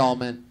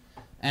installment.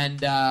 And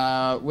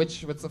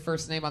what's the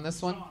first name on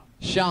this one?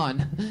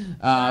 Sean.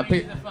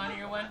 The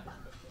funnier one?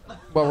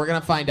 Well, we're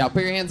gonna find out.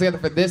 Put your hands together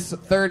for this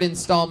third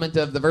installment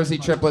of the Verzi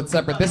Triplet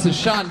Separate. This is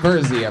Sean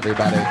Verzi,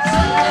 everybody.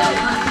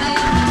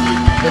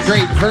 The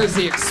great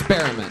Verzi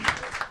experiment.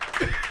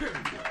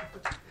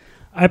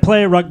 I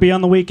play rugby on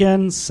the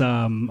weekends.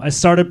 I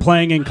started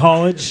playing in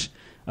college.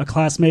 A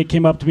classmate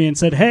came up to me and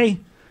said, "Hey,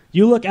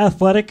 you look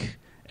athletic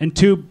and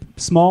too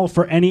small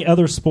for any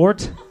other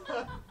sport.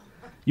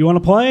 You want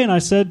to play?" And I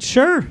said,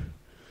 "Sure.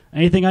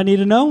 Anything I need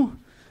to know?"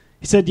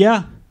 He said,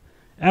 "Yeah.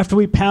 After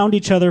we pound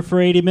each other for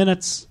 80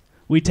 minutes,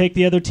 we take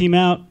the other team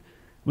out,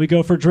 we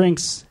go for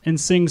drinks and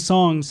sing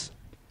songs."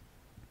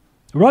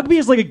 Rugby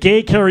is like a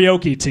gay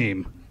karaoke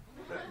team.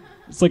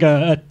 It's like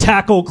a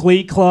tackle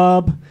glee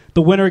club.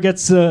 The winner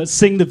gets to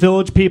sing the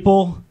Village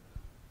People.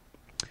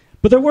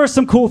 But there were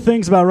some cool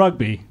things about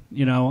rugby.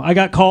 You know, I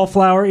got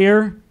cauliflower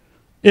ear.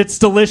 It's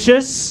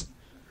delicious.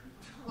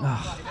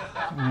 Yeah.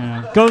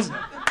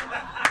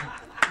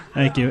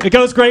 Thank you. It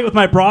goes great with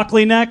my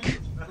broccoli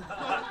neck.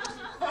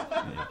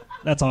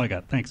 That's all I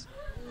got. Thanks.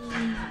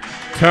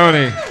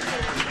 Tony.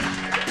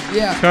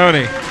 Yeah.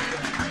 Tony.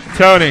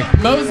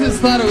 Moses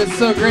thought it was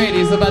so great,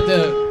 he's about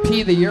to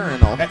pee the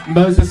urinal.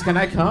 Moses, can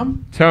I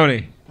come?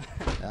 Tony.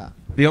 Yeah.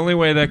 The only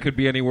way that could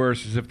be any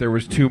worse is if there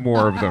was two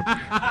more of them.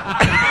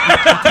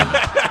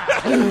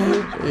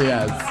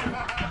 Yes.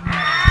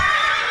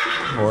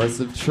 Horse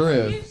of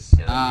truth.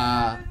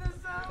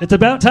 It's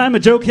about time a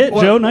joke hit,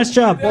 Joe. Nice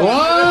job.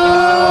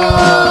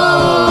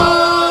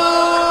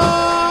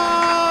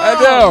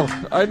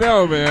 I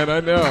know, man. I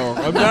know.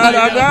 I'm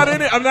not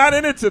in it. I'm not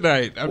in it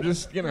tonight. I'm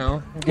just,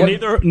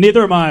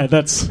 Neither am I.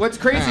 That's what's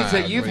crazy is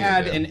that you've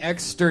had an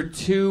extra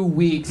 2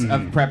 weeks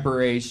of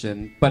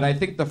preparation, but I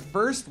think the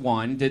first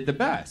one did the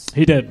best.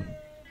 He did.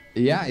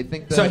 Yeah, I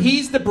think so.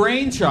 He's the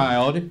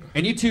brainchild,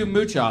 and you two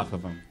mooch off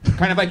of him,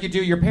 kind of like you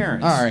do your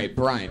parents. All right,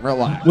 Brian,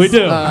 relax. We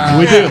do.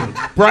 We do.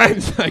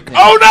 Brian's like,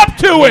 own up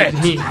to it.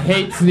 He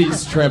hates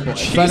these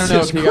triplets. I don't know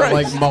if he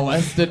got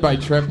molested by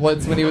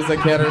triplets when he was a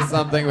kid or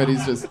something, but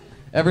he's just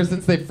ever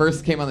since they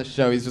first came on the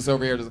show, he's just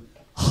over here just.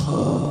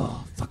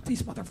 Fuck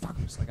these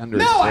motherfuckers! Like under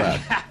his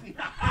breath.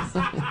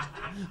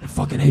 I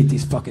fucking hate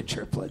these fucking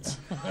triplets.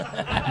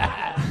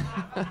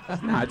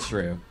 Not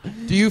true.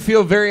 Do you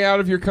feel very out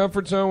of your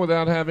comfort zone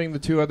without having the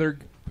two other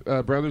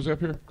brothers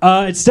up here?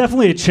 It's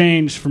definitely a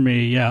change for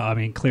me. Yeah, I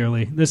mean,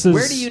 clearly. This is.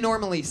 Where do you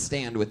normally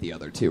stand with the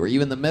other two? Are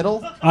you in the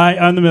middle?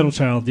 I'm the middle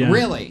child. Yeah.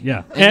 Really?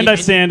 Yeah. And I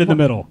stand in the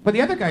middle. But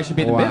the other guy should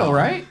be in the middle,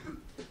 right?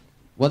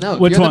 Well, no. If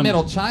Which you're one? the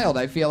middle child,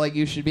 I feel like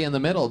you should be in the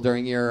middle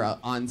during your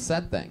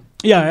on-set thing.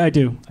 Yeah, I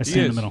do. I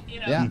stand in the middle.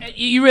 Yeah.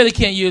 You really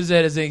can't use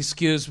that as an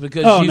excuse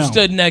because you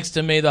stood next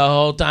to me the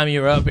whole time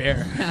you were up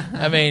here.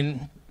 I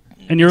mean,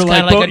 and you're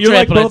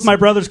like both my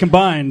brothers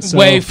combined. So.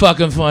 Way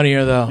fucking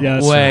funnier though. Yeah,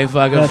 that's way true.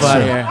 fucking That's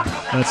funnier. True.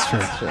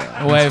 That's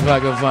true. Way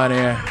fucking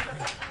funnier.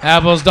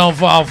 Apples don't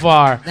fall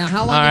far. Now, how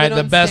long All have right, you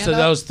the done best of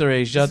stand-up? those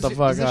three. Shut the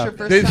fuck Is this up. your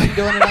first time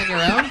doing it on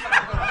your own?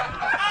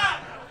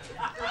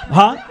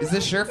 Huh? Is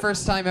this your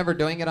first time ever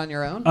doing it on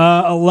your own?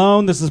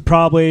 Alone, this is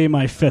probably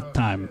my 5th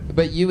time.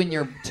 But you and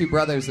your two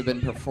brothers have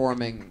been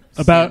performing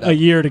About stand-up a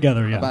year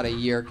together, yeah. About a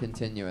year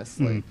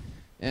continuously.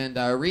 And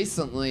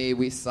recently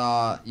we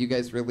saw you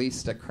guys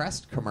released a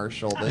Crest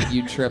commercial that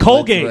you triplets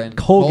Colgate. were in.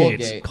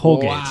 Colgate.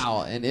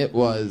 Wow, and it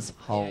was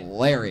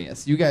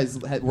hilarious. You guys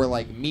were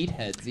like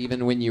meatheads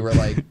even when you were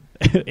like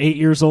 8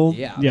 years old.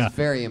 Yeah, it was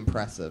very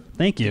impressive.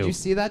 Thank you. Did you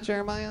see that,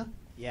 Jeremiah?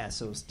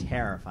 Yes, it was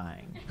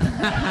terrifying.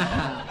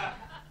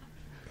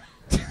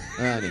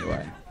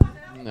 Anyway.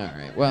 All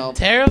right. Well,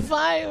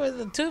 terrifying with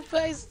the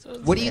toothpaste.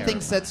 What do you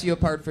think sets you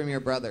apart from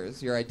your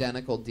brothers? Your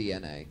identical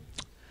DNA.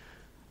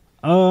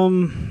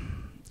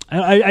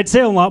 I'd say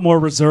a lot more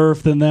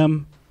reserved than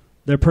them.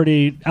 They're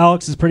pretty.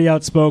 Alex is pretty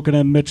outspoken,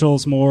 and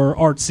Mitchell's more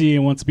artsy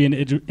and wants to be an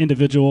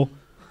individual.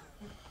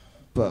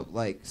 But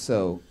like,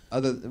 so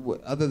other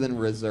than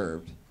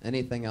reserved,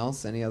 anything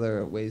else? Any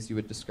other ways you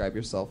would describe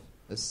yourself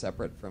as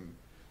separate from?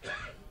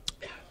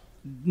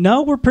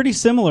 No, we're pretty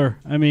similar.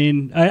 I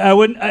mean, I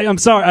wouldn't. I'm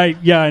sorry.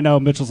 I know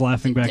Mitchell's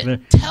laughing back there.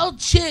 Tell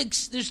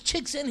chicks, there's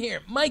chicks in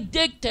here. My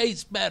dick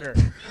tastes better.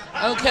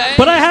 Okay.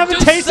 But I haven't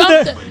tasted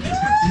it.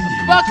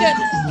 Fucking.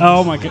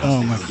 Oh my god.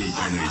 Oh my god.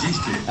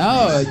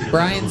 Oh,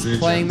 Brian's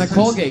playing the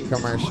Colgate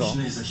commercial.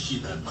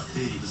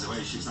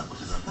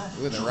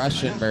 Ooh, the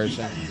Russian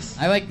version.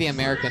 I like the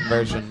American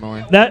version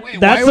more. That's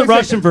the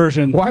Russian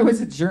version. Why was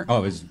it Oh,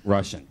 it was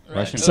Russian.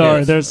 Russian.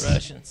 Sorry, there's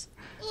Russians.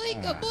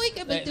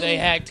 They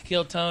hacked to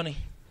kill Tony.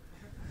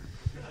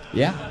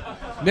 Yeah.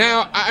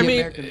 Now, I The mean,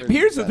 American version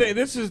here's the better. thing.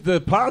 This is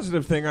the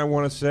positive thing I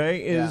want to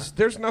say is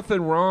there's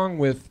nothing wrong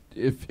with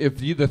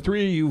if you, the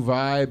three of you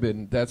vibe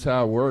and that's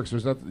how it works.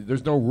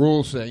 There's no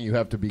rule saying you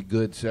have to be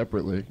good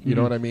separately. You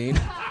know what I mean?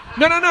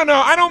 No.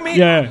 I don't mean.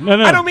 Yeah,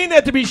 no. I don't mean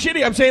that to be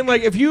shitty. I'm saying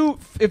like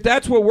if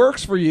that's what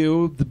works for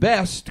you, the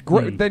best,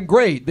 then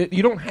great. That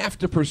you don't have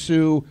to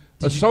pursue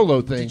a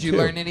solo thing. Did you too.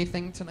 learn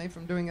anything tonight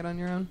from doing it on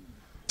your own?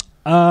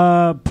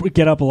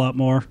 Get up a lot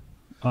more,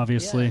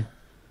 obviously.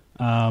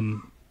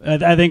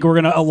 I think we're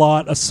gonna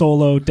allot a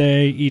solo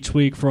day each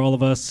week for all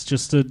of us,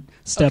 just to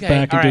step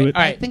back and do it.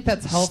 All right. I think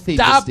that's healthy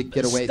Stop, just to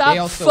get away. Stop They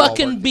also all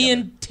fucking work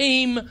being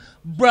team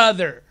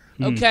brother.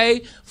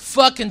 Okay,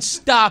 fucking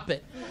stop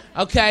it.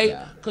 Okay,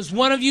 because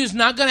one of you is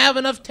not gonna have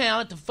enough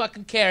talent to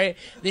fucking carry it.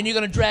 Then you're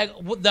gonna drag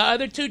the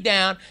other two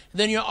down.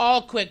 Then you're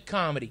all quit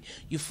comedy.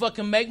 You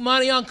fucking make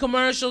money on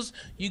commercials.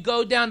 You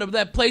go down to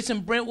that place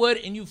in Brentwood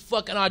and you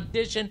fucking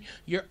audition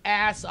your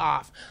ass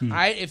off. All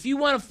right, if you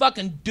want to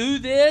fucking do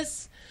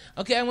this.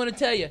 Okay, I'm going to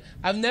tell you,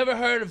 I've never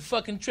heard of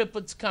fucking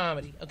triplets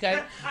comedy,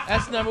 okay?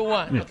 That's number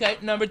one, okay?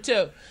 Number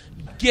two,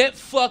 get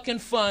fucking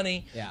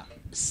funny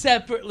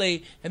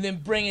separately and then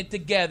bring it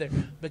together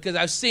because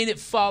I've seen it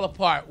fall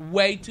apart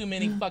way too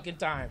many fucking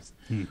times.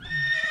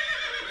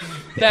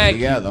 Thank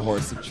you. Yeah, the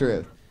horse of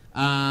truth.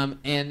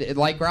 And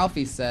like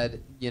Ralphie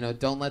said,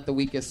 don't let the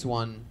weakest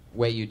one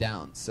weigh you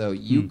down. So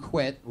you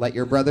quit, let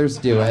your brothers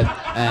do it,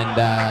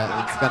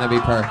 and it's going to be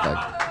perfect.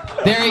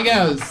 There he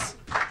goes.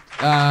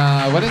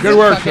 What is Good it?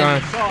 work,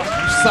 Sean.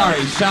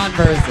 Sorry, Sean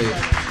Bursey.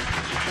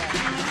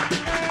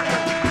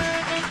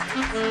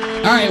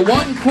 All right,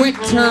 one quick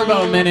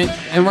turbo minute,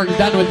 and we're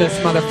done with this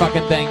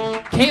motherfucking thing.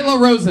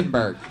 Kayla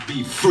Rosenberg.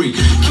 Be free.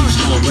 Keep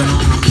slowing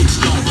on, I'm keep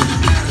slowing with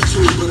an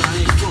attitude, but I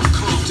ain't from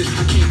Compton.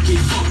 I can't be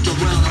fucked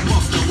around, I'm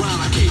muffed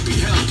around, I can't be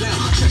held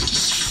down. Check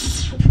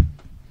this.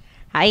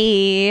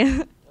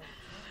 Hi.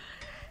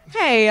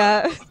 Hey,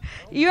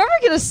 you ever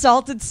get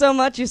assaulted so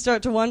much you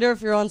start to wonder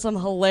if you're on some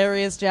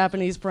hilarious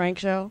Japanese prank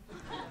show?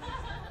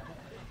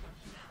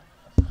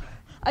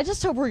 I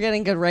just hope we're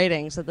getting good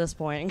ratings at this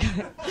point.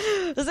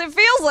 Because it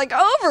feels like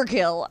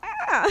overkill.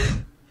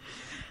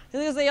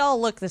 Because they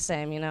all look the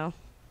same,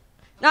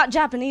 Not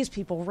Japanese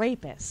people,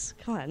 rapists.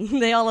 Come on,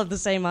 they all have the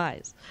same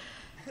eyes.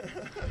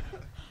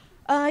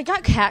 I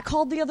got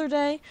catcalled the other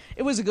day.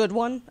 It was a good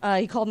one.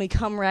 He called me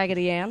Cum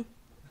Raggedy Ann.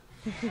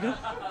 It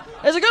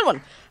was a good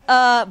one.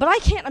 But I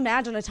can't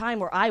imagine a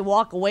time where I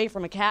walk away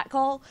from a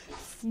catcall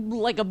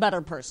like a better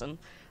person.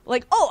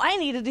 Like, oh, I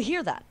needed to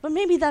hear that. But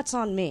maybe that's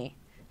on me.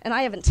 And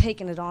I haven't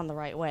taken it on the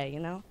right way,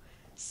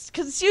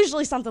 Because it's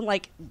usually something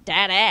like,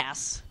 dad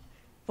ass.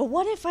 But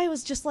what if I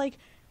was just like,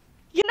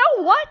 you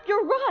know what?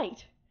 You're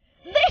right.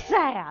 This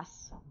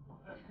ass.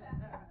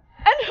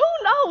 And who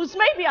knows?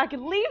 Maybe I could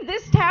leave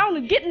this town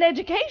and get an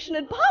education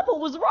and Papa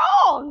was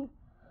wrong.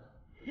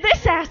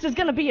 This ass is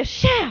going to be a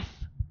chef.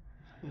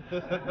 Okay,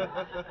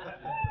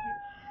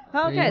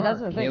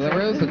 that's the thing. Kayla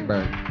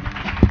Rosenberg.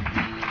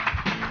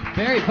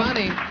 Very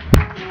funny.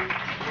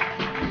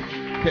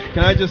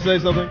 Can I just say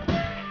something?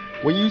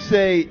 When you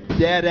say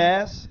dad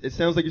ass, it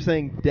sounds like you're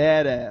saying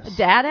dad ass.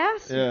 Dad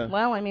ass? Yeah.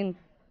 Well, I mean,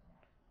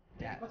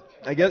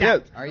 I guess. Yeah.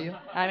 Are you?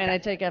 I mean, I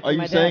take after Are you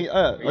my saying?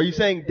 dad. Are you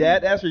saying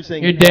dad ass or are you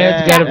saying Your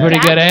dad's got a pretty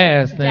good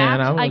ass, man.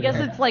 I guess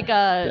it's like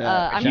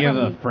I'm You have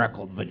from a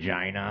freckled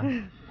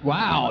vagina.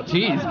 Wow,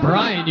 geez,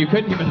 Brian, you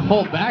couldn't even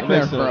hold back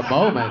there for a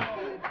moment.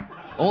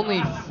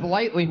 Only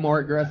slightly more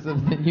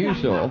aggressive than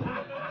usual.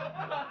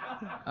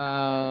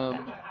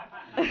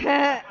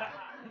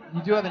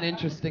 You do have an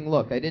interesting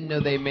look. I didn't know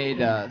they made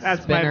That's my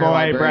spinner boy,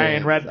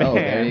 librarians. Brian Redband. Oh,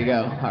 there you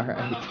go. All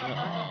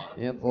right.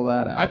 Cancel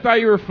that out. I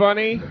thought you were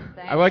funny.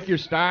 Thanks. I like your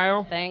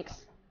style. Thanks.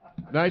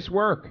 Nice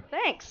work.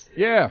 Thanks.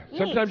 Yeah. Neat.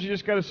 Sometimes you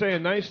just got to say a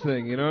nice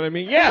thing. You know what I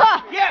mean?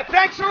 Yeah. Yeah,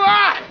 thanks a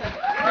lot.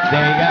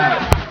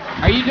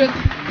 There you go.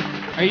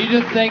 Are you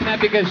just saying that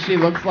because she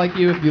looks like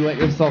you if you let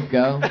yourself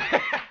go?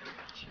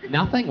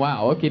 Nothing?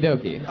 Wow, okie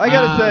dokie. I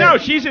gotta say. No,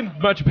 she's in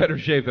much better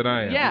shape than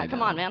I am. Yeah,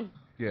 come on, man.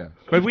 Yeah.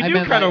 But we I do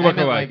meant kind of like-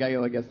 look I meant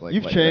alike. I guess like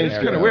You've like changed.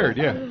 It's kind of weird,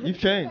 yeah. You've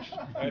changed.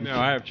 I know,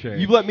 I have changed.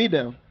 You've let me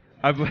down.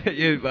 I've let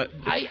you.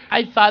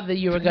 I thought that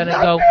you were gonna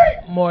go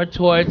more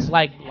towards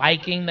like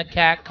liking the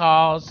cat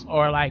calls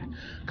or like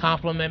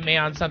compliment me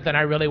on something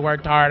I really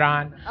worked hard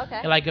on.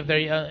 Okay. Like if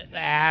they're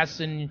ass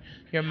and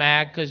you're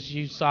mad because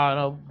you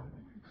saw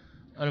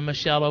a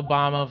Michelle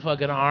Obama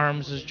fucking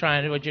arms is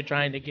what you're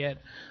trying to get.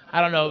 I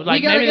don't know.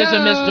 Like maybe there's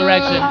a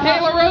misdirection.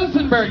 Kayla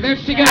Rosenberg, there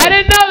she goes. I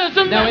didn't know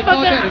this. No, it's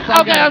all good. It's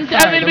all Okay, good. I'm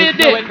sorry. gonna be a There was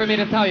no way dick. for me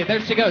to tell you.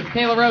 There she goes,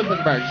 Kayla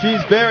Rosenberg.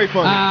 She's very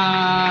funny.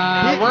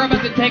 We're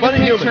about to take a Funny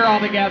picture human. all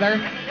together.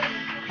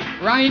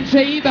 Ryan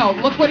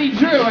Chaibo, look what he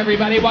drew,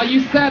 everybody, while you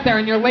sat there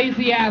on your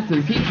lazy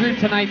asses. He drew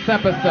tonight's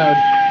episode.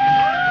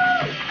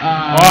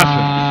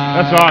 Awesome.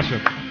 That's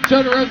awesome.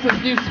 Joe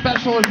DeRosa's new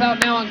special is out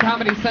now on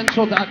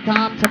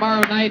ComedyCentral.com.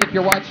 Tomorrow night, if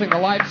you're watching the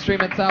live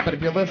stream, it's out. But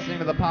if you're listening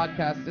to the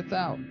podcast, it's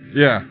out.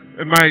 Yeah.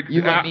 And my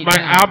down.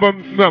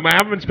 album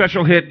and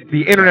special hit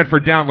the internet for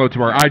download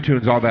tomorrow,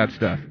 iTunes, all that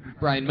stuff.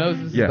 Brian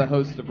Moses Yeah. is the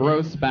host of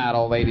Roast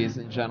Battle, ladies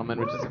and gentlemen,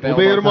 which is We'll available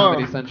be here on tomorrow.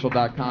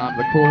 ComedyCentral.com.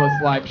 The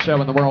coolest live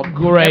show in the world.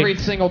 Great. Every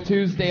single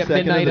Tuesday at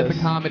Second midnight of at the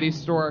this. Comedy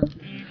Store.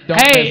 Don't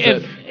Hey, miss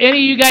if it. any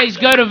of you guys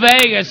go to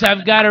Vegas,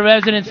 I've got a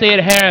residency at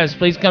Harris.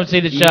 Please come see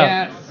the show.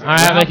 Yes. All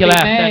right, make you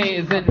Ralphie laugh. May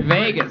is in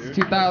Vegas,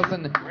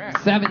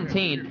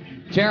 2017.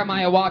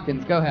 Jeremiah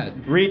Watkins, go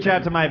ahead. Reach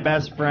out to my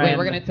best friend, Wait,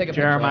 we're gonna take a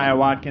picture Jeremiah of him.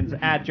 Watkins,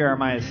 at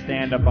Jeremiah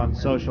Stand Up on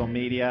social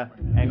media,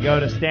 and go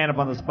to Stand Up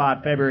on the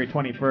Spot February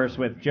 21st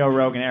with Joe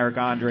Rogan, Eric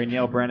Andre,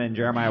 Neil Brennan,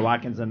 Jeremiah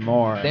Watkins, and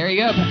more. There you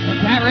go.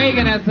 Pat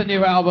Reagan has a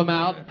new album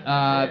out.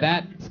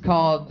 That's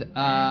called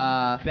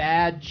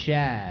Bad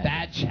Chat.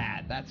 Bad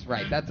Chat. That's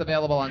right. That's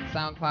available on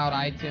SoundCloud,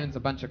 iTunes,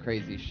 a bunch of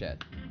crazy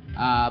shit.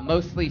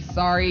 Mostly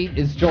Sorry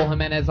is Joel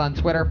Jimenez on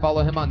Twitter.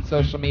 Follow him on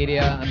social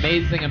media.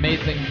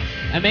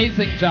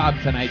 Amazing job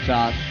tonight,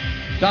 Josh.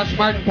 Josh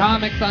Martin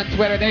Comics on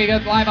Twitter. There you go,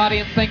 live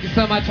audience. Thank you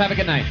so much. Have a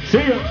good night.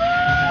 See you.